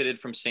benefited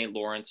from St.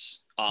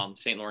 Lawrence.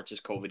 St.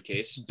 Lawrence's COVID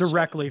case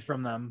directly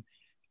from them.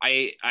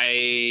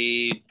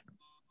 I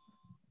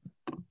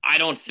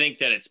don't think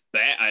that it's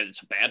bad.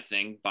 It's a bad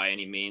thing by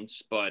any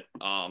means, but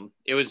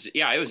it was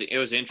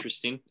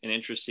interesting, an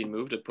interesting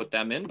move to put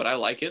them in, but I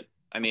like it.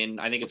 I mean,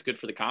 I think it's good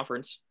for the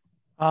conference.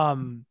 I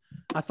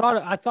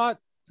thought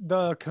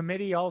the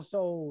committee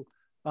also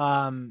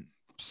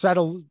said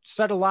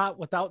a lot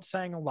without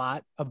saying a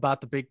lot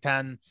about the Big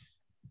Ten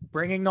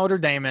bringing Notre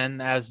Dame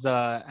in as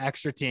the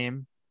extra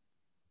team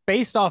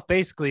based off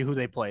basically who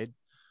they played.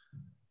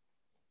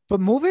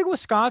 But moving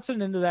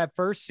Wisconsin into that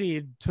first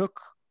seed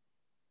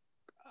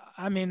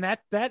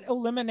that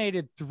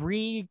eliminated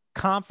 3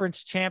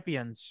 conference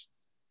champions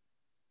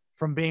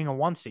from being a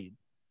 1 seed.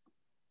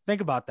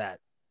 Think about that.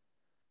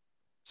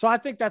 So I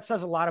think that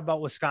says a lot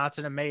about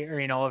Wisconsin. And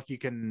if you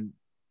can,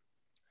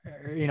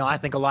 I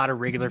think a lot of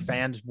regular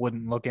fans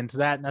wouldn't look into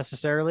that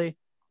necessarily,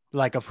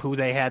 like of who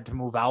they had to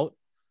move out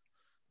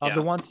of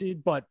the 1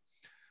 seed. But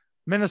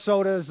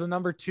Minnesota is the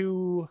number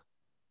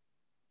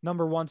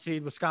 1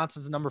 seed.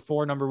 Wisconsin's the number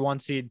 4, number 1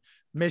 seed.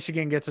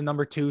 Michigan gets a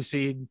number 2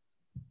 seed.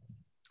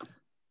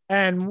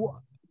 And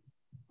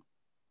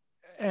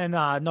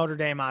Notre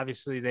Dame,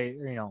 obviously, they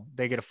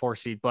get a 4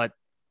 seed. But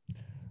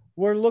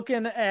we're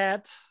looking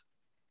at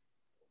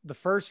the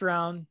first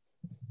round.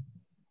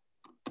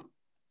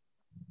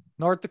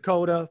 North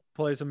Dakota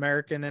plays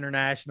American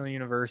International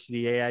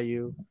University,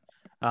 AIU,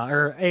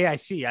 or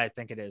AIC, I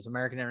think it is,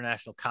 American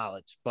International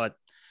College. But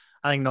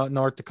I think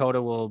North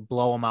Dakota will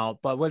blow them out.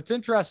 But what's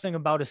interesting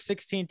about a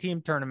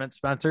 16-team tournament,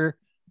 Spencer,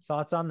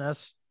 thoughts on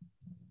this?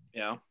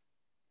 Yeah.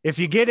 If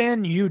you get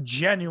in, you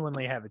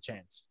genuinely have a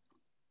chance.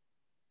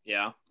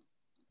 Yeah.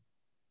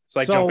 It's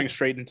like jumping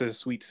straight into the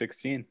Sweet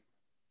 16.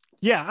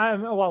 Yeah,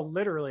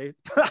 literally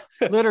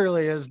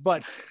is.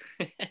 But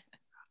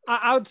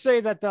I would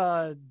say that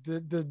the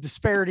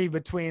disparity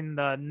between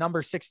the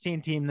number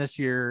 16 team this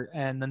year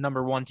and the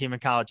number 1 team in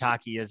college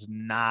hockey is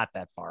not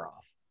that far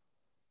off.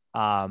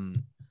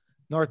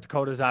 North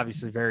Dakota is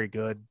obviously very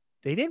good.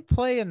 They didn't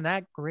play in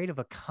that great of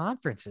a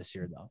conference this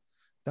year, though.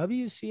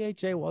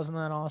 WCHA wasn't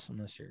that awesome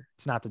this year.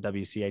 It's not the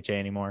WCHA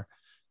anymore.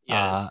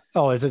 Yes.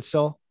 Is it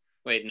still?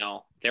 Wait,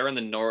 no. They're in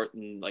the north,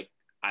 and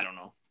I don't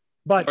know.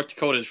 But North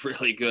Dakota is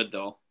really good,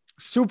 though.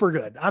 Super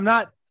good. I'm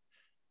not.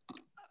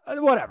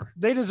 Whatever.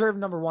 They deserve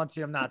number 1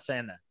 seed. I'm not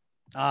saying that.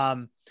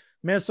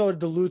 Minnesota,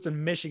 Duluth,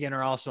 and Michigan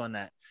are also in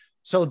that.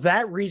 So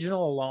that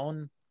regional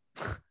alone,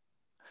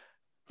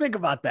 think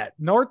about that.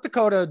 North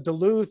Dakota,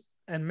 Duluth,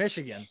 and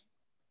Michigan.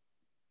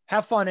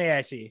 Have fun,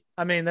 AIC.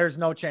 I mean, there's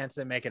no chance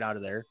they make it out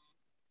of there.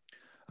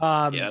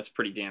 Yeah, it's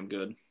pretty damn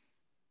good.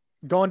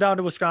 Going down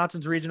to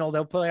Wisconsin's regional,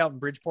 they'll play out in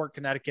Bridgeport,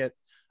 Connecticut.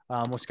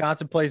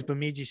 Wisconsin plays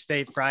Bemidji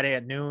State Friday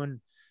at noon.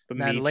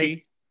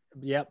 Bemidji?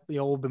 The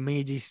old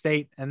Bemidji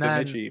State. And then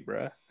Bemidji,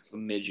 bro.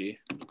 Bemidji.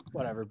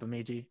 Whatever,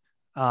 Bemidji.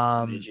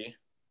 Bemidji.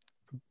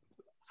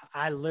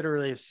 I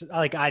literally,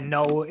 I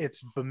know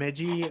it's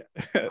Bemidji.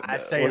 I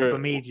say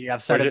Bemidji.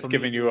 I've said we're just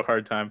giving you a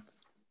hard time.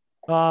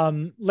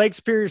 Lake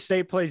Superior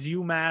State plays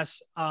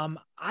UMass.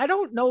 I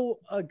don't know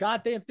a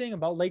goddamn thing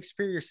about Lake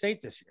Superior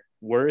State this year.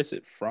 Where is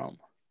it from?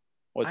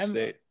 What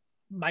state?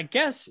 My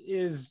guess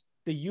is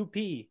the UP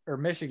or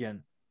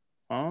Michigan.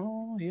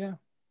 Oh, yeah.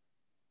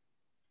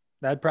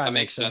 That probably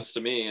makes sense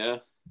to me, yeah.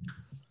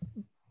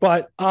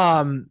 But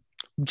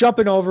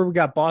jumping over, we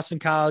got Boston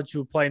College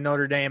who play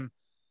Notre Dame.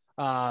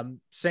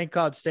 St.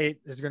 Cloud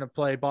State is going to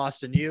play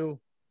Boston U.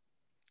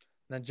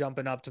 Then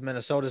jumping up to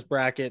Minnesota's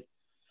bracket.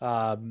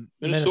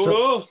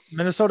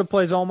 Minnesota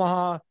plays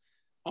Omaha.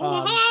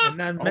 And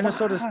then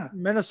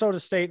Minnesota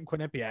State and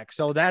Quinnipiac.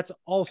 So that's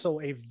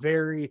also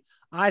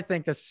I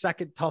think the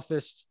second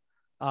toughest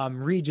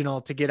regional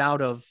to get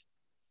out of.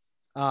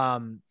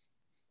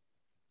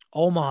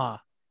 Omaha.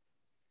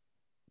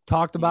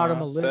 Talked about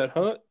him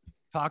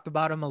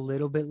a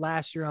little bit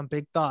last year on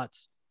Big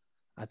Thoughts.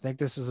 I think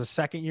this is the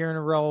second year in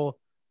a row.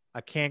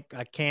 I can't,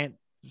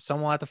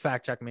 someone will have to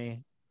fact check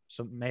me.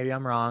 So maybe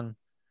I'm wrong.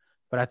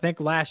 But I think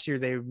last year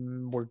they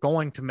were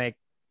going to make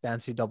the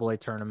NCAA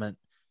tournament.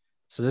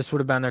 So this would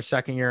have been their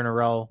second year in a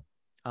row.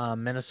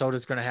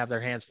 Minnesota's going to have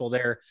their hands full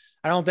there.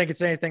 I don't think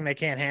it's anything they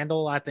can't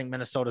handle. I think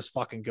Minnesota's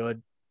fucking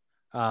good.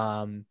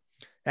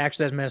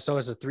 Actually, as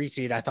Minnesota's a 3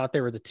 seed, I thought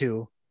they were the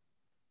 2.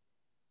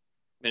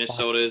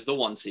 Minnesota is the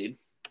 1 seed.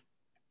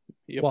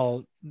 Yep.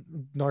 Well,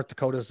 North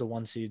Dakota is the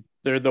 1 seed.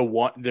 They're the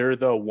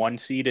 1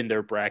 seed in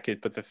their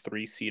bracket, but the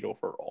 3 seed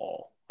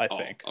overall, I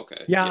think.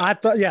 Okay. Yeah, I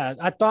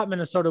thought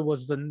Minnesota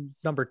was the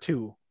number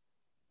 2.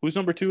 Who's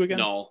number 2 again?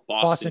 No,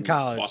 Boston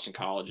College. Boston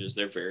Colleges,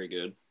 they're very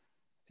good.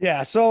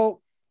 Yeah,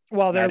 so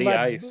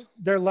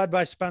they're led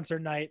by Spencer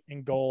Knight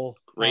in goal.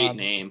 Great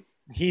name.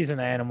 He's an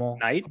animal.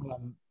 Knight?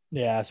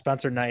 Yeah,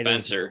 Spencer Knight.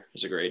 Spencer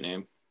is a great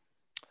name.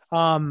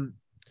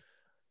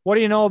 What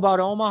do you know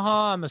about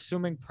Omaha? I'm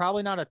assuming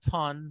probably not a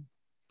ton,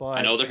 but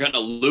I know they're going to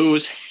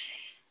lose.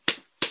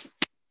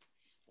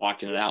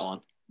 Walked into that one.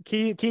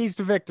 Keys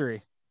to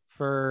victory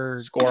for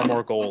score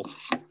more goals.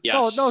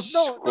 Yes.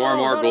 Score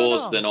more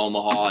goals than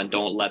Omaha, and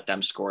don't let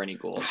them score any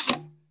goals.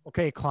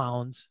 Okay,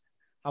 clowns.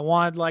 I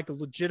want like a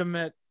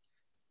legitimate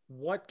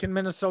what can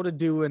Minnesota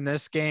do in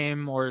this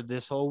game or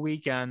this whole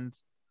weekend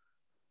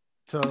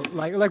to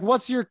like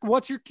what's your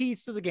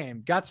keys to the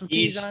game? Got some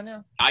keys on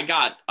you?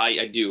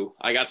 I do.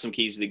 I got some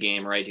keys to the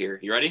game right here.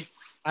 You ready?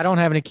 I don't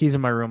have any keys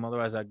in my room,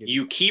 otherwise I'd give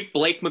you. Keep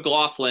Blake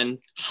McLaughlin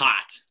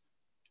hot.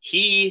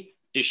 He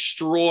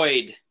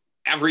destroyed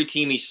every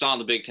team he saw in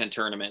the Big Ten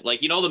tournament.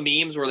 Like, you know, the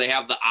memes where they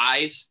have the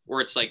eyes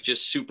where it's like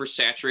just super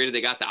saturated.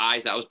 They got the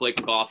eyes. That was Blake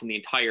McLaughlin the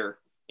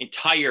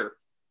entire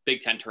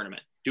Big Ten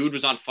tournament. Dude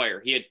was on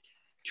fire. He had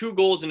 2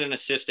 goals and an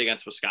assist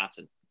against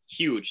Wisconsin.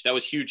 Huge. That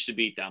was huge to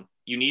beat them.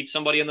 You need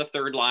somebody on the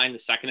third line, the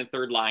second and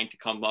third line to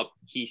come up.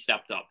 He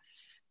stepped up.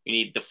 You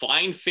need the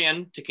Flying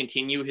Finn to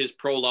continue his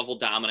pro level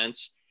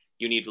dominance.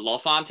 You need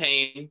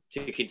LaFontaine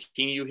to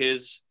continue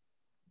his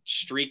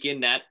streak in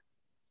net.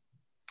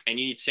 And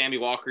you need Sammy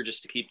Walker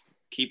just to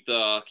keep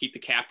the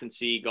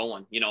captaincy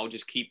going, you know,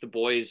 just keep the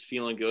boys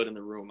feeling good in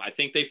the room. I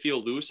think they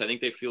feel loose. I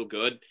think they feel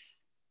good.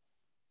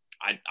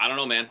 I don't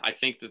know, man. I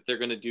think that they're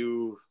going to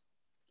do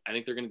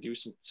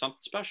something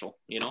special,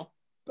 you know?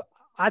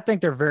 I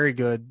think they're very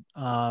good.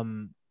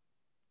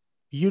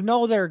 You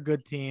know, they're a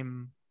good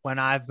team when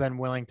I've been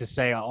willing to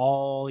say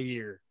all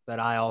year that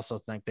I also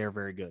think they're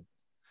very good.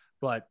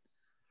 But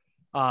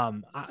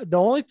the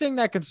only thing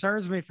that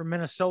concerns me for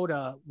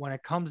Minnesota when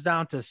it comes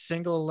down to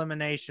single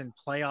elimination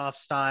playoff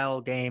style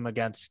game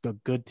against a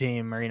good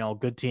team or, you know,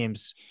 good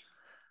teams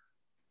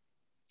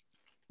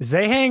is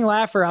they hang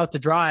Laffer out to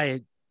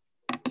dry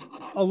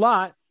a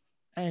lot,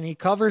 and he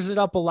covers it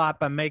up a lot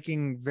by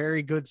making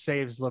very good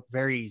saves look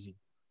very easy.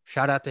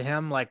 Shout out to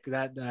him. Like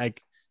that,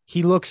 like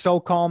he looks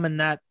so calm in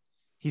that.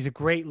 He's a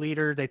great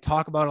leader. They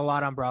talk about it a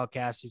lot on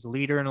broadcast. He's a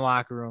leader in the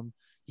locker room.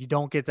 You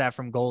don't get that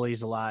from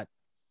goalies a lot.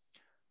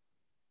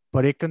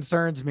 But it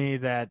concerns me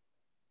that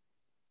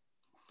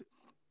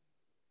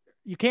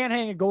you can't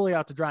hang a goalie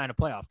out to dry in a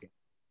playoff game.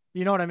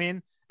 You know what I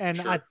mean? And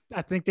sure.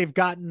 I think they've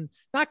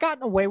not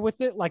gotten away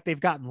with it like they've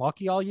gotten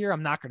lucky all year.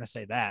 I'm not going to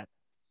say that.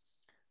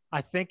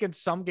 I think in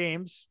some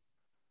games,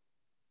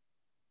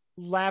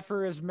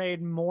 Laffer has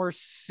made more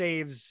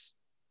saves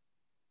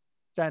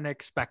than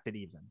expected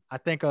even. I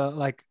think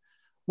like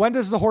when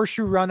does the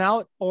horseshoe run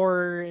out,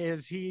 or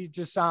is he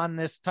just on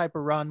this type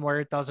of run where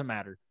it doesn't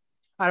matter?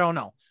 I don't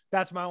know.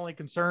 That's my only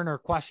concern or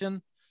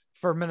question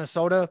for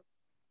Minnesota.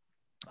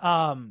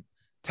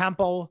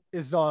 Tempo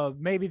is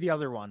maybe the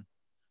other one.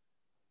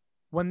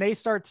 When they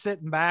start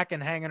sitting back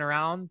and hanging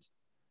around,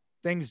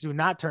 things do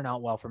not turn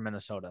out well for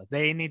Minnesota.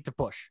 They need to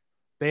push.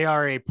 They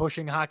are a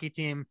pushing hockey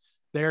team.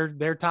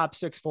 Their top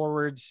 6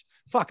 forwards.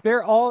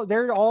 They're all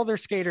their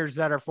skaters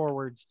that are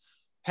forwards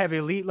have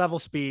elite level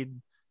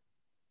speed.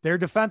 Their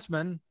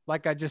defensemen,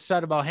 like I just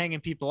said about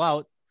hanging people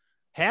out,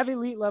 have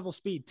elite level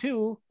speed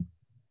too.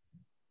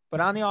 But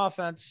on the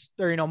offense,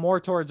 they're, you know, more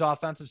towards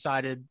offensive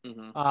sided.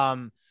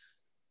 Mm-hmm.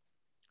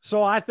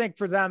 So I think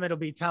for them, it'll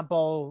be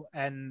tempo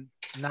and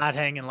not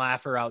hanging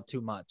Laffer out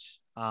too much.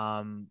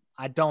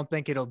 I don't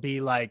think it'll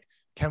be like,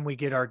 can we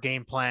get our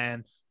game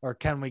plan or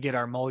can we get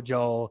our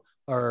mojo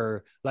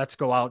or let's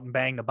go out and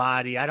bang the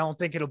body. I don't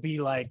think it'll be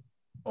like,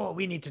 oh,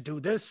 we need to do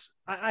this.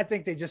 I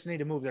think they just need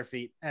to move their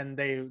feet, and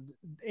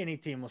any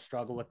team will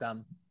struggle with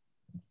them.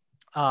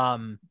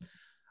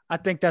 I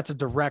think that's a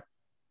direct,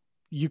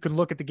 you can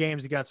look at the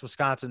games against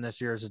Wisconsin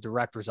this year as a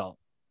direct result.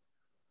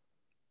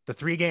 The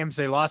 3 games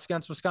they lost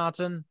against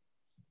Wisconsin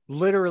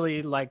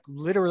literally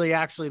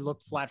actually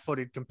looked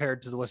flat-footed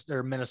compared to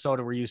the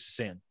Minnesota we're used to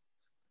seeing.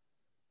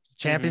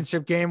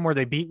 Championship game where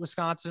they beat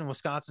Wisconsin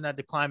had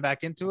to climb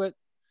back into it.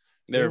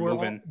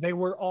 They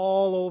were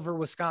all over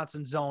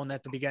Wisconsin zone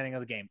at the beginning of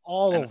the game,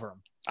 all over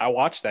them. I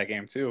watched that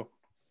game too.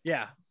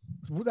 Yeah.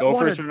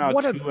 Gophers are now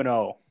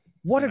 2-0.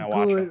 What a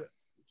good.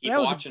 Keep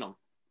watching them.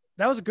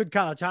 That was a good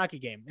college hockey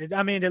game.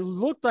 It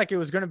looked like it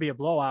was going to be a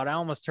blowout. I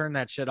almost turned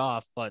that shit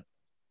off, but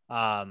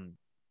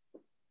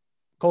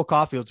Cole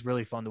Caulfield's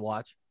really fun to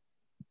watch.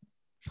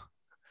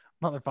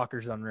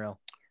 Motherfucker's unreal.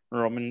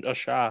 Roman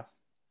Asha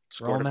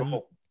scored a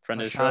goal.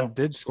 Friend of the show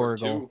did score a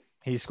goal.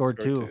 He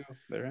scored two.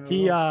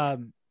 He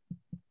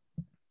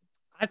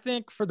I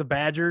think for the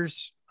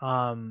Badgers,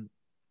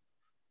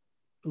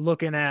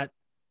 looking at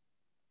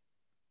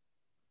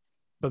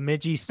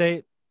Bemidji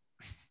State,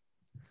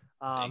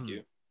 thank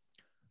you.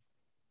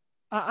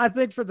 I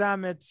think for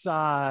them, it's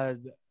the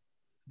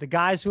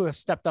guys who have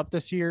stepped up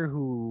this year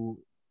who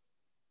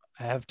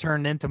have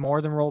turned into more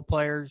than role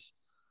players,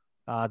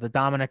 the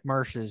Dominic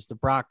Mershes, the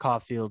Brock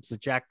Caulfields, the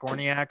Jack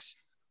Gorniaks.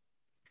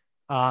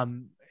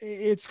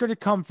 It's going to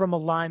come from a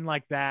line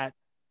like that,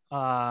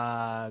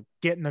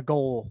 getting a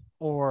goal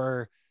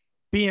or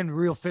being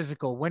real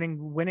physical, winning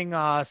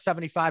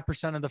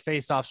 75% of the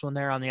faceoffs when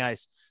they're on the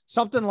ice,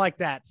 something like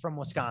that from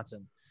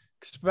Wisconsin.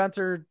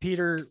 Spencer,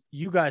 Peter,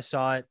 you guys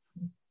saw it.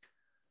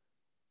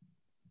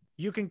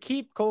 You can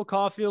keep Cole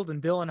Caulfield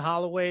and Dylan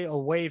Holloway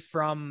away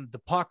from the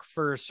puck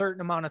for a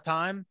certain amount of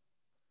time.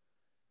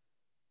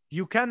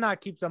 You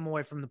cannot keep them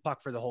away from the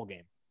puck for the whole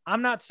game.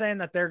 I'm not saying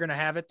that they're going to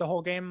have it the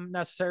whole game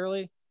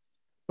necessarily,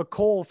 but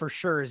Cole for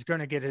sure is going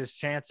to get his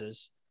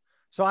chances.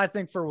 So I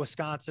think for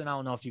Wisconsin, I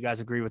don't know if you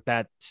guys agree with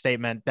that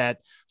statement,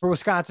 that for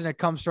Wisconsin, it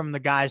comes from the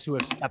guys who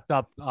have stepped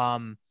up.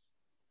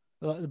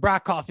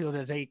 Brock Caulfield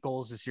has 8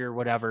 goals this year,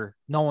 whatever.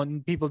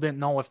 People didn't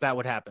know if that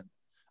would happen.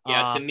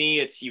 Yeah, to me,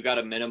 it's you got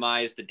to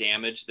minimize the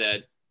damage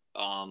that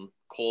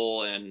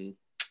Cole and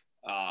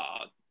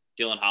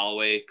Dylan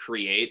Holloway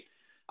create.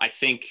 I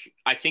think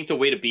the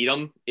way to beat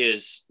them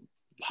is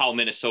how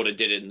Minnesota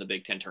did it in the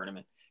Big Ten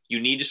tournament. You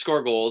need to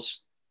score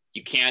goals.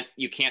 You can't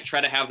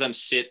try to have them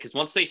sit, because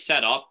once they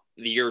set up,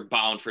 you're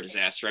bound for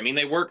disaster. I mean,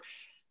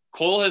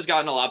 Cole has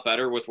gotten a lot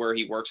better with where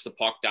he works the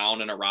puck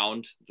down and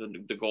around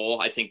the goal.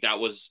 I think that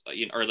was,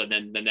 or the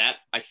net.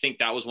 I think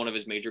that was one of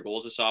his major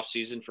goals this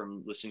offseason,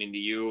 from listening to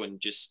you, and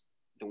just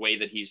the way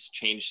that he's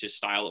changed his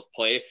style of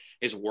play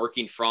is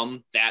working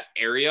from that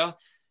area.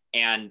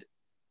 And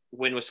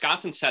when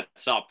Wisconsin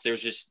sets up,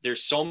 there's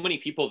so many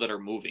people that are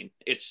moving.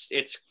 It's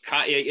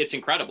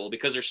incredible,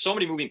 because there's so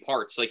many moving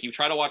parts. Like, you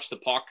try to watch the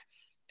puck,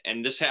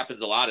 and this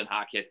happens a lot in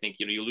hockey. I think,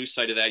 you lose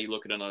sight of that. You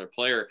look at another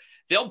player,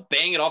 they'll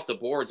bang it off the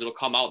boards. It'll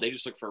come out. They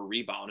just look for a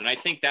rebound. And I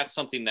think that's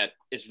something that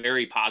is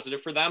very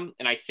positive for them.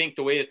 And I think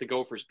the way that the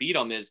Gophers beat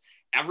them is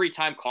every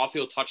time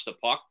Caulfield touched the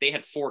puck, they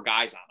had 4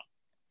 guys on them.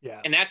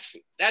 Yeah. And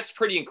that's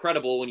pretty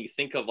incredible when you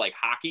think of like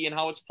hockey and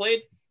how it's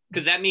played,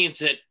 because that means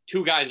that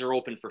 2 guys are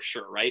open for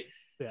sure. Right.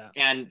 Yeah.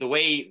 And the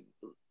way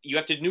you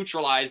have to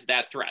neutralize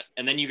that threat.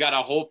 And then you got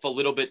to hope a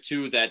little bit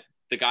too, that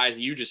the guys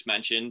you just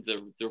mentioned,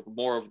 the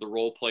more of the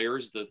role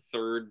players, the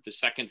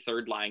second,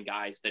 third line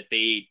guys, that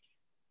they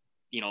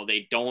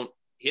don't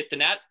hit the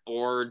net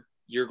or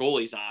your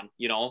goalie's on,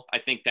 I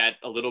think that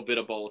a little bit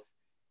of both.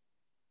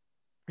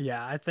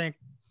 Yeah. I think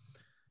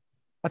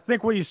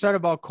what you said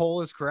about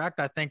Cole is correct.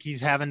 I think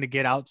he's having to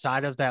get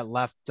outside of that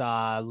left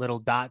little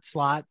dot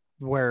slot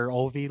where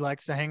Ovi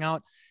likes to hang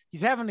out.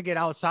 He's having to get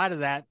outside of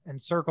that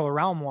and circle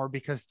around more,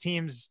 because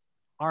teams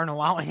aren't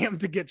allowing him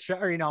to get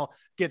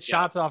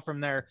shots off from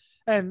there.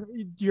 And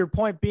your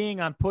point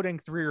being on putting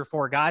 3 or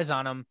 4 guys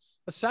on him,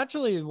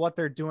 essentially what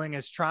they're doing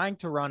is trying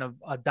to run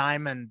a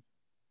diamond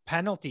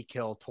penalty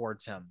kill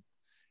towards him.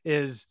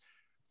 And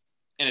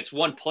it's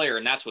one player,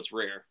 and that's what's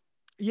rare.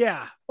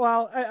 Yeah.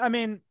 Well, I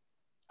mean,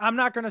 I'm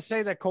not going to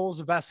say that Cole's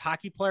the best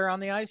hockey player on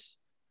the ice,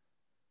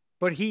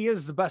 but he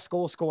is the best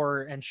goal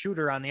scorer and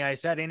shooter on the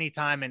ice at any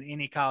time in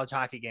any college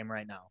hockey game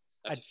right now.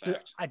 That's a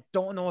fact. I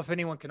don't know if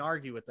anyone can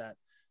argue with that.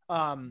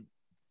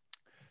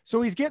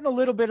 So he's getting a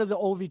little bit of the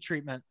Ovi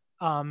treatment.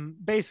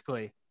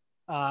 Basically,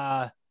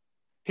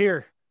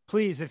 here,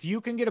 please, if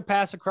you can get a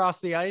pass across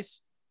the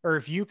ice, or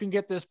if you can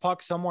get this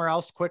puck somewhere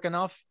else quick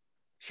enough,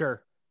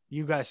 sure,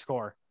 you guys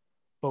score,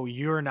 but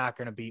you're not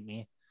going to beat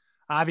me.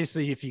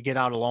 Obviously, if you get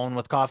out alone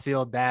with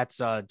Caulfield, that's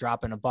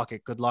dropping a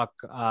bucket. Good luck.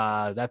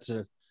 That's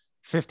a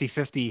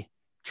 50-50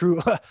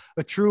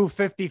 a true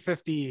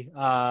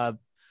 50-50.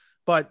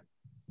 But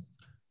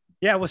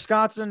yeah,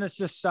 Wisconsin is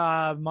just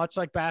much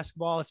like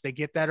basketball. If they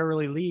get that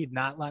early lead,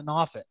 not letting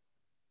off it.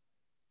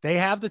 They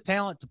have the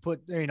talent to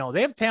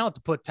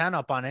put 10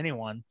 up on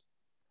anyone.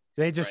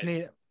 They just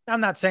need,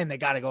 I'm not saying they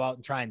got to go out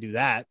and try and do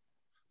that,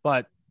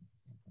 but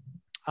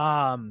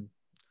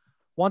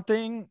one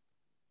thing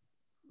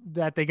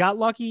that they got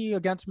lucky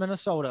against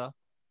Minnesota,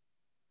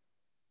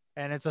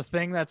 and it's a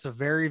thing that's a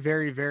very,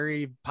 very,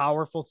 very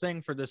powerful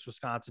thing for this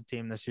Wisconsin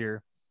team this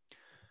year,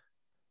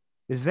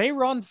 is they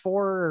run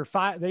 5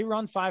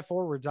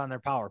 forwards on their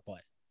power play,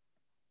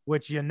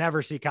 which you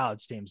never see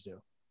college teams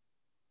do.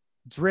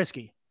 It's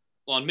risky.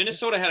 Well, and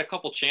Minnesota had a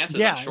couple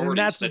chances on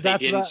shorties that they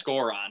didn't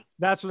score on.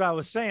 That's what I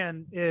was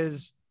saying,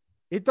 is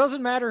it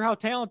doesn't matter how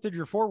talented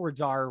your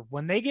forwards are.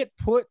 When they get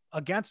put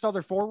against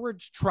other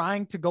forwards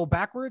trying to go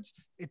backwards,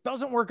 it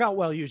doesn't work out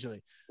well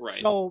usually. Right.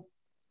 So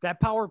that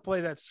power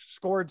play that's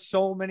scored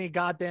so many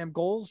goddamn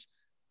goals,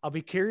 I'll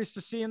be curious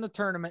to see in the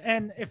tournament.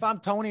 And if I'm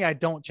Tony, I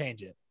don't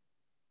change it.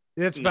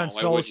 It's been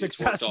so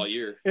successful all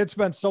year. It's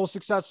been so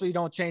successful. You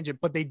don't change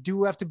it, but they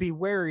do have to be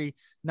wary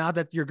now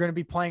that you're going to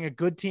be playing a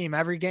good team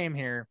every game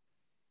here,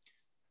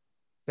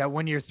 that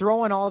when you're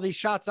throwing all these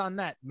shots on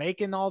net,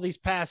 making all these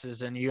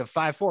passes, and you have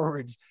 5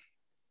 forwards,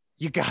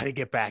 you got to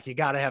get back. You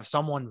got to have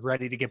someone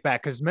ready to get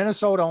back, because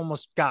Minnesota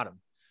almost got him.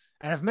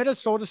 And if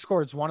Minnesota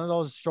scores one of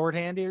those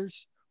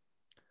shorthanders,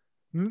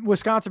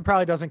 Wisconsin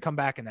probably doesn't come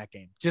back in that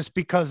game just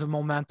because of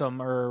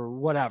momentum or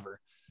whatever.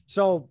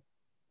 So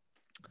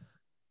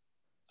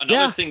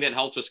another thing that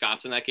helped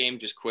Wisconsin that game,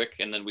 just quick,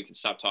 and then we can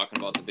stop talking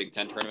about the Big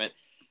Ten tournament.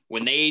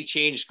 When they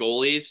changed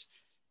goalies,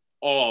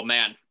 oh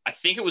man, I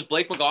think it was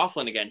Blake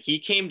McLaughlin again. He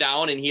came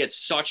down and he had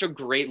such a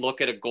great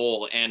look at a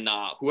goal. And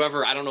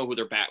whoever, I don't know who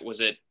their back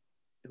was.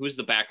 Who's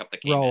the backup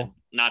that came in?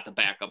 Not the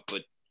backup,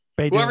 but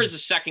whoever's the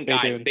second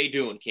guy,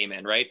 Baydoun came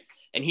in, right?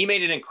 And he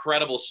made an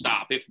incredible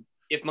stop.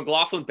 If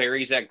McLaughlin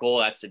buries that goal,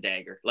 that's the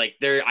dagger. Like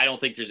I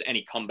don't think there's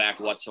any comeback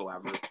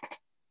whatsoever.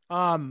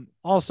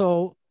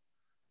 Also,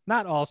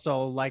 not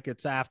also like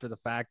it's after the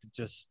fact. It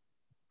just,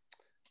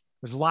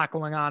 there's a lot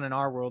going on in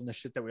our world and the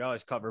shit that we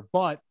always cover.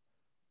 But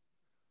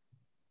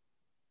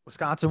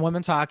Wisconsin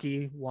women's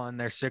hockey won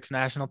their 6th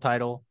national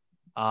title.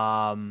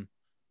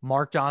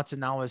 Mark Johnson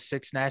now has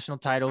 6 national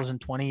titles in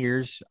 20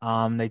 years.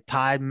 They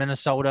tied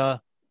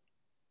Minnesota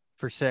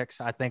for 6.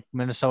 I think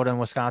Minnesota and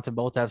Wisconsin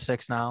both have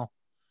 6 now.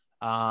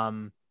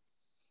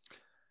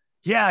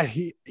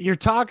 You're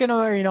talking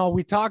about,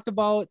 we talked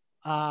about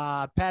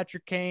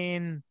Patrick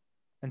Kane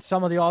and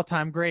some of the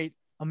all-time great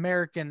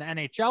American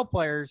NHL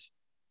players.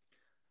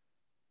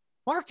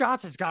 Mark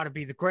Johnson's got to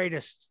be the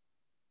greatest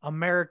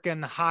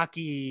American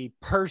hockey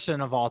person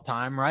of all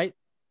time, right?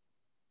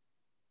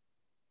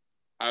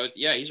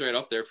 He's right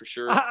up there for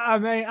sure. I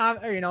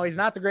mean, he's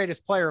not the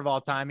greatest player of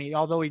all time.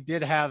 Although he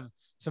did have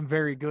some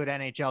very good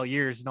NHL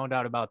years, no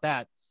doubt about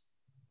that.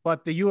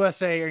 But the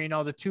USA,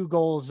 the 2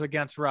 goals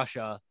against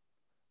Russia,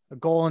 a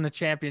goal in the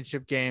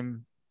championship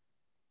game,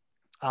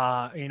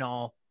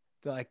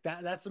 like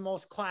that's the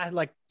most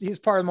he's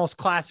part of the most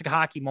classic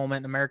hockey moment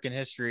in American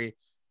history.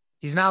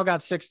 He's now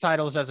got 6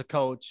 titles as a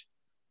coach.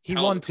 He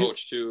won 2.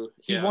 Coach too.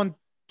 He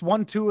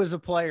won 2 as a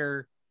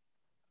player.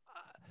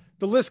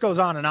 The list goes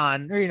on and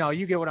on.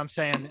 You get what I'm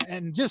saying.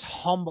 And just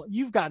humble.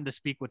 You've gotten to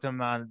speak with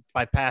him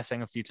by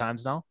passing a few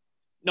times now.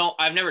 No,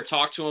 I've never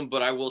talked to him,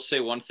 but I will say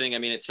one thing. I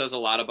mean, it says a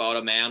lot about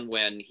a man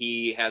when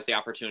he has the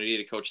opportunity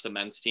to coach the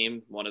men's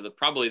team. One of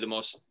probably the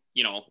most,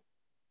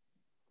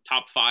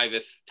 top 5,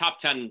 if top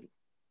 10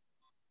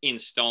 in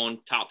stone,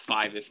 top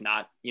 5, if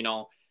not,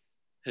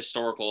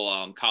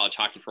 historical college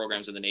hockey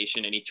programs in the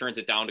nation. And he turns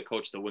it down to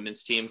coach the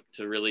women's team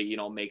to really,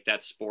 make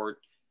that sport.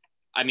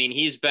 I mean,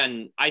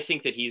 I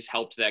think that he's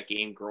helped that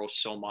game grow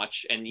so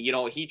much. And,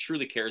 he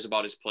truly cares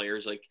about his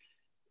players. Like,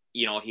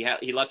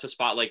 he lets the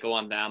spotlight go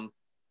on them.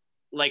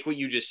 Like what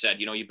you just said,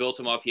 you built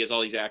him up. He has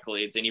all these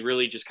accolades and he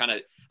really just kind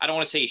of, I don't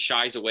want to say he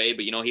shies away,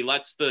 but, he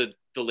lets the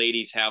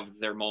ladies have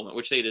their moment,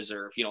 which they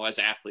deserve, as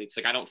athletes.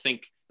 Like, I don't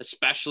think,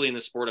 especially in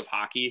the sport of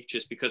hockey,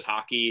 just because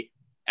hockey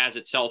as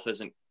itself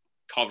isn't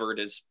covered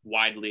as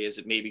widely as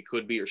it maybe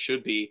could be or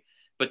should be.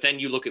 But then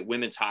you look at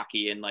women's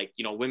hockey and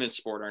women's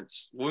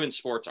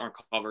sports aren't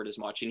covered as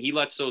much. And he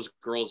lets those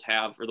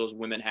those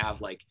women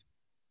have like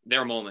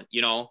their moment,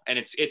 and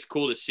it's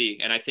cool to see.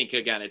 And I think,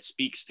 again, it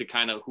speaks to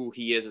kind of who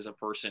he is as a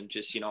person.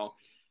 Just,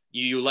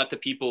 you let the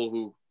people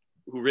who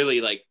really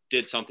like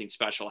did something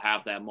special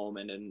have that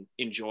moment and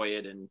enjoy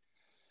it and,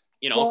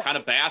 kind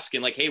of bask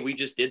in like, hey, we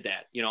just did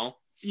that,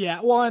 Yeah.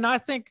 Well, and I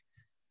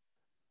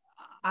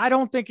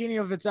don't think any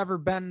of it's ever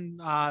been,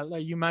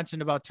 like you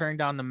mentioned about turning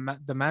down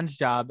the men's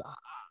job.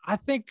 I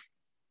think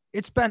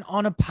it's been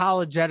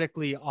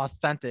unapologetically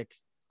authentic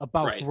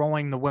about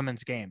growing the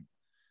women's game.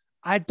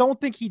 I don't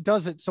think he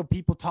does it so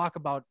people talk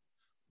about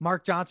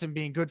Mark Johnson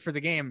being good for the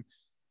game.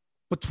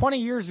 But 20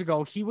 years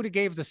ago, he would have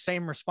gave the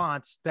same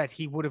response that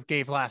he would have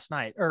gave last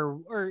night, or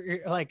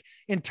like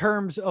in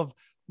terms of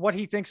what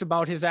he thinks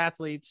about his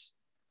athletes.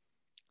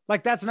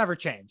 Like, that's never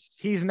changed.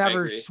 He's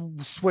never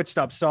switched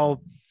up.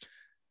 So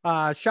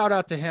shout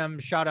out to him.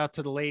 Shout out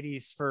to the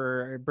ladies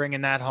for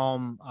bringing that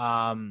home.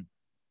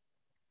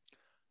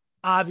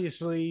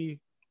 Obviously,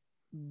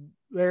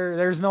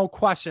 there's no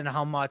question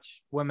how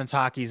much women's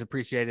hockey is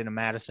appreciated in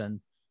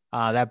Madison.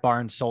 That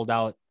barn's sold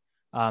out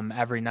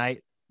every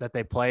night that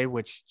they play,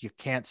 which you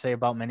can't say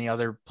about many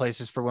other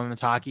places for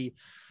women's hockey.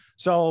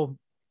 So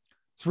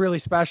it's really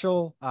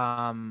special.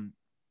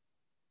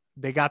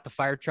 They got the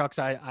fire trucks.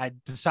 I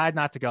decided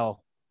not to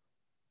go.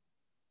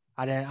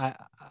 I didn't.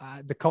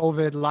 The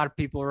COVID, a lot of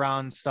people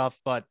around and stuff,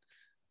 but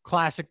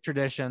classic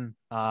tradition.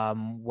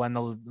 When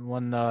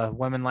the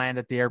women land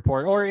at the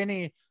airport, or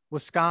any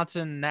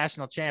Wisconsin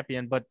national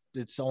champion, but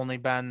it's only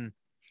been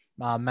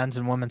men's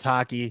and women's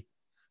hockey.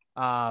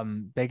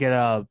 They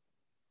get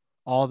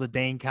all the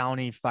Dane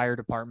County fire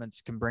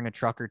departments can bring a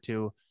truck or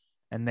 2,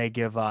 and they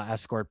give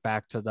escort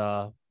back to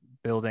the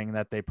building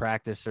that they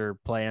practice or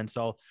play in.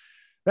 So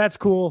that's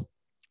cool.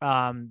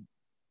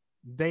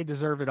 They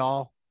deserve it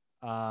all.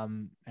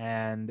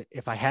 And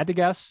if I had to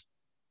guess,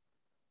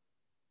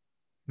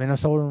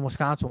 Minnesota and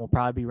Wisconsin will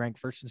probably be ranked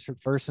first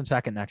and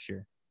second next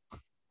year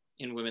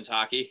in women's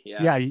hockey.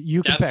 Yeah.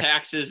 You can death pick.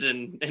 Taxes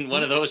and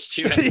one of those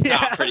two at the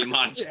top, pretty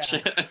much.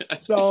 Yeah.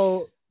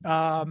 So,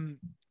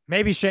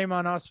 maybe shame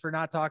on us for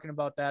not talking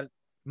about that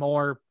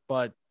more,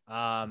 but,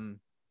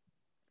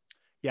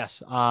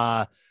 yes.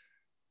 While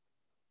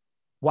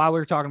we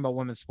were talking about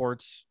women's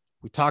sports,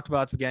 we talked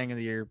about at the beginning of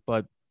the year,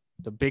 but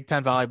the Big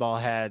Ten volleyball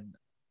had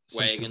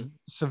some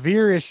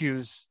severe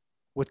issues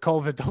with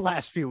COVID the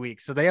last few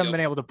weeks. So they haven't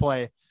been able to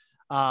play.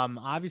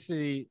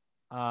 Obviously,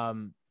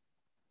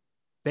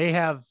 they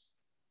have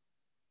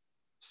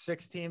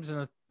 6 teams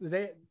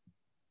they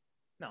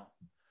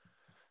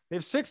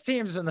have 6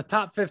 teams in the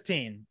top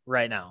 15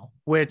 right now,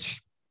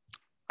 which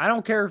I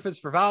don't care if it's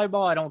for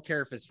volleyball. I don't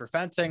care if it's for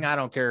fencing. I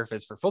don't care if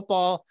it's for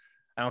football.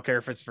 I don't care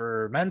if it's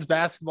for men's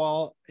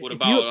basketball. What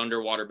about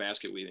underwater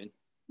basket weaving?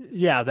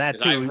 Yeah, that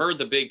too. I've heard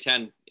the Big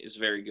Ten is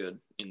very good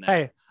in that.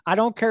 Hey, I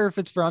don't care if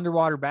it's for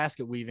underwater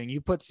basket weaving. You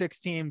put 6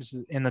 teams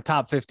in the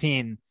top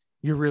 15,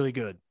 you're really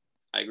good.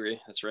 I agree.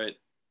 That's right.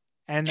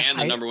 And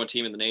the number 1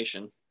 team in the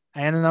nation.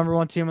 And the number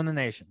 1 team in the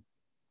nation.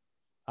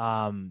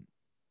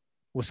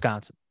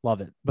 Wisconsin.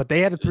 Love it. But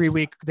they had a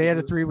 3-week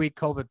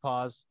COVID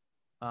pause.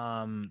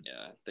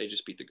 Yeah, they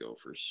just beat the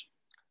Gophers.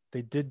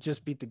 They did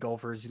just beat the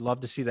Gophers. You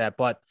love to see that,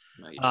 but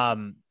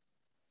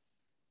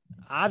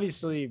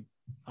obviously,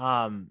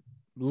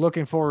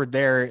 looking forward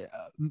there.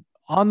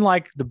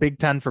 Unlike the Big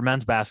Ten for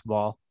men's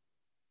basketball,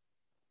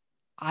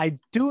 I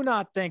do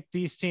not think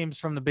these teams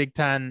from the Big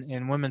Ten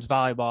in women's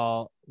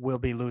volleyball will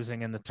be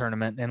losing in the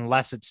tournament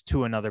unless it's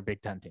to another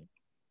Big Ten team.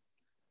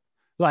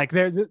 Like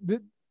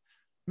the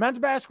men's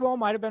basketball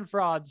might have been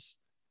frauds.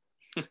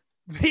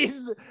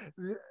 These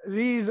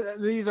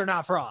are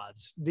not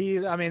frauds.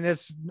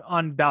 It's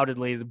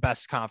undoubtedly the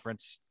best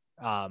conference,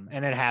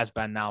 and it has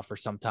been now for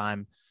some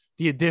time.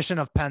 The addition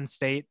of Penn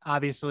State,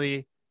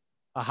 obviously,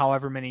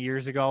 however many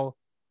years ago,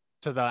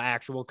 to the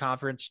actual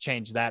conference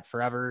changed that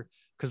forever.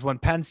 Because when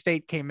Penn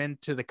State came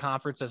into the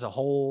conference as a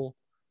whole,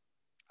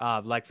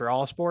 like for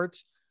all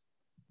sports,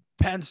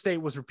 Penn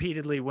State was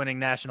repeatedly winning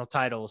national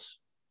titles.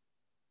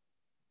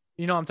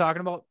 You know what I'm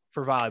talking about?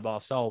 For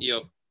volleyball. So,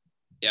 yep.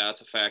 Yeah,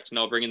 that's a fact.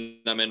 No, bringing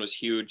them in was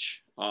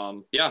huge.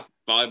 Yeah,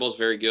 volleyball is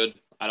very good.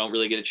 I don't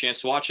really get a chance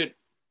to watch it,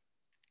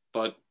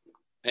 but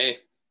hey,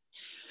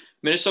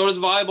 Minnesota's a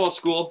volleyball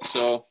school,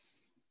 so.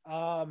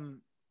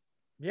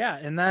 Yeah,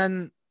 and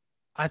then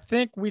I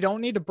think we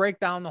don't need to break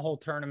down the whole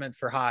tournament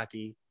for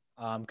hockey,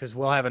 because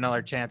we'll have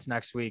another chance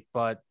next week.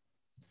 But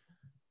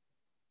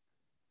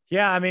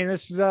yeah,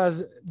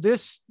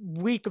 this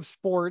week of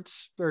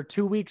sports, or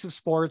 2 weeks of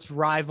sports,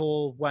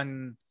 rival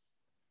when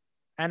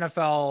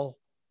NFL,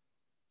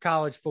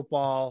 college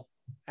football,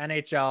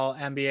 NHL,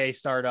 NBA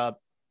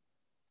startup,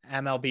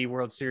 MLB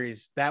World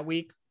Series that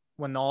week,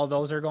 when all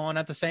those are going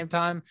at the same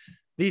time.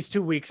 These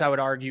 2 weeks, I would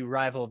argue,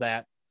 rival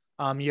that.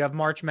 You have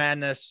March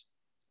Madness.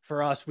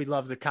 For us, we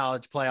love the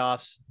college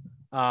playoffs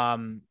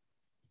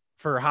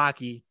for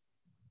hockey.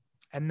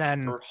 And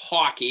then for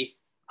hockey,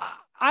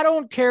 I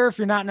don't care if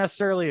you're not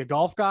necessarily a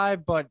golf guy,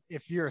 but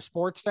if you're a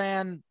sports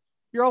fan,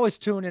 you're always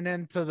tuning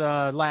into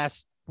the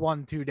last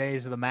 1-2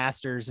 days of the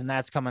Masters, and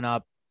that's coming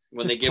up.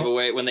 When they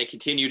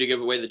continue to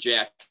give away the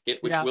jacket,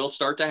 which will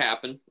start to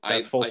happen.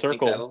 That's full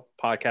circle.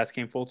 Podcast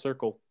came full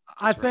circle.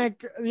 I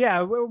think,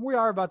 yeah, we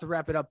are about to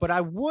wrap it up, but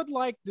I would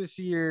like this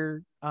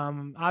year.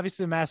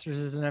 Obviously, the Masters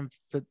isn't in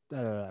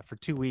for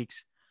 2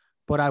 weeks,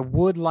 but I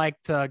would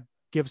like to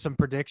give some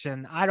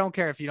prediction. I don't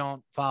care if you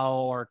don't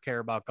follow or care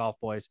about golf,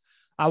 boys.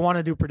 I want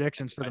to do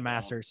predictions for the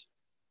Masters.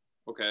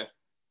 Okay.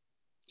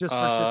 Just for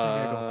shits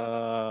and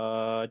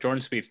giggles.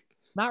 Jordan Spieth.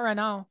 Not right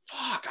now.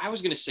 Fuck, I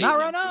was gonna say not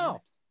right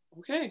now.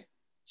 Okay.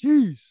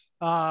 Jeez.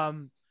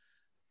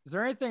 Is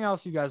there anything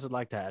else you guys would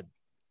like to add?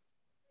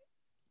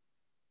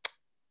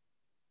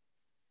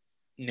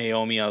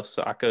 Naomi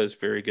Osaka is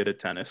very good at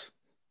tennis.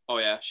 Oh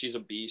yeah, she's a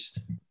beast.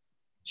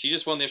 She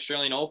just won the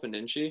Australian Open,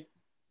 didn't she?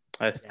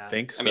 I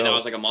think so. I mean, that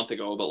was like a month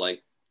ago, but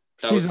like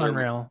she's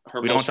unreal.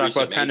 We don't talk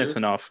about tennis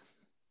enough.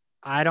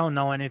 I don't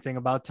know anything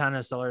about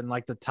tennis other than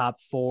like the top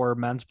 4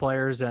 men's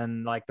players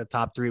and like the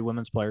top 3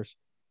 women's players.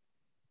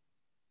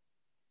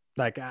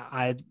 Like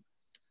I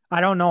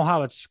don't know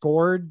how it's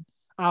scored.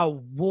 I'll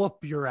whoop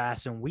your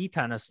ass in Wii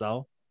tennis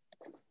though.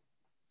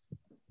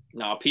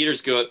 No,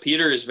 Peter's good.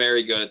 Peter is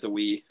very good at the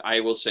Wii.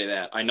 I will say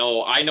that. I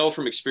know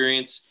from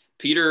experience,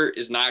 Peter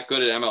is not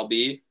good at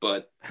MLB,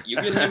 but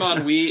you get him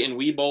on Wii and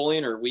Wii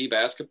bowling or Wii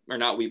basketball, or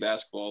not Wii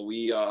basketball,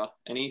 Wii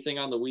anything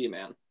on the Wii,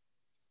 man.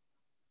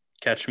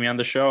 Catch me on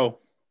the show.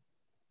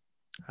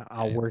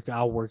 I'll work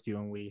you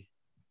in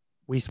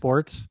Wii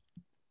Sports.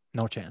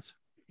 No chance.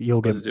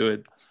 Let's do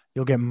it.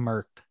 You'll get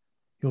murked.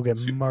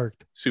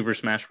 Murked. Super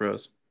Smash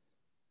Bros.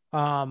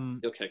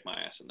 You'll kick my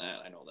ass in that.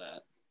 I know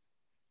that.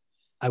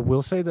 I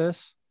will say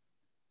this.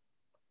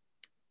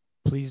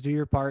 Please do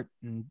your part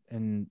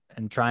and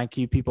try and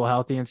keep people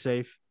healthy and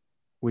safe.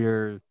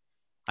 We're,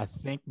 I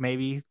think,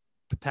 maybe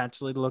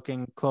potentially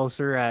looking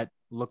closer at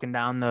looking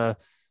down the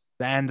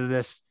end of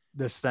this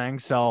thing.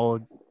 So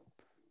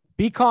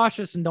be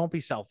cautious and don't be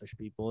selfish,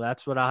 people.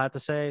 That's what I'll have to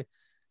say.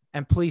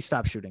 And please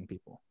stop shooting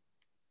people.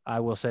 I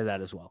will say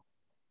that as well.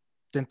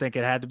 Didn't think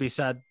it had to be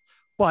said,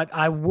 but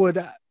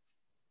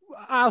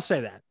I'll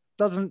say that.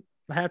 Doesn't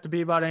have to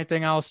be about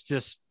anything else.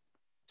 Just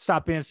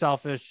stop being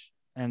selfish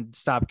and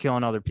stop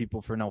killing other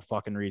people for no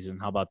fucking reason.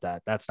 How about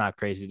that? That's not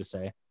crazy to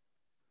say.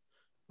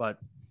 But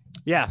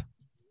yeah.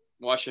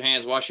 Wash your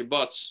hands, wash your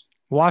butts.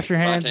 Wash your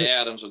hands. Devontae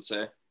Adams would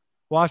say.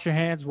 Wash your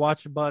hands,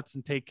 wash your butts,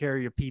 and take care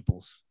of your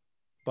peoples.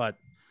 But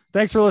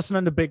thanks for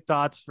listening to Big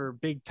Thoughts for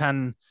Big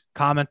Ten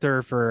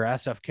commenter for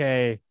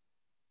SFK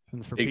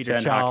and for Big Peter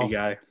Ten Chow, hockey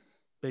guy.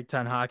 Big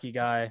Ten hockey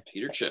guy.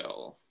 Peter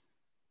Chow.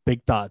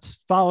 Big Thoughts.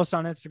 Follow us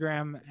on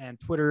Instagram and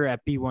Twitter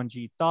at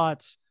B1G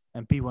Thoughts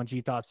and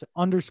B1G Thoughts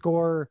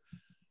 _.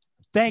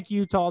 Thank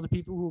you to all the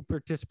people who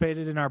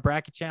participated in our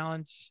bracket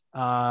challenge.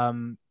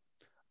 I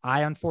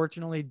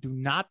unfortunately do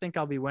not think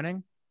I'll be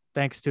winning,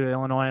 thanks to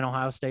Illinois and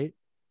Ohio State.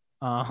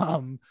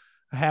 Having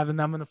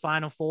them in the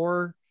Final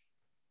Four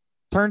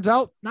turns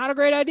out not a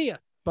great idea,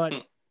 but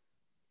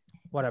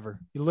whatever.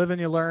 You live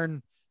and you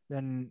learn.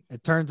 Then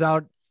it turns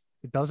out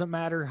it doesn't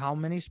matter how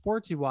many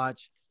sports you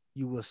watch,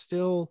 you will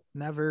still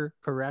never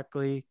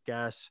correctly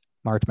guess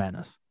March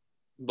Madness.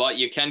 but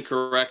you can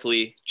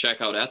correctly check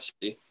out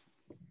Etsy.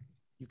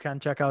 You can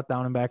check out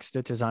Down and Back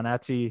Stitches on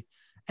Etsy.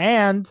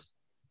 And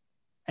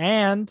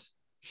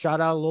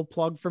shout out a little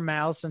plug for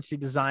Mal since she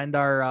designed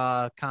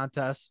our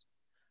contest.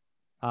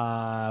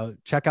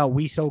 Check out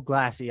We So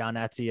Glassy on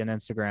Etsy and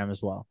Instagram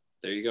as well.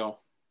 There you go.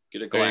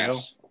 Get a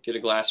glass. Get a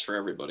glass for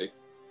everybody.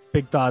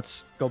 Big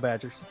thoughts. Go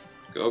Badgers.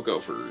 Go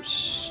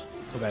Gophers.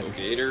 Go Badgers. Go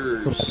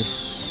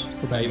Gators.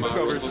 Go Badgers.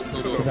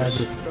 Go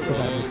Badgers. Go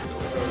Badgers.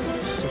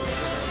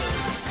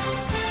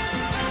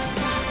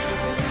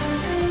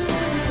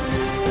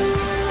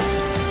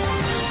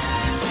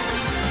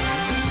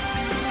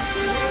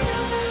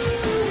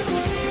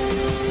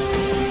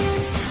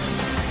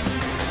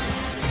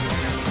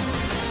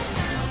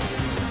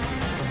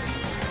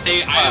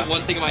 Hey, I have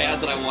one thing in my head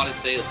that I want to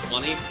say that's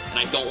funny, and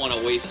I don't want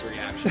to waste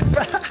reaction.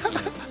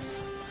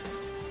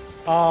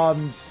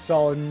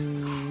 So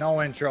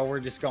no intro. We're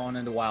just going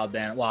into Wild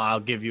Dan. Well, I'll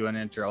give you an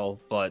intro,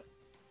 but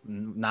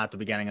not the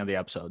beginning of the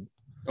episode.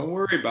 Don't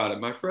worry about it.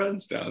 My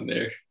friend's down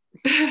there.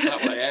 That's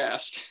not what I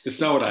asked.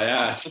 It's not what I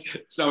asked.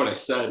 It's not what I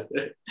said.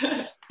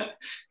 I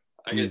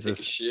gotta take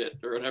a shit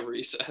or whatever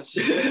he says.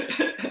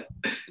 You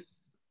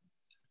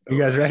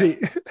guys ready?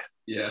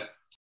 Yeah.